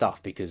of that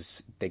stuff,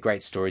 because they're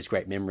great stories,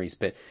 great memories,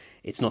 but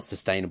it's not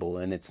sustainable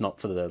and it's not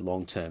for the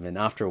long term. And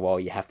after a while,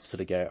 you have to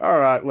sort of go, all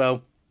right,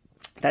 well,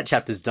 that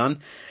chapter's done.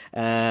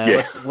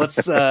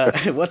 What's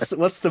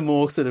the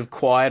more sort of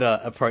quieter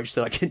approach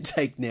that I can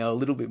take now? A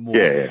little bit more,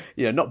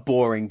 you know, not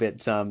boring, but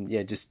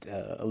just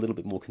a little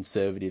bit more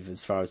conservative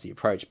as far as the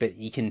approach. But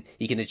you can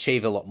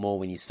achieve a lot more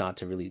when you start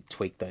to really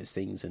tweak those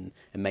things and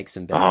make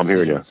some better decisions.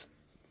 I'm hearing you.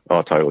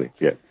 Oh, totally.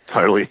 Yeah,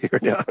 totally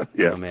hearing you.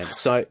 Yeah. Oh man.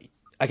 So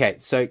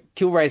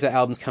Killrazer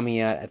album's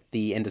coming out at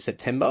the end of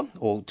September,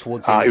 or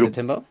towards the end of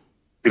September.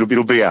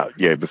 It'll be out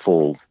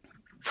before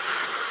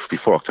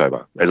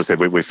October. As I said,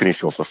 we're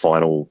finishing off the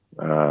final.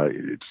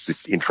 It's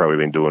this intro we've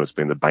been doing. It's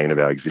been the bane of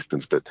our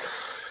existence. But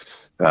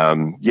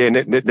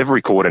never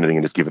record anything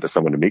and just give it to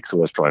someone to mix.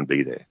 Always try and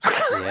be there.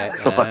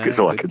 That's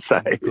all I can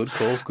say. Good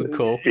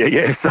call.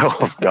 Yeah. So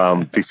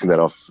I'm fixing that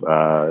off.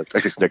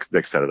 Actually, it's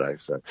next Saturday.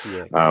 So,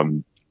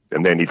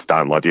 and then it's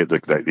done. Like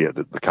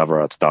the cover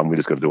art's done. We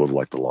just got to do all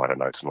like the liner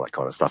notes and all that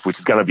kind of stuff, which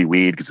is going to be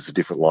weird because it's a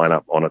different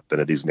lineup on it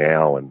than it is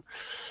now, and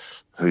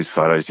whose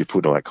photos you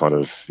put on that kind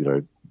of, you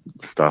know,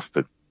 stuff.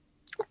 But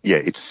yeah,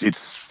 it's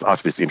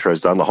after this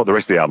intro's done, the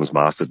rest of the album's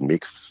mastered and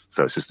mixed.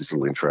 So it's just this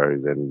little intro,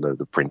 then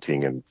the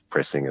printing and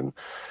pressing, and,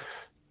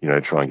 you know,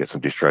 try and get some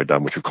distro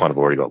done, which we've kind of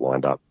already got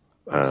lined up.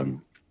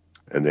 And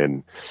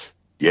then,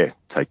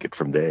 take it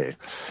from there.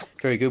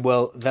 Very good.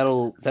 Well,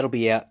 that'll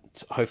be out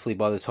hopefully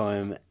by the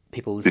time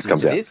people listening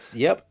comes to out. this.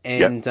 Yep.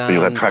 Yep. And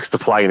you'll have tracks to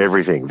play and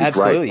everything. It'll be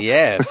absolutely, great.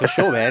 yeah, for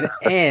sure, man.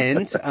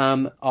 And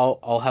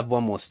I'll have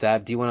one more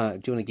stab. Do you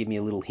want to give me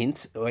a little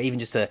hint, or even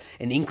just an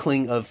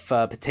inkling of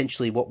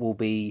potentially what will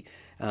be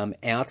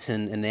out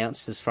and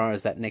announced as far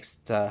as that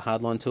next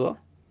Hardline tour?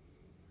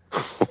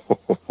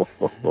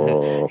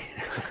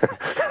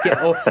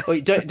 Yeah, or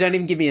don't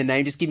even give me a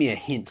name. Just give me a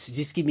hint.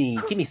 Just give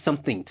me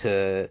something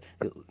to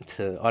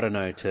I don't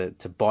know,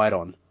 to bite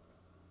on.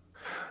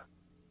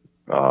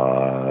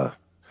 Go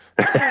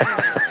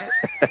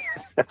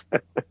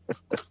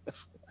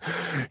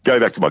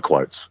back to my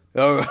quotes.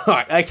 All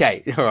right.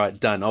 Okay. All right.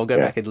 Done. I'll go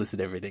back and listen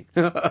to everything.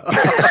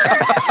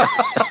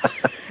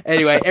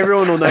 Anyway,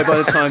 everyone will know by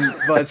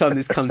the time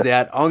this comes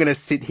out, I'm going to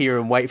sit here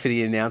and wait for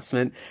the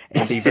announcement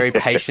and be very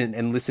patient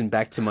and listen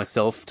back to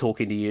myself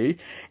talking to you.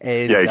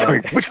 And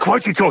which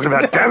quotes are you talking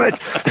about? Damn it!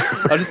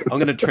 I'm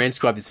going to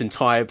transcribe this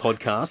entire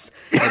podcast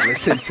and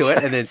listen to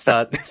it, and then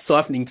start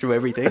siphoning through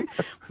everything.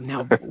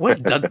 Now,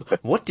 what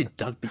did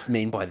Doug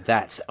mean by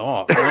that?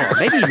 Oh,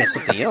 maybe he meant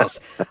something else.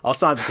 I'll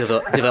start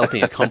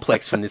developing a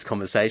complex from this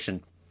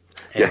conversation.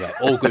 Anyway,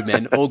 all good,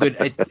 man. All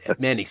good.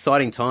 Man,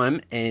 exciting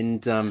time,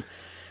 and I'm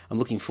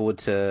looking forward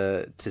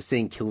to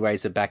seeing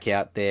Killrazer back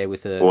out there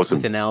with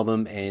an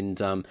album,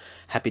 and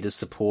happy to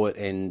support,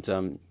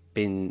 and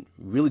been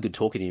really good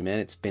talking to you, man.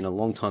 It's been a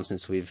long time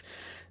since we've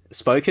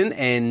spoken,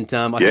 and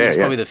I think it's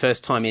probably the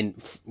first time I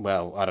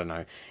don't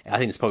know. I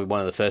think it's probably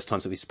one of the first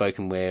times that we've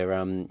spoken where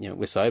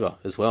we're sober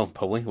as well,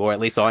 probably, or at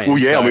least I am. Well,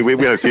 yeah, so. I mean, we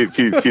had a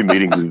few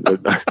meetings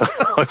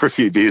over a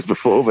few beers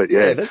before, but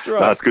yeah, that's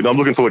right. That's good. I'm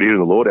looking forward to hearing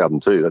the Lord album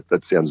too.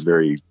 That sounds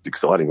very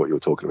exciting what you were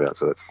talking about.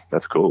 So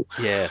that's cool.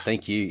 Yeah,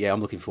 thank you. Yeah,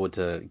 I'm looking forward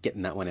to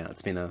getting that one out.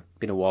 It's been a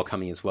while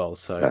coming as well.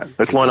 So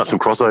let's line up some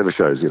crossover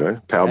shows.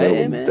 Power metal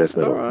and death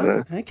metal. All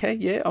right. Okay.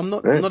 Yeah, I'm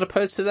not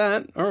opposed to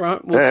that. All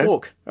right, we'll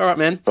talk. All right,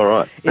 man. All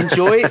right.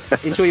 Enjoy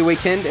your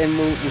weekend, and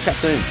we'll chat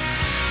soon.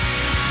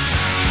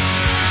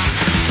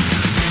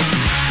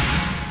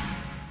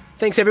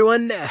 Thanks,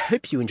 everyone.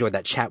 Hope you enjoyed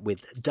that chat with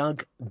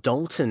Doug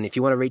Dalton. If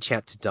you want to reach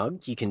out to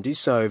Doug, you can do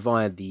so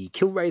via the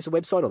Killrazer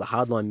website or the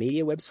Hardline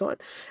Media website.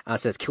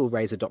 So that's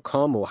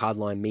killrazer.com or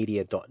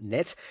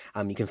hardlinemedia.net.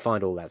 You can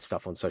find all that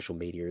stuff on social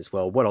media as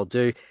well. What I'll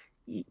do,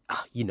 you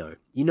know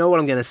what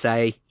I'm going to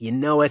say. You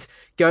know it.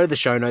 Go to the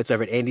show notes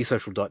over at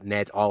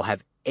andysocial.net. I'll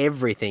have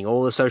everything,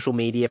 all the social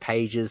media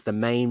pages, the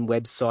main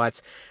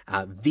websites,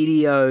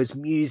 videos,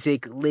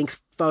 music, links,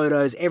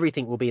 photos,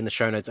 everything will be in the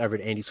show notes over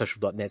at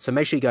andysocial.net. So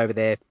make sure you go over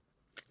there,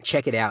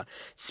 check it out,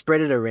 spread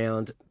it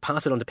around,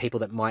 pass it on to people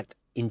that might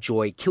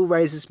enjoy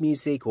Killrazer's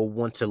music or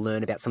want to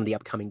learn about some of the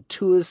upcoming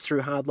tours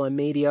through Hardline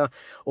Media,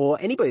 or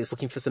anybody that's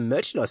looking for some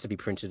merchandise to be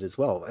printed as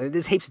well.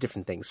 There's heaps of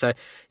different things. So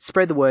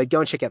spread the word, go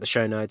and check out the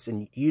show notes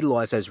and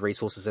utilize those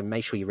resources, and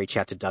make sure you reach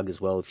out to Doug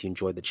as well if you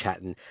enjoyed the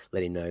chat, and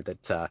let him know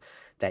that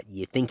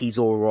you think he's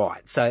all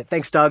right. So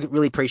thanks, Doug.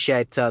 Really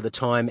appreciate the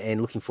time,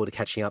 and looking forward to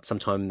catching up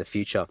sometime in the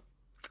future.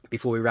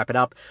 Before we wrap it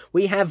up,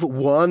 we have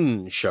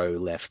one show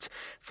left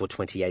for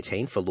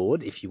 2018 for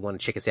Lord. If you want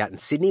to check us out in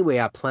Sydney, we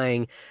are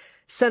playing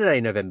Saturday,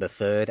 November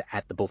 3rd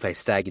at the Bullface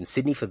Stag in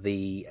Sydney for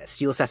the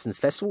Steel Assassins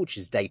Festival, which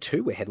is day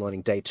 2. We're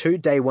headlining day 2.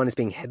 Day 1 is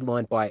being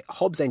headlined by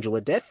Hobbs Angel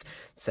of Death.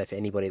 So for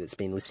anybody that's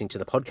been listening to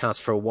the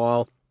podcast for a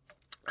while,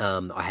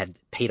 I had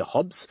Peter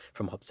Hobbs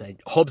from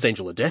Hobbs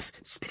Angel of Death,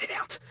 spit it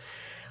out,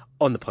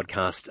 on the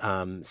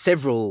podcast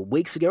several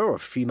weeks ago, or a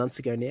few months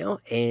ago now,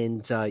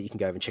 and you can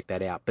go over and check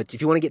that out. But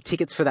if you want to get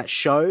tickets for that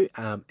show,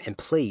 and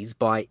please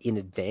buy in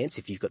advance.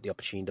 If you've got the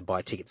opportunity to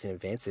buy tickets in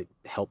advance, it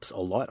helps a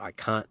lot. I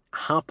can't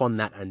harp on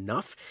that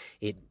enough.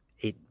 It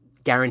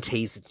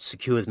guarantees, it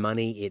secures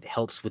money, it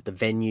helps with the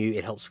venue,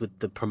 it helps with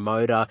the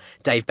promoter,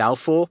 Dave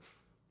Balfour,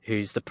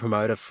 who's the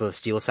promoter for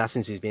Steel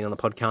Assassins, who's been on the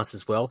podcast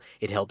as well.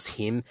 It helps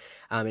him.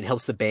 It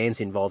helps the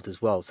bands involved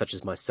as well, such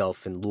as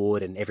myself and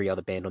Lord and every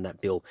other band on that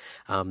bill,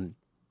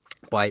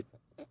 by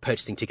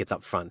purchasing tickets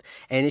up front.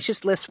 And it's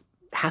just less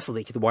hassle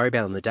that you have to worry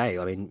about on the day.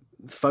 I mean,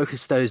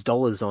 focus those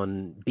dollars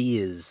on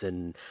beers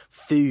and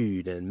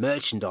food and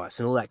merchandise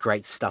and all that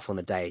great stuff on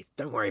the day.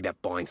 Don't worry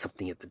about buying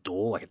something at the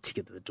door, like a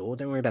ticket at the door.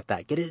 Don't worry about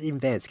that. Get it in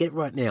advance. Get it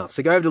right now.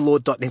 So go over to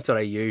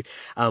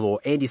lord.net.au or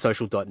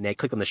andysocial.net.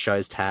 Click on the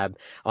shows tab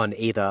on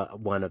either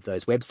one of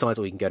those websites,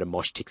 or you can go to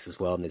Mosh Tix as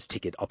well, and there's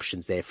ticket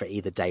options there for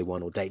either day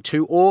 1 or day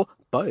 2, or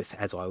both,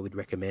 as I would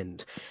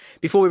recommend.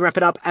 Before we wrap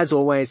it up, as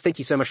always, thank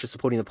you so much for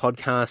supporting the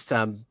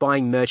podcast,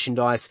 buying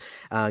merchandise,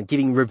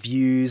 giving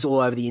reviews all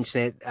over the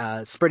internet,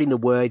 spreading the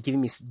word,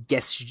 giving me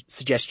guest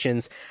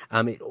suggestions.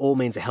 It all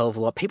means a hell of a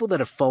lot. People that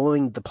are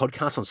following the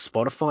podcast on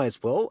Spotify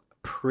as well,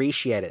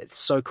 appreciate it. It's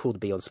so cool to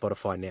be on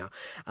Spotify now.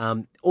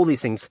 All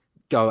these things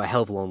go a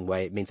hell of a long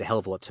way. It means a hell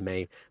of a lot to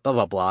me. Blah,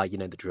 blah, blah. You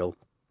know the drill.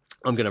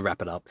 I'm going to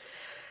wrap it up.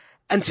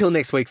 Until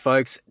next week,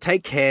 folks,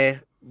 take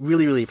care.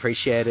 Really, really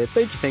appreciate it.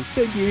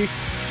 Thank you.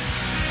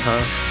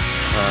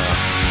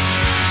 Ta-ta.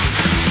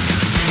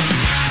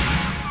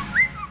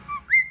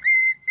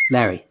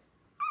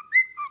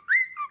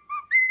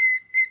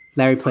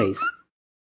 Larry, please.